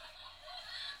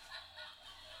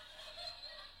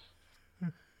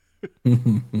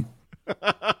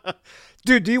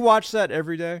 Dude, do you watch that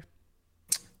every day?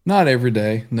 Not every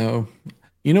day, no.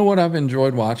 You know what I've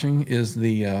enjoyed watching is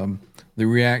the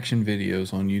reaction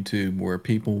videos on YouTube where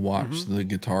people watch the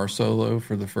guitar solo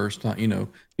for the first time. You know,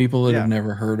 people that have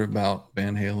never heard about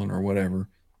Van Halen or whatever,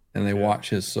 and they watch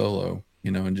his solo,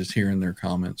 you know, and just hearing their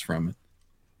comments from it.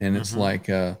 And it's like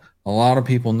a lot of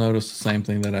people notice the same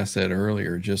thing that I said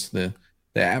earlier, just the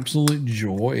absolute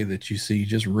joy that you see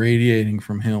just radiating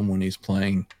from him when he's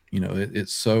playing. You know,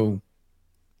 it's so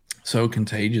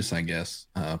contagious, I guess.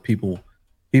 People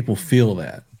feel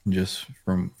that just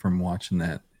from watching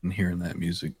that and hearing that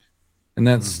music. And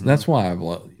that's why I've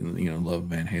loved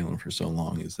Van Halen for so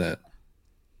long, is that,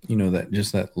 you know, that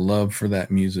just that love for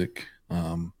that music,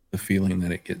 the feeling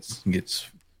that it gets,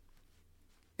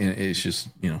 and it's just,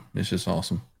 you know, it's just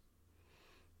awesome.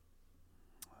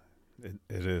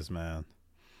 It is, man.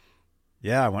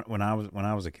 Yeah, when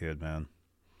I was a kid, man,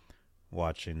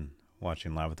 watching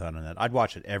Live Without a Net, I'd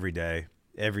watch it every day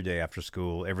after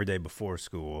school, every day before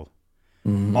school,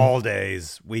 all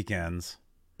days, weekends.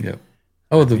 Yep.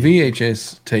 Oh, the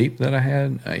VHS tape that I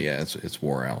had, it's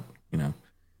wore out. You know,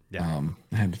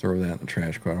 I had to throw that in the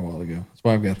trash quite a while ago. That's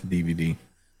why I've got the DVD.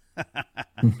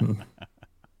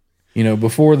 You know,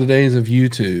 before the days of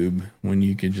YouTube, when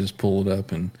you could just pull it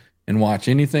up and watch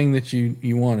anything that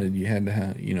you wanted, you had to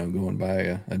have, you know, go and buy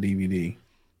a DVD.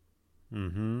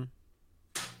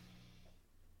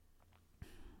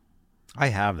 I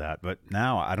have that, but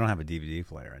now I don't have a DVD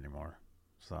player anymore,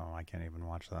 so I can't even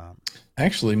watch that.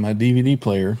 Actually, my DVD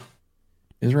player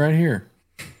is right here.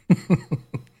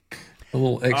 A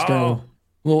little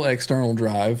external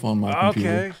drive on my computer.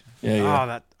 Okay. Yeah. Oh,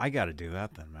 that I got to do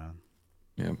that then, man.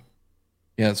 Yeah.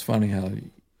 Yeah, it's funny how, you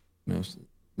know,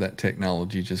 that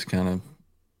technology just kind of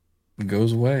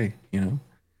goes away, you know.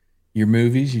 Your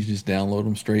movies, you just download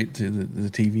them straight to the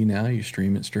TV now. You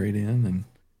stream it straight in, and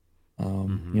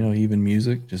you know, even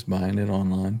music, just buying it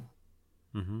online.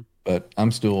 But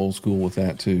I'm still old school with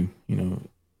that too. You know,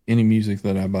 any music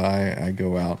that I buy, I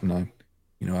go out and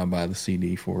I buy the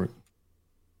CD for it.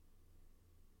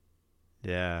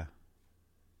 Yeah.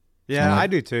 Yeah, I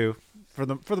do too. For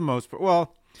the most part.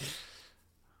 Well,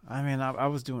 I mean, do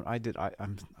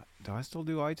I still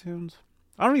do iTunes?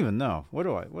 I don't even know. What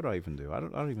do I even do? I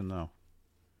don't even know.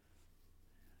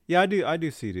 Yeah, I do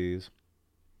CDs.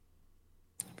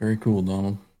 Very cool,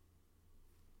 Donald.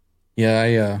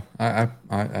 Yeah,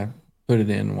 I put it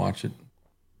in and watch it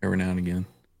every now and again.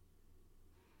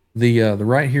 The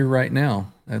Right Here, Right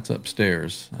Now, that's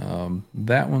upstairs.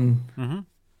 That one,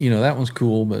 you know, that one's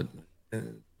cool, but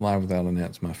Live Without a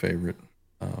Net's my favorite.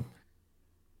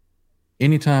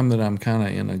 Anytime that I'm kind of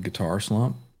in a guitar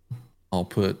slump, I'll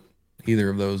put either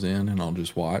of those in and I'll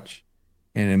just watch,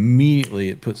 and immediately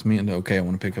it puts me into, okay, I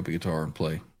want to pick up a guitar and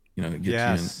play. You know, it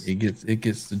gets you in, it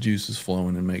gets the juices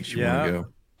flowing and makes you want to go.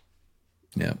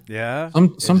 Yeah. Yeah.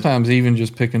 Sometimes even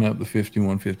just picking up the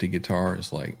 5150 guitar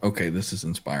is like, okay, this is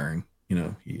inspiring. You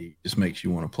know, it just makes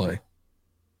you want to play.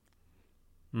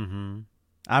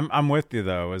 I'm with you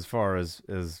though, as far as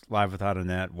Live Without a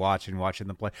Net, watching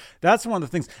them play. That's one of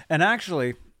the things. And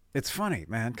actually, it's funny,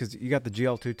 man, because you got the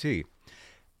GL2T.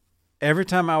 Every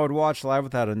time I would watch Live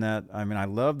Without a Net, I mean, I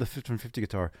love the 5150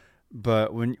 guitar,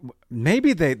 but when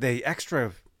maybe they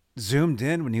extra zoomed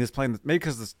in when he was playing, maybe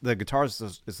because the guitar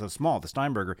is so small, the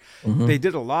Steinberger, they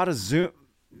did a lot of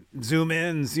zoom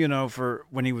ins, for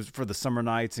when he was for the Summer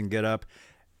Nights and Get Up,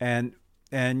 and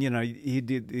he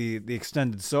did the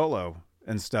extended solo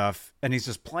and stuff, and he's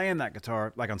just playing that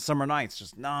guitar like on Summer Nights,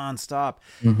 just nonstop,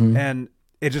 and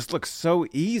it just looks so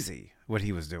easy what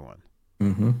he was doing.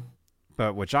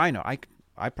 But which I know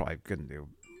I probably couldn't do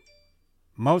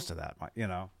most of that,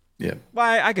 Yeah.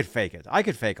 Well, I could fake it. I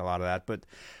could fake a lot of that,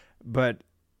 but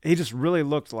he just really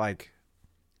looked like,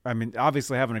 I mean,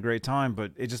 obviously having a great time,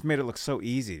 but it just made it look so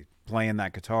easy playing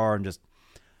that guitar and just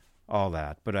all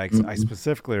that. But I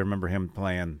specifically remember him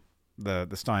playing the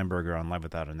Steinberger on Live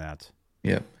Without a Net.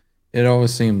 Yeah. It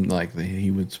always seemed like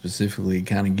he would specifically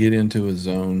kind of get into a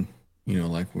zone,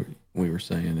 like we were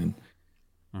saying, and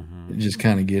just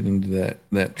kind of get into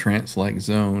that trance-like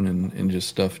zone, and just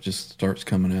stuff just starts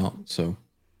coming out. So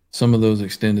some of those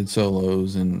extended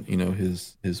solos and,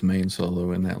 his main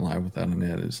solo in that Live Without a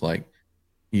Net is like,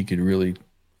 you could really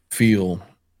feel,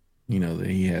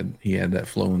 that he had that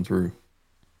flowing through.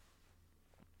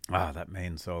 Ah, that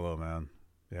main solo, man.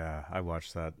 Yeah, I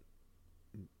watched that.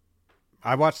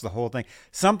 I watched the whole thing.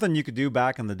 Something you could do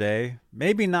back in the day.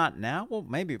 Maybe not now. Well,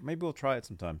 maybe we'll try it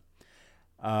sometime.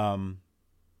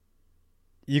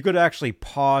 You could actually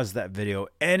pause that video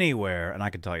anywhere, and I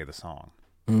could tell you the song.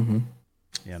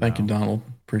 Thank you, Donald.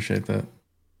 Appreciate that.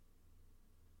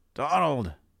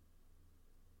 Donald.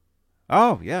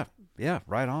 Oh, yeah,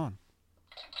 right on.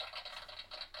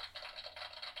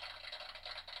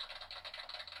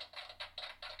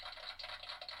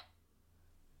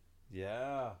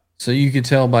 Yeah. So you could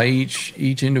tell by each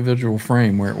individual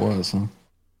frame where it was, huh?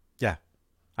 Yeah,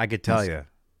 I could tell you.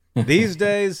 These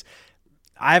days,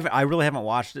 I really haven't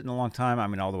watched it in a long time. I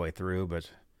mean, all the way through, but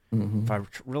if I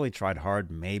really tried hard,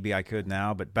 maybe I could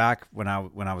now. But back when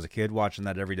I was a kid watching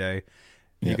that every day,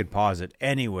 you could pause it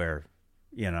anywhere.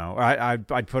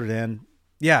 I'd put it in.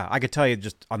 Yeah, I could tell you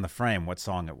just on the frame what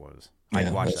song it was.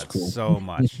 I'd watch that cool. So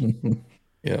much.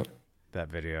 Yeah, that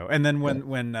video. And then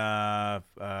when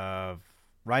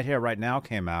Right Here, Right Now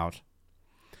came out,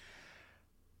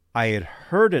 I had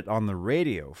heard it on the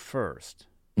radio first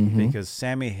because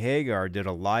Sammy Hagar did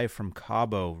a Live from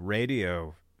Cabo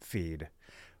radio feed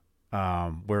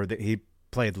where he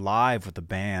played live with the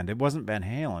band. It wasn't Van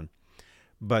Halen,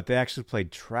 but they actually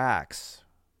played tracks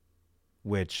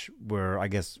which were, I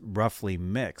guess, roughly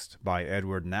mixed by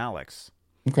Edward and Alex.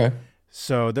 Okay.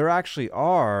 So there actually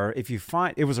are, if you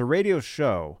find, it was a radio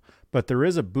show, but there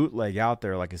is a bootleg out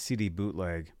there, like a CD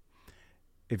bootleg.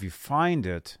 If you find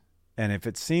it, and if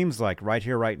it seems like Right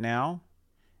Here, Right Now,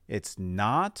 it's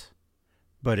not,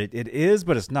 but it is,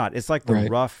 but it's not. It's like the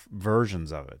rough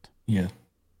versions of it. Yeah.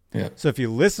 Yeah. So if you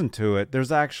listen to it,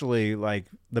 there's actually like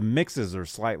the mixes are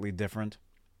slightly different.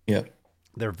 Yeah.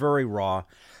 They're very raw.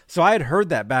 So I had heard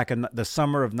that back in the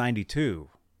summer of '92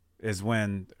 is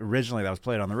when originally that was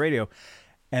played on the radio.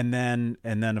 And then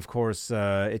of course,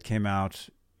 it came out,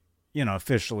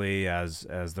 officially as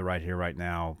the Right Here, Right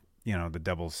Now, the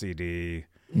double CD,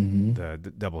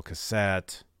 the double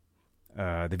cassette,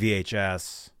 the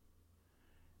VHS.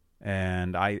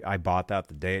 And I bought that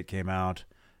the day it came out,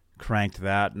 cranked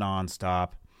that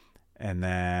nonstop. And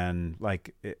then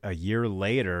like a year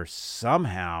later,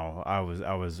 somehow I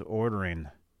was ordering,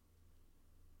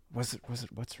 was it,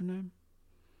 what's her name?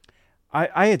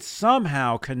 I had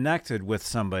somehow connected with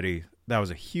somebody that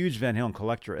was a huge Van Halen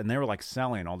collector, and they were like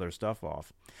selling all their stuff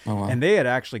off. Oh, wow. And they had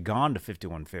actually gone to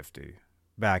 5150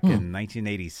 back in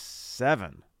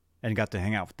 1987 and got to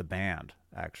hang out with the band,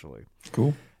 actually.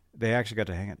 Cool. They actually got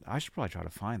to hang out. I should probably try to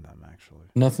find them, actually.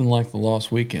 Nothing like the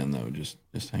Lost Weekend, though, just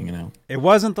hanging out. It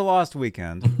wasn't the Lost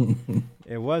Weekend.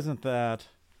 It wasn't that.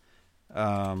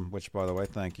 Which, by the way,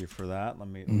 thank you for that. Let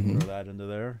me throw that into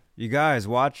there. You guys,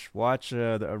 watch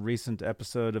a recent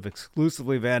episode of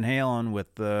Exclusively Van Halen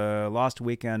with the Lost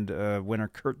Weekend winner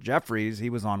Kurt Jeffries. He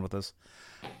was on with us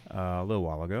a little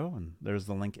while ago, and there's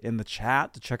the link in the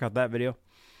chat to check out that video.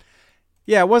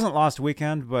 Yeah, it wasn't Lost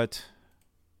Weekend, but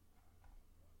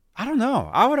I don't know.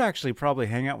 I would actually probably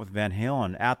hang out with Van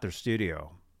Halen at their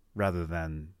studio rather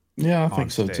than I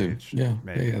think so stage, too. Yeah,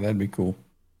 maybe. yeah, that'd be cool.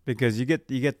 Because you get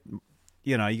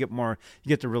more, you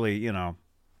get to really,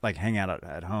 like hang out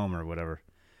at home or whatever.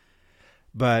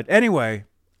 But anyway,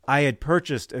 I had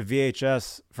purchased a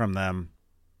VHS from them.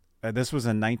 This was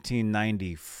in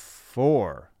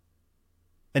 1994.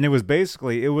 And it was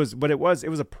basically, it was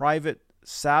a private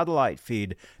satellite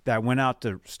feed that went out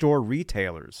to store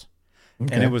retailers.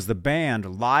 and it was the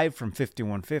band live from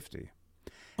 5150.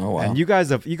 Oh, wow. And you guys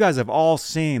have all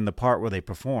seen the part where they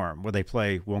perform, where they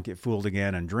play "Won't Get Fooled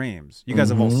Again" and "Dreams." You guys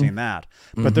have all seen that,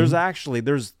 but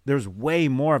there's way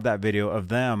more of that video of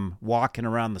them walking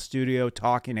around the studio,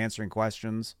 talking, answering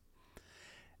questions.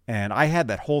 And I had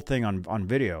that whole thing on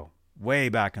video way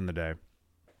back in the day.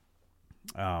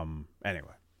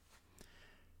 Anyway,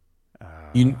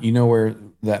 you know where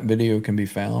that video can be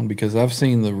found? Because I've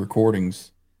seen the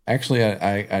recordings. Actually,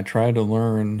 I tried to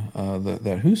learn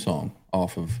that Who song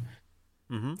off of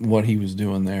what he was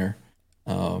doing there.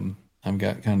 I've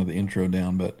got kind of the intro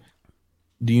down, but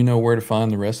do you know where to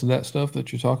find the rest of that stuff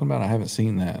that you're talking about? I haven't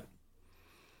seen that.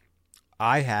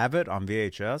 I have it on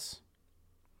VHS.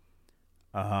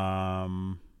 I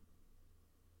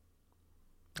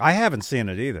haven't seen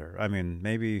it either. I mean,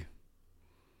 maybe.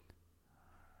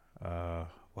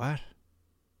 What?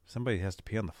 Somebody has to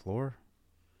pee on the floor?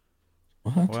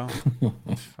 What? Well,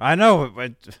 I know,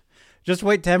 but just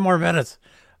wait 10 more minutes.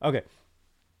 Okay.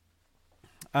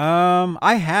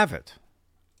 I have it.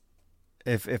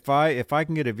 If I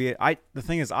can get a the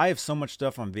thing is, I have so much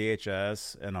stuff on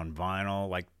VHS and on vinyl.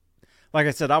 Like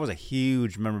I said, I was a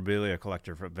huge memorabilia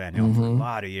collector for Van Halen for a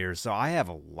lot of years, so I have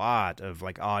a lot of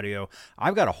audio.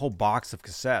 I've got a whole box of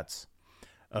cassettes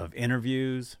of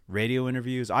interviews, radio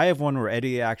interviews. I have one where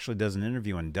Eddie actually does an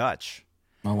interview in Dutch.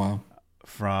 Oh, wow.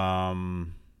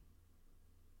 From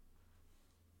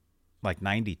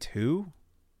 92,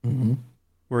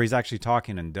 where he's actually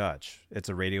talking in Dutch. It's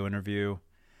a radio interview.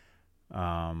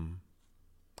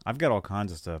 I've got all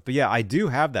kinds of stuff, but yeah, I do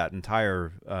have that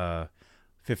entire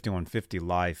 5150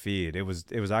 live feed. It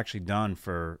was actually done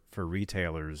for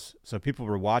retailers, so people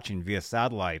were watching via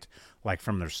satellite,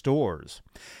 from their stores,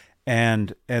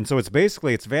 and so it's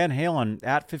Van Halen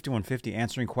at 5150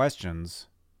 answering questions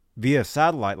via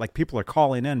satellite. People are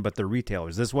calling in, but they're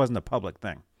retailers. This wasn't a public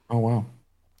thing. Oh, wow.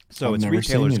 So it's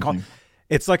retailers calling.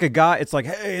 It's like a guy. It's like,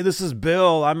 hey, this is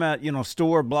Bill. I'm at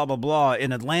store blah blah blah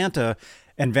in Atlanta,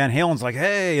 and Van Halen's like,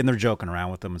 hey, and they're joking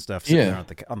around with them and stuff, sitting there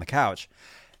on the couch.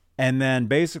 And then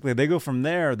basically they go from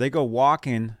there. They go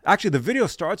walking. Actually, the video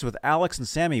starts with Alex and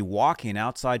Sammy walking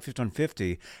outside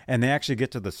 5150, and they actually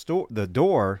get to the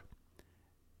door,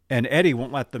 and Eddie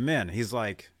won't let them in. He's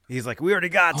like, we already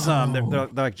got some. They're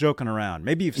like joking around.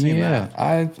 Maybe you've seen that.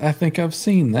 Yeah, I think I've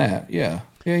seen that. Yeah.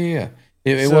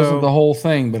 It wasn't the whole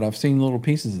thing, but I've seen little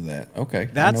pieces of that. Okay.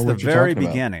 That's the very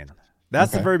beginning.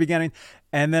 That's the very beginning.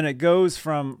 And then it goes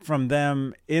from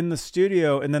them in the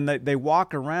studio, and then they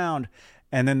walk around,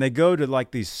 and then they go to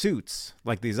these suits,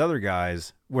 like these other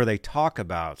guys, where they talk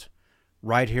about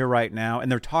right here, right now,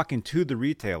 and they're talking to the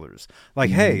retailers.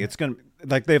 Hey, it's going to...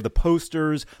 they have the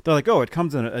posters. They're like, oh, it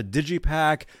comes in a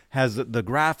digipack, has the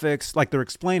graphics. They're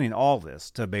explaining all this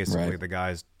to basically the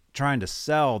guys trying to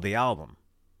sell the album,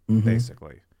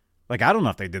 basically. I don't know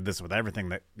if they did this with everything,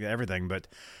 but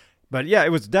yeah, it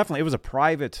was a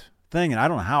private thing, and I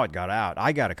don't know how it got out.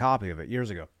 I got a copy of it years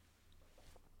ago.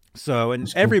 So,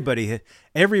 and everybody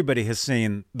has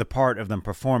seen the part of them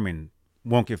performing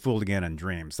 "Won't Get Fooled Again" and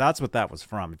 "Dreams." That's what that was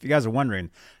from. If you guys are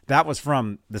wondering, that was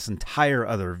from this entire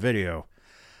other video.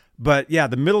 But yeah,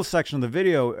 the middle section of the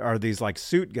video are these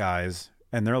suit guys,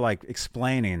 and they're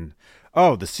explaining,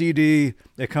 oh, the CD,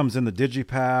 it comes in the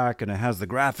digipack, and it has the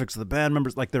graphics of the band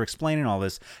members. They're explaining all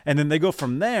this. And then they go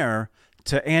from there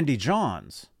to Andy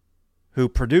Johns, who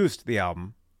produced the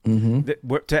album,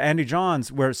 to Andy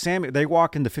Johns, where they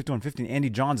walk into 5150, and Andy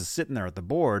Johns is sitting there at the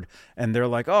board, and they're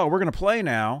like, oh, we're going to play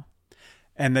now.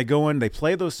 And they go in, they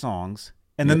play those songs,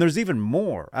 and then there's even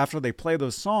more. After they play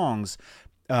those songs,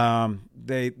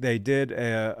 they did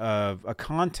a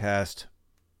contest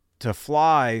to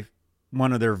fly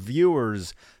one of their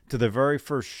viewers to the very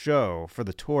first show for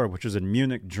the tour, which was in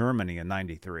Munich, Germany in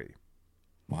 '93.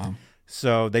 Wow.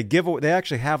 So they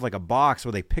actually have a box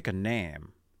where they pick a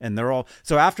name, and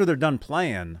so after they're done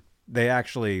playing, they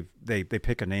actually they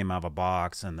pick a name out of a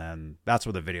box, and then that's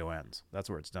where the video ends. That's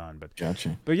where it's done. But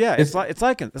gotcha. But yeah, it's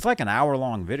like an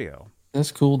hour-long video.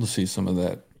 That's cool to see some of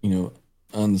that,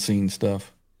 unseen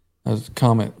stuff. There's a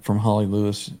comment from Holly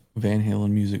Lewis: Van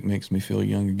Halen music makes me feel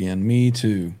young again. Me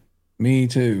too.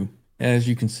 As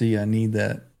you can see, I need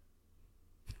that.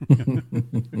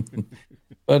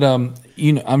 But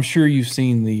I'm sure you've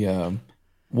seen the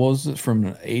was it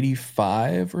from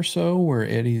 85 or so, where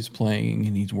Eddie's playing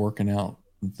and he's working out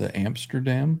the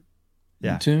Amsterdam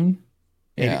tune?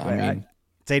 Yeah,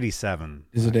 it's 87.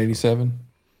 Is it 87?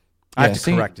 I have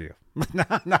to correct you. No.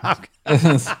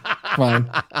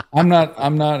 Fine. I'm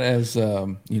not as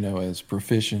as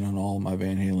proficient on all my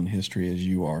Van Halen history as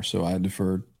you are, so I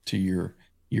defer to your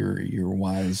your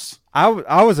wise.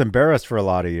 I was embarrassed for a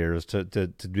lot of years to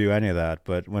do any of that,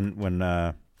 but when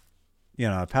the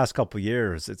past couple of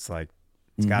years, it's like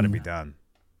it's got to be done.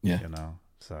 Yeah,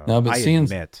 So no, but seeing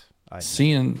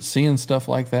stuff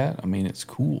like that, I mean, it's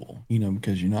cool,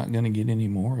 because you're not going to get any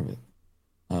more of it.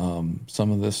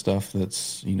 Some of this stuff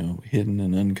that's hidden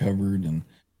and uncovered, and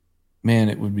man,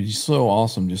 it would be so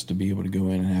awesome just to be able to go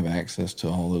in and have access to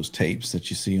all those tapes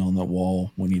that you see on the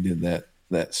wall when you did that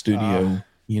studio,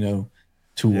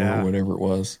 tour or whatever it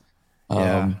was.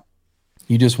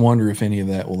 You just wonder if any of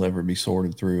that will ever be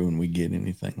sorted through and we get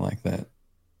anything like that.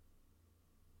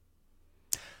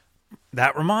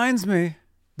 That reminds me,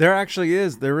 there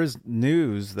is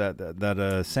news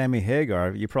that Sammy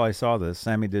Hagar, you probably saw this.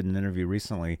 Sammy did an interview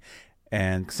recently,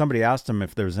 and somebody asked him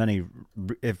if there was any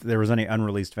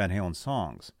unreleased Van Halen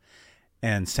songs,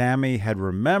 and Sammy had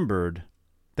remembered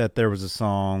that there was a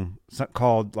song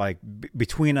called like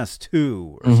 "Between Us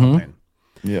Two" or something.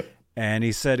 Yep. And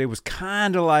he said it was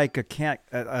kind of like a "Can't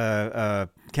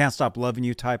Stop Loving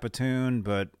You" type of tune,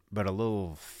 but a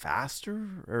little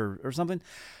faster or something.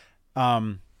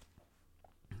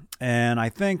 And I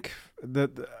think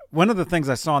that one of the things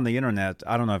I saw on the internet,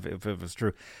 I don't know if it was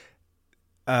true.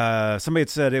 Somebody had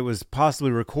said it was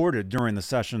possibly recorded during the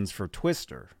sessions for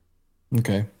Twister.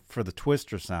 Okay. For the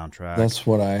Twister soundtrack. That's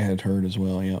what I had heard as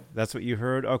well. Yep. That's what you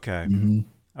heard? Okay. Mm-hmm.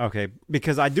 Okay.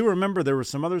 Because I do remember there were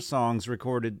some other songs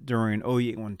recorded during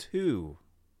 0812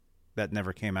 that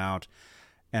never came out.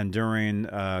 And during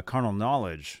Carnal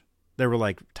Knowledge, there were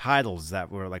like titles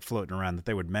that were like floating around that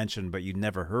they would mention, but you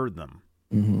never heard them.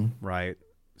 Mm-hmm. Right.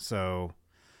 So,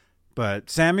 but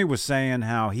Sammy was saying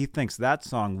how he thinks that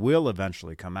song will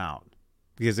eventually come out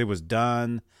because it was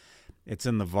done. It's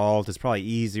in the vault. It's probably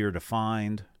easier to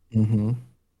find. Mm-hmm.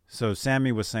 So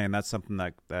Sammy was saying that's something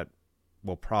that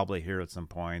we'll probably hear at some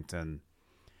point. And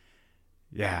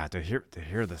yeah, to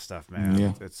hear this stuff, man.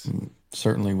 Yeah, it's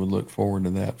certainly would look forward to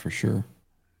that for sure.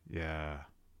 Yeah.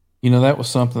 That was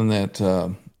something that,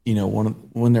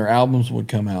 when their albums would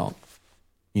come out,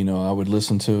 I would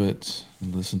listen to it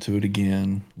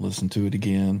again.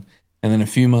 And then a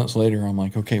few months later, I'm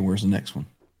like, okay, where's the next one?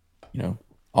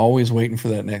 Always waiting for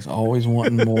that next, always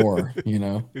wanting more,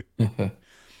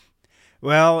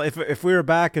 Well, if we were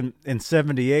back in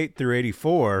 78 through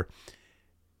 84,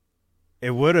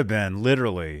 it would have been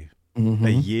literally a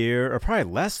year or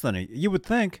probably less than you would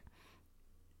think,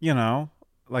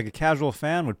 like a casual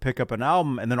fan would pick up an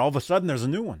album and then all of a sudden there's a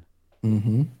new one.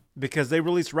 Mm-hmm. Because they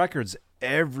release records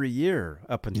every year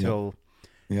up until,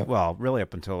 well, really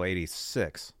up until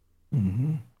 86.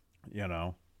 Mm-hmm.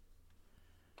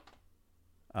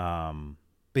 But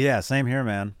yeah, same here,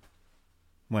 man.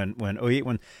 When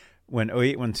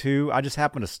 0812, I just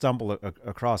happened to stumble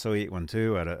across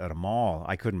 0812 at a mall.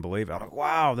 I couldn't believe it. I'm like,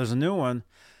 wow, there's a new one.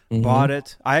 Mm-hmm. Bought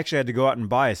it. I actually had to go out and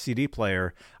buy a CD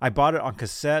player. I bought it on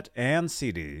cassette and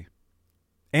CD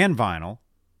and vinyl.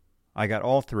 I got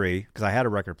all three because I had a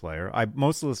record player. I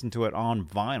mostly listened to it on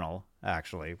vinyl,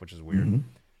 actually, which is weird.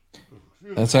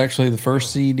 Mm-hmm. That's actually the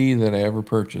first CD that I ever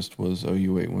purchased was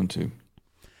OU812.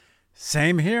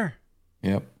 Same here.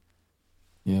 Yep.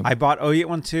 I bought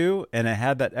 0812, and it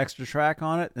had that extra track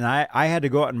on it, and I had to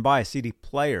go out and buy a CD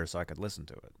player so I could listen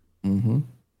to it. Mm-hmm.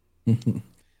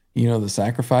 The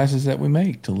sacrifices that we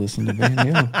make to listen to Van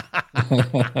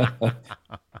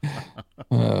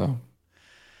Halen.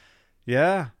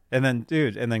 Yeah. And then,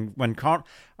 when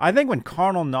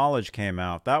Carnal Knowledge came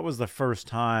out, that was the first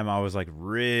time I was like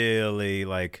really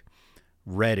like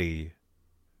ready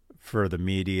for the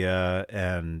media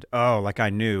and I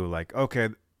knew like, okay,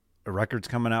 a record's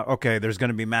coming out. Okay, there's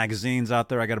going to be magazines out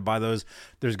there. I got to buy those.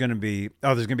 There's going to be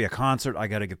a concert. I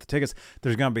got to get the tickets.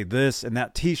 There's going to be this and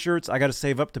that T-shirts. I got to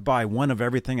save up to buy one of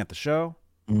everything at the show.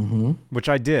 Mm-hmm. Which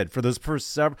I did for those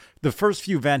the first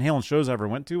few Van Halen shows I ever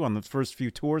went to, on the first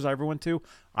few tours I ever went to.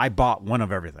 I bought one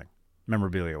of everything,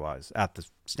 memorabilia wise, at the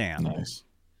stand. Nice.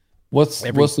 What's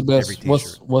the best?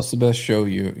 What's the best show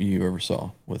you ever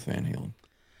saw with Van Halen?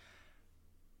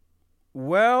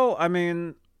 Well, I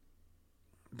mean,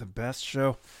 the best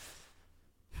show.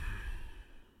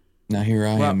 Now here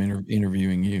I am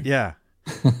interviewing you. Yeah.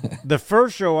 The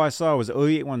first show I saw was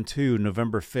 0812,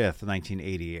 November 5th,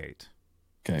 1988.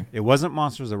 Okay. It wasn't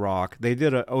Monsters of Rock. They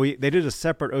did a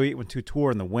separate 0812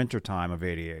 tour in the wintertime of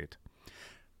 88.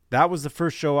 That was the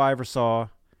first show I ever saw.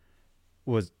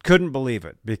 Couldn't believe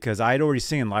it because I had already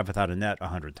seen Live Without a Net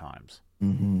 100 times.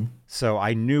 Mm-hmm. So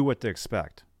I knew what to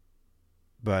expect.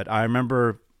 But I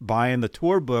remember buying the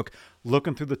tour book,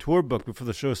 looking through the tour book before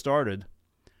the show started.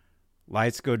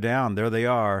 Lights go down. There they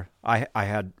are. I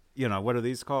had, what are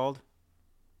these called?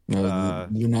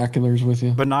 Binoculars with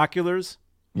you? Binoculars.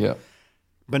 Yeah.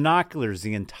 Binoculars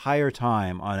the entire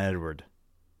time on Edward.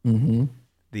 Mm-hmm.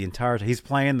 The entire time. He's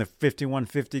playing the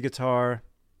 5150 guitar.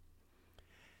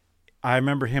 I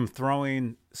remember him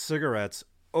throwing cigarettes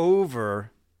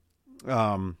over,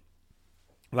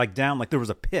 like down, like there was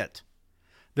a pit.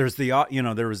 There's the,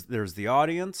 there's the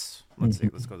audience. Let's see.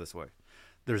 Let's go this way.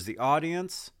 There's the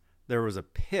audience. There was a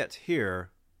pit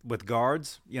here with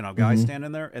guards, guys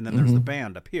standing there. And then there's the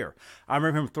band up here. I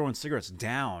remember him throwing cigarettes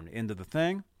down into the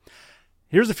thing.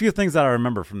 Here's a few things that I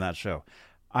remember from that show.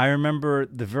 I remember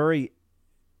the very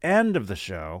end of the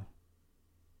show.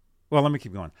 Well, let me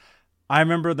keep going. I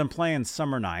remember them playing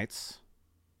Summer Nights.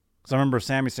 Because I remember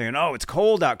Sammy saying, "Oh, it's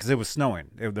cold out," because it was snowing.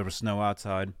 There was snow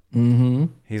outside. Mm-hmm.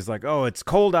 He's like, "Oh, it's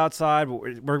cold outside, but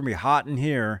we're going to be hot in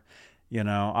here."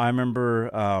 I remember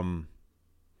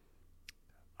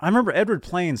Edward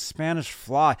playing Spanish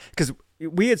Fly, because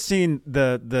we had seen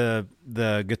the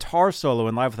guitar solo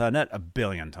in Live Without a Net a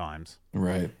billion times.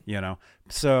 Right.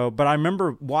 So, but I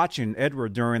remember watching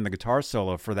Edward during the guitar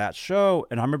solo for that show,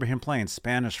 and I remember him playing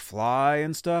Spanish Fly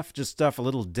and stuff, just stuff a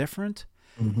little different,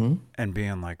 and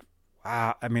being like,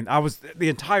 wow. I mean, the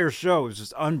entire show was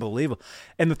just unbelievable.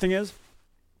 And the thing is,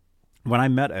 when I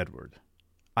met Edward,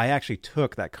 I actually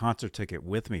took that concert ticket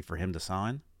with me for him to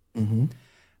sign when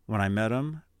I met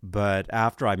him. But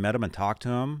after I met him and talked to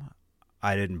him,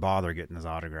 I didn't bother getting his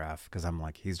autograph because I'm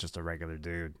like, he's just a regular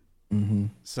dude.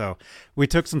 So we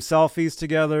took some selfies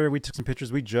together. We took some pictures.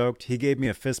 We joked. He gave me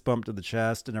a fist bump to the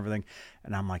chest and everything.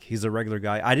 And I'm like, he's a regular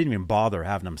guy. I didn't even bother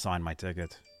having him sign my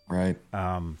ticket. Right.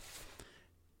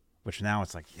 Which now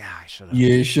it's like, yeah, I should have.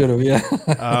 Yeah, you should have.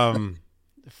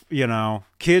 Yeah.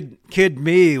 Kid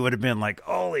me would have been like,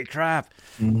 holy crap.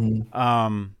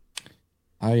 I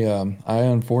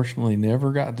unfortunately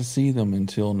never got to see them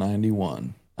until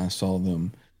 91. I saw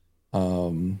them.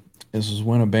 This was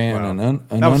when a band,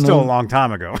 that was still a long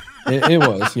time ago. it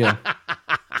was, yeah.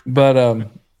 But I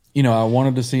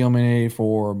wanted to see them in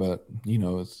 '84, but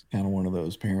it's kind of one of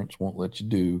those parents won't let you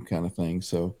do kind of thing.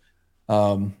 So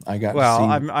I got.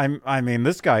 Well, to see... I mean,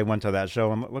 this guy went to that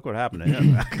show, and look what happened to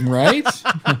him. Right?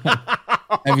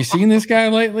 Have you seen this guy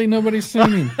lately? Nobody's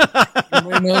seen him.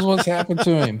 Nobody knows what's happened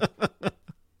to him.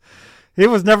 He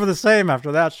was never the same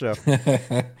after that show.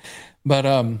 But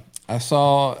I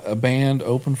saw a band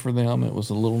open for them. It was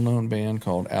a little-known band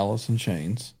called Alice in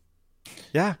Chains.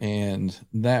 Yeah. And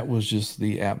that was just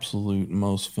the absolute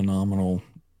most phenomenal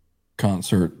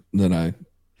concert that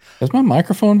Has my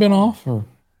microphone been off? Or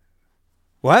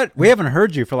what? We haven't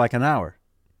heard you for like an hour.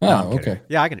 Oh, no, okay.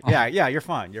 Yeah, I can. Yeah, you're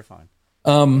fine. You're fine.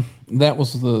 That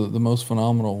was the most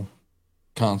phenomenal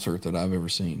concert that I've ever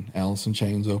seen. Alice in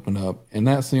Chains opened up, and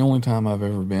that's the only time I've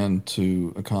ever been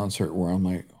to a concert where I'm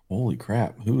like, holy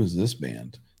crap, who is this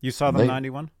band? You saw them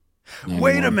 91?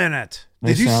 Wait a minute.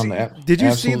 Did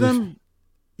you see them?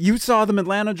 You saw them in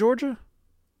Atlanta, Georgia?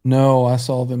 No, I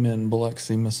saw them in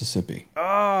Biloxi, Mississippi.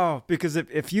 Oh, because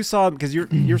if you saw them, because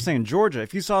you're saying Georgia,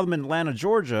 if you saw them in Atlanta,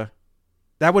 Georgia,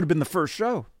 that would have been the first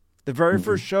show. The very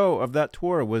first show of that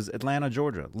tour was Atlanta,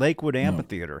 Georgia, Lakewood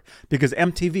Amphitheater, because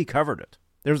MTV covered it.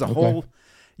 There's a whole.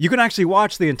 You can actually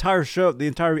watch the entire show, the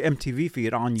entire MTV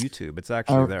feed on YouTube. It's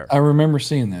actually there. I remember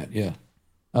seeing that. Yeah.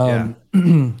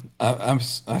 I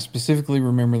specifically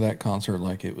remember that concert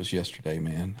like it was yesterday,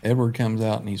 man. Edward comes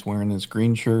out and he's wearing this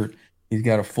green shirt. He's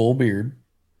got a full beard,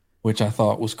 which I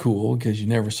thought was cool because you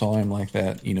never saw him like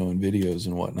that, in videos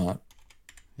and whatnot.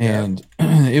 Yeah. And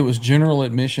it was general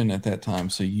admission at that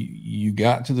time. So you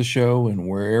got to the show, and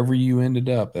wherever you ended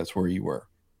up, that's where you were.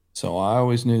 So I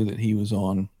always knew that he was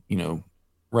on,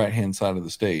 right-hand side of the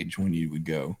stage when you would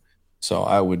go. So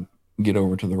I would get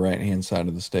over to the right-hand side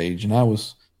of the stage, and I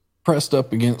was pressed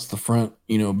up against the front,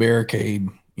 barricade.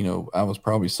 I was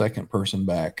probably second person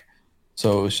back.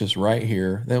 So it was just right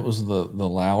here. That was the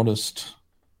loudest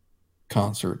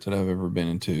concert that I've ever been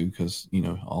into because,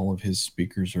 all of his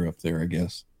speakers are up there, I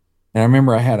guess. And I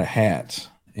remember I had a hat,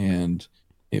 and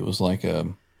it was like it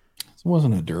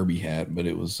wasn't a derby hat, but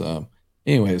it was,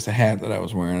 anyway, it's a hat that I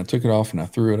was wearing. I took it off and I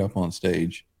threw it up on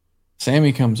stage.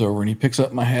 Sammy comes over and he picks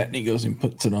up my hat and he goes and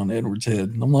puts it on Edward's head.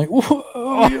 And I'm like,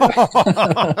 whoa. Yeah.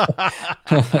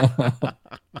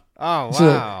 Oh, wow.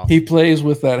 So he plays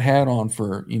with that hat on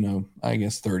for, I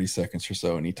guess 30 seconds or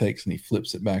so. And he takes and he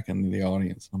flips it back into the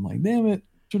audience. I'm like, damn it.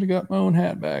 Should have got my own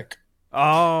hat back.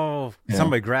 Oh, yeah.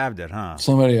 Somebody grabbed it, huh?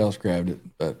 Somebody else grabbed it,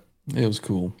 but it was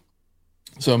cool.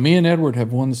 So me and Edward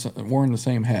have worn the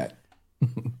same hat.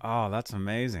 Oh, that's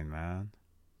amazing, man.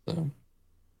 So,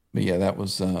 but yeah, that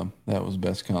was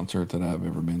best concert that I've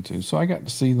ever been to. So I got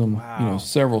to see them,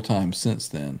 several times since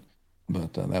then.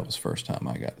 But that was the first time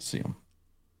I got to see them.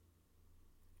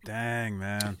 Dang,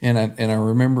 man. And I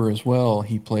remember as well,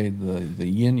 he played the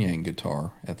yin yang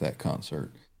guitar at that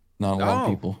concert. Not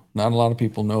a lot of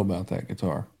people know about that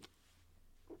guitar.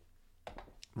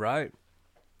 Right.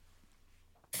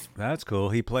 That's cool.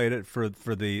 He played it for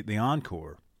the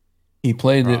encore. He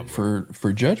played it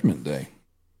for Judgment Day.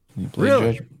 He played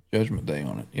really? Judgment Day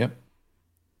on it. Yep.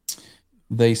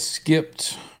 They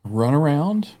skipped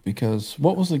Runaround because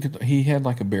what was the guitar? He had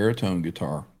like a baritone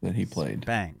guitar that he played.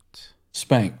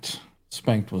 Spanked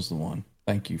was the one.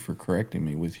 Thank you for correcting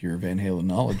me with your Van Halen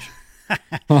knowledge.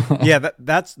 Yeah,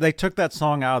 that's they took that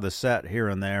song out of the set here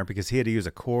and there because he had to use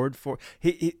a cord for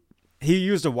he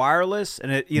used a wireless,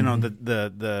 and it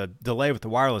the delay with the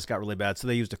wireless got really bad, so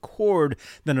they used a cord.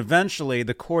 Then eventually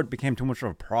the cord became too much of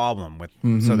a problem with,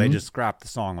 so they just scrapped the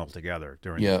song altogether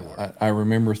during the tour. I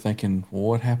remember thinking, well,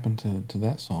 what happened to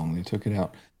that song? They took it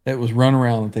out. It was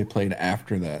Runaround that they played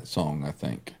after that song, I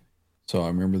think. So I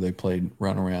remember they played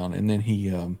Runaround, and then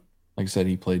he, like I said,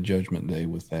 he played Judgment Day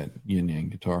with that yin yang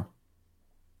guitar,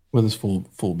 with his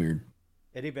full beard.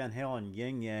 Eddie Van Halen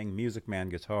Yin Yang Music Man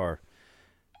guitar.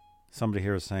 Somebody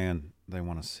here is saying they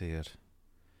want to see it.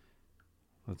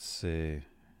 Let's see.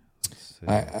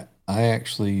 I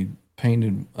actually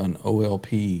painted an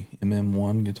OLP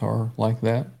MM1 guitar like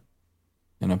that,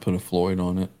 and I put a Floyd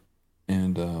on it,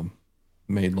 and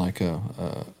made like a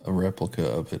replica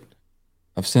of it.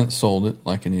 I've since sold it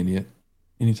like an idiot.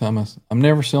 Anytime I'm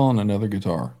never selling another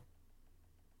guitar,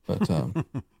 but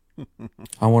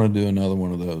I want to do another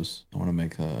one of those. I want to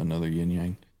make another yin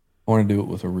yang. I want to do it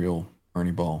with a real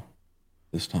Ernie Ball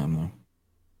this time, though.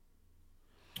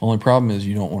 Only problem is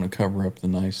you don't want to cover up the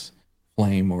nice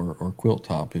flame or quilt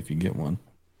top if you get one.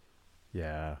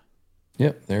 Yeah.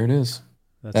 Yep, there it is.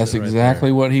 That's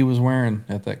exactly what he was wearing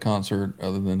at that concert,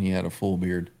 other than he had a full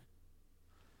beard.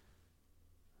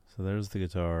 So there's the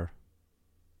guitar.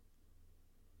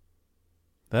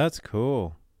 That's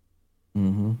cool.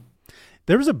 Mm-hmm.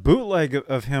 There was a bootleg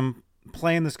of him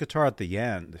playing this guitar at the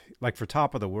end, like for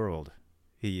Top of the World.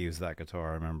 He used that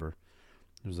guitar, I remember.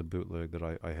 There's a bootleg that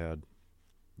I had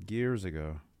years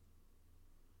ago.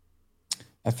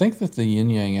 I think that the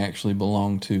yin yang actually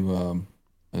belonged to,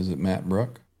 is it Matt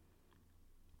Bruck?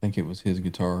 I think it was his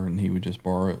guitar, and he would just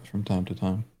borrow it from time to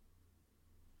time.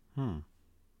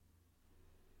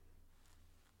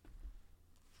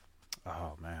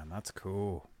 Oh, man, that's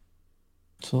cool.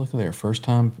 So look there. First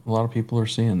time a lot of people are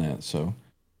seeing that. So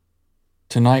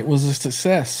tonight was a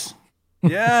success.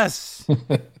 Yes.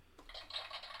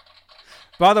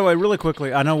 By the way, really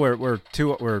quickly, I know we're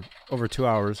over 2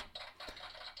 hours.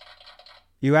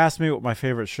 You asked me what my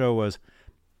favorite show was.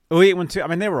 0812. I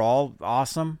mean, they were all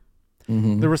awesome.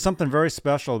 Mm-hmm. There was something very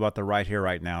special about the Right Here,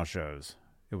 Right Now shows.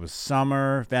 It was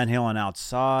summer, Van Halen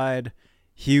outside,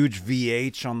 huge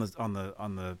VH on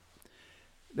the.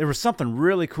 There was something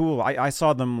really cool. I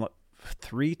saw them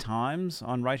 3 times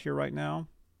on Right Here, Right Now.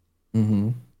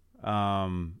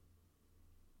 Mm-hmm.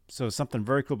 So something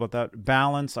very cool about that.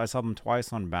 Balance, I saw them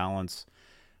twice on Balance.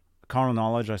 Carnal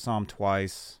Knowledge, I saw them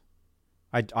twice.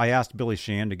 I asked Billy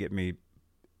Sheehan to get me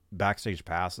backstage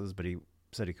passes, but he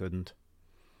said he couldn't.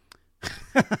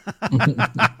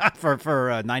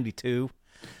 for 92,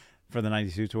 for the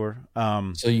 92 tour.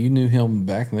 So you knew him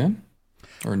back then?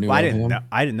 Or knew I him?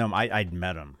 I didn't know him. I'd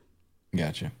met him.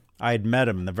 Gotcha. I had met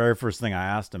him, and the very first thing I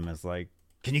asked him is like,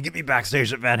 "Can you get me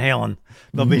backstage at Van Halen?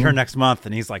 They'll be here next month."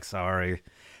 And he's like, "Sorry."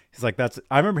 He's like, "That's."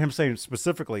 I remember him saying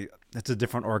specifically, "It's a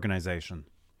different organization."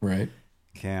 Right.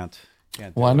 Can't.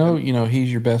 Well, I know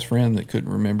he's your best friend that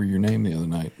couldn't remember your name the other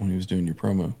night when he was doing your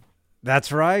promo.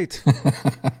 That's right.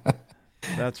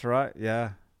 That's right.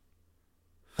 Yeah.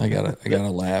 I gotta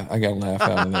laugh. I gotta laugh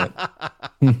out of that.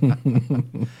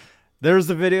 There's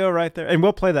the video right there, and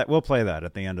we'll play that. We'll play that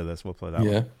at the end of this. We'll play that.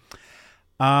 Yeah.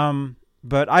 One.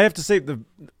 But I have to say the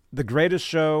greatest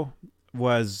show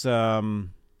was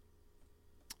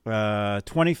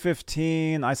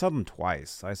 2015. I saw them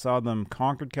twice. I saw them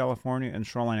Concord, California, and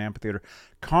Shoreline Amphitheater.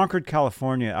 Concord,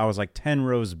 California, I was like 10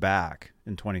 rows back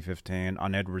in 2015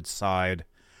 on Edward's side.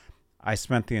 I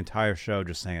spent the entire show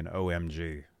just saying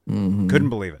OMG. Mm-hmm. Couldn't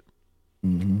believe it.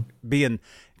 Mm-hmm.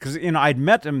 Because I'd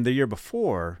met him the year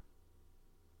before,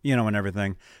 and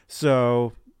everything.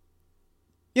 So,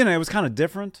 it was kind of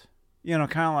different. Kind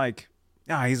of like,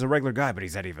 he's a regular guy, but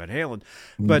he's Eddie Van Halen.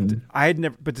 Mm-hmm.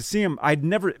 But to see him,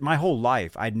 my whole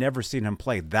life, I'd never seen him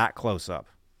play that close up.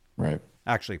 Right.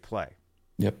 Actually play.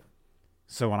 Yep.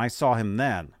 So when I saw him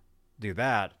then do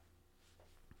that,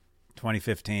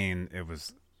 2015, it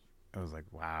was like,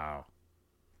 wow.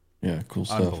 Yeah, cool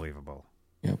stuff. Unbelievable.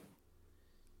 Yep.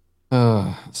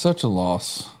 Such a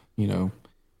loss. You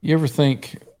ever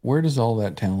think, where does all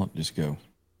that talent just go?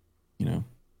 You know,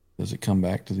 does it come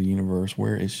back to the universe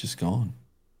where it's just gone?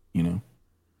 You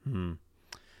know?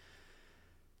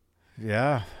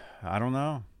 Yeah, I don't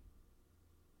know.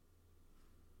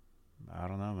 I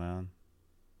don't know, man.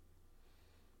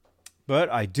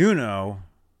 But I do know,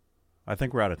 I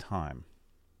think we're out of time.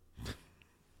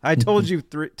 I told you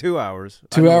 2 hours.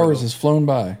 2 hours has flown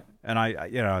by. And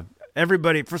I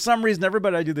everybody, for some reason,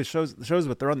 everybody I do the shows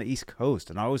with, they're on the East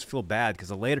Coast. And I always feel bad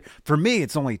because later, for me,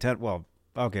 it's only 10. Well,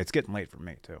 okay, it's getting late for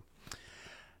me too.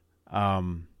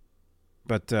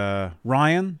 But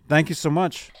Ryan, thank you so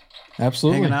much.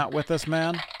 Absolutely. Hanging out with us,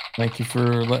 man. Thank you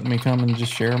for letting me come and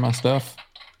just share my stuff.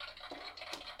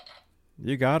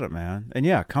 You got it, man. And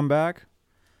yeah, come back.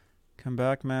 Come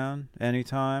back, man.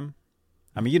 Anytime.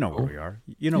 I mean, you know where we are.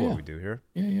 You know what we do here.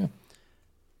 Yeah.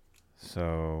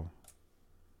 So,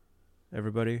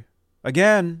 everybody,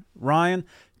 again, Ryan,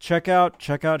 check out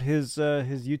his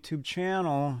YouTube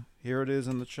channel. Here it is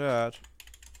in the chat.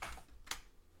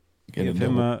 Give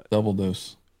him a double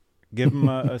dose. Give him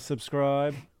a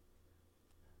subscribe.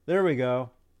 There we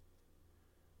go.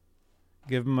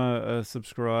 Give him a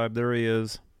subscribe. There he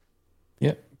is.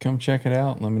 Yep. Come check it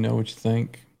out. Let me know what you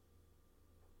think.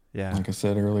 Yeah. Like I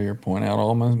said earlier, point out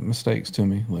all my mistakes to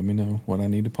me. Let me know what I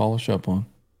need to polish up on.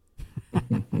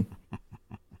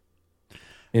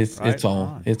 It's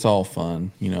all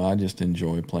fun. You know, I just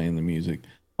enjoy playing the music.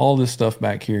 All this stuff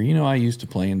back here, you know, I used to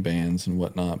play in bands and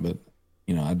whatnot, but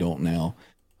you know, I don't now.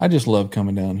 I just love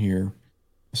coming down here,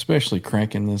 especially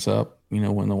cranking this up, you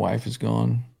know, when the wife is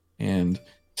gone and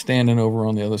standing over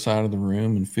on the other side of the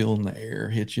room and feeling the air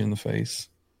hit you in the face.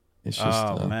 It's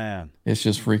just, man, it's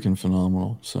just freaking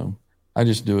phenomenal. So I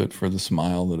just do it for the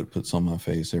smile that it puts on my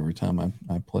face every time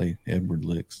I play Edward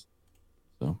licks.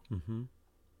 So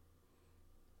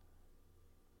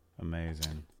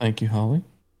amazing. Thank you, Holly.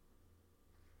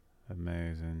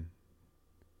 Amazing.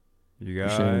 You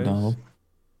Appreciate it, Donald.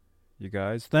 You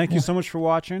guys, thank you so much for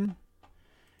watching.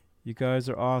 You guys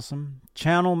are awesome.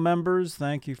 Channel members,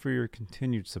 thank you for your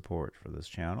continued support for this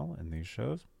channel and these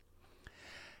shows.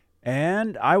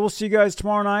 And I will see you guys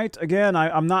tomorrow night. Again,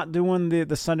 I'm not doing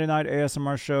the Sunday night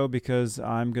ASMR show because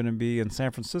I'm going to be in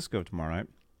San Francisco tomorrow night.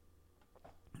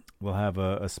 We'll have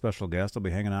a special guest I'll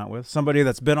be hanging out with. Somebody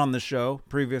that's been on the show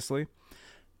previously.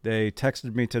 They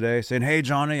texted me today saying, "Hey,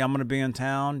 Johnny, I'm going to be in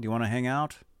town. Do you want to hang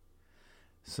out?"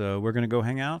 So we're going to go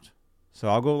hang out. So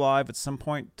I'll go live at some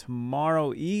point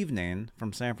tomorrow evening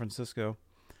from San Francisco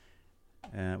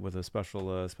and with a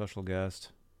special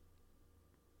guest.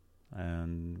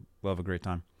 And we'll have a great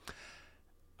time.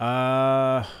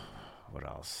 What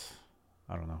else?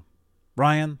 I don't know.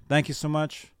 Ryan, thank you so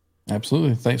much.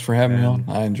 Absolutely. Thanks for having me on.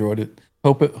 I enjoyed it.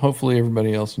 Hopefully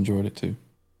everybody else enjoyed it too.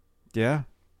 Yeah,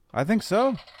 I think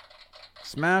so.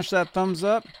 Smash that thumbs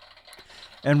up.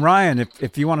 And Ryan,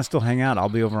 if you want to still hang out, I'll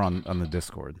be over on the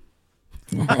Discord.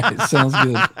 All right, sounds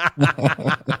good.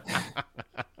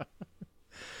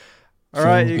 All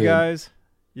right, you guys,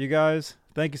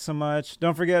 thank you so much.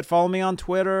 Don't forget, follow me on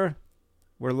Twitter.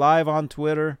 We're live on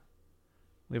Twitter.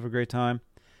 We have a great time.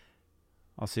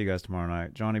 I'll see you guys tomorrow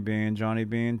night. Johnny Bean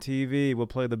TV. We'll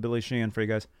play the Billy Sheehan for you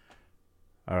guys.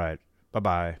 All right,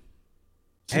 bye-bye.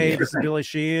 Hey, this is Billy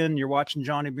Sheehan. You're watching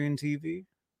Johnny Bean TV.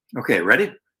 Okay,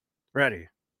 ready? Ready.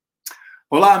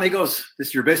 Hola, amigos. This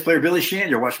is your bass player, Billy Sheehan.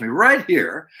 You're watching me right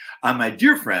here on my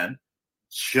dear friend,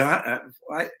 John.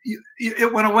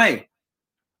 It went away.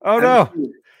 Oh, no.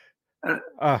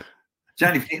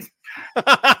 Johnny Bean.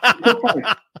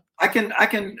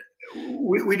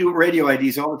 We do radio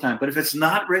IDs all the time, but if it's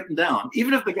not written down,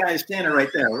 even if the guy is standing right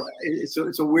there,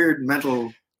 it's a weird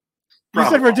mental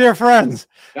problem. You said we're dear friends,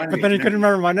 Johnny but then you couldn't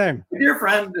remember my name. Dear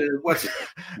friend, what's it?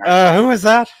 Who is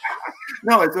that?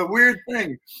 No, it's a weird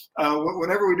thing.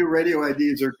 Whenever we do radio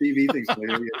IDs or TV things,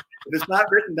 if it's not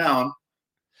written down,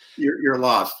 you're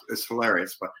lost. It's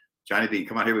hilarious. But Johnny Bean,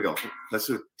 come on, here we go. Let's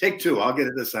do take two. I'll get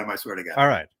it this time. I swear to God. All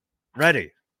right,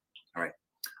 ready. All right.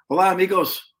 Hola,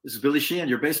 amigos. This is Billy Sheehan,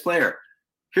 your bass player,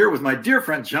 here with my dear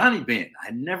friend Johnny Bean.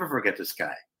 I never forget this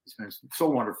guy. He's been so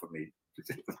wonderful for me.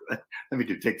 Let me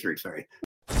do take three. Sorry.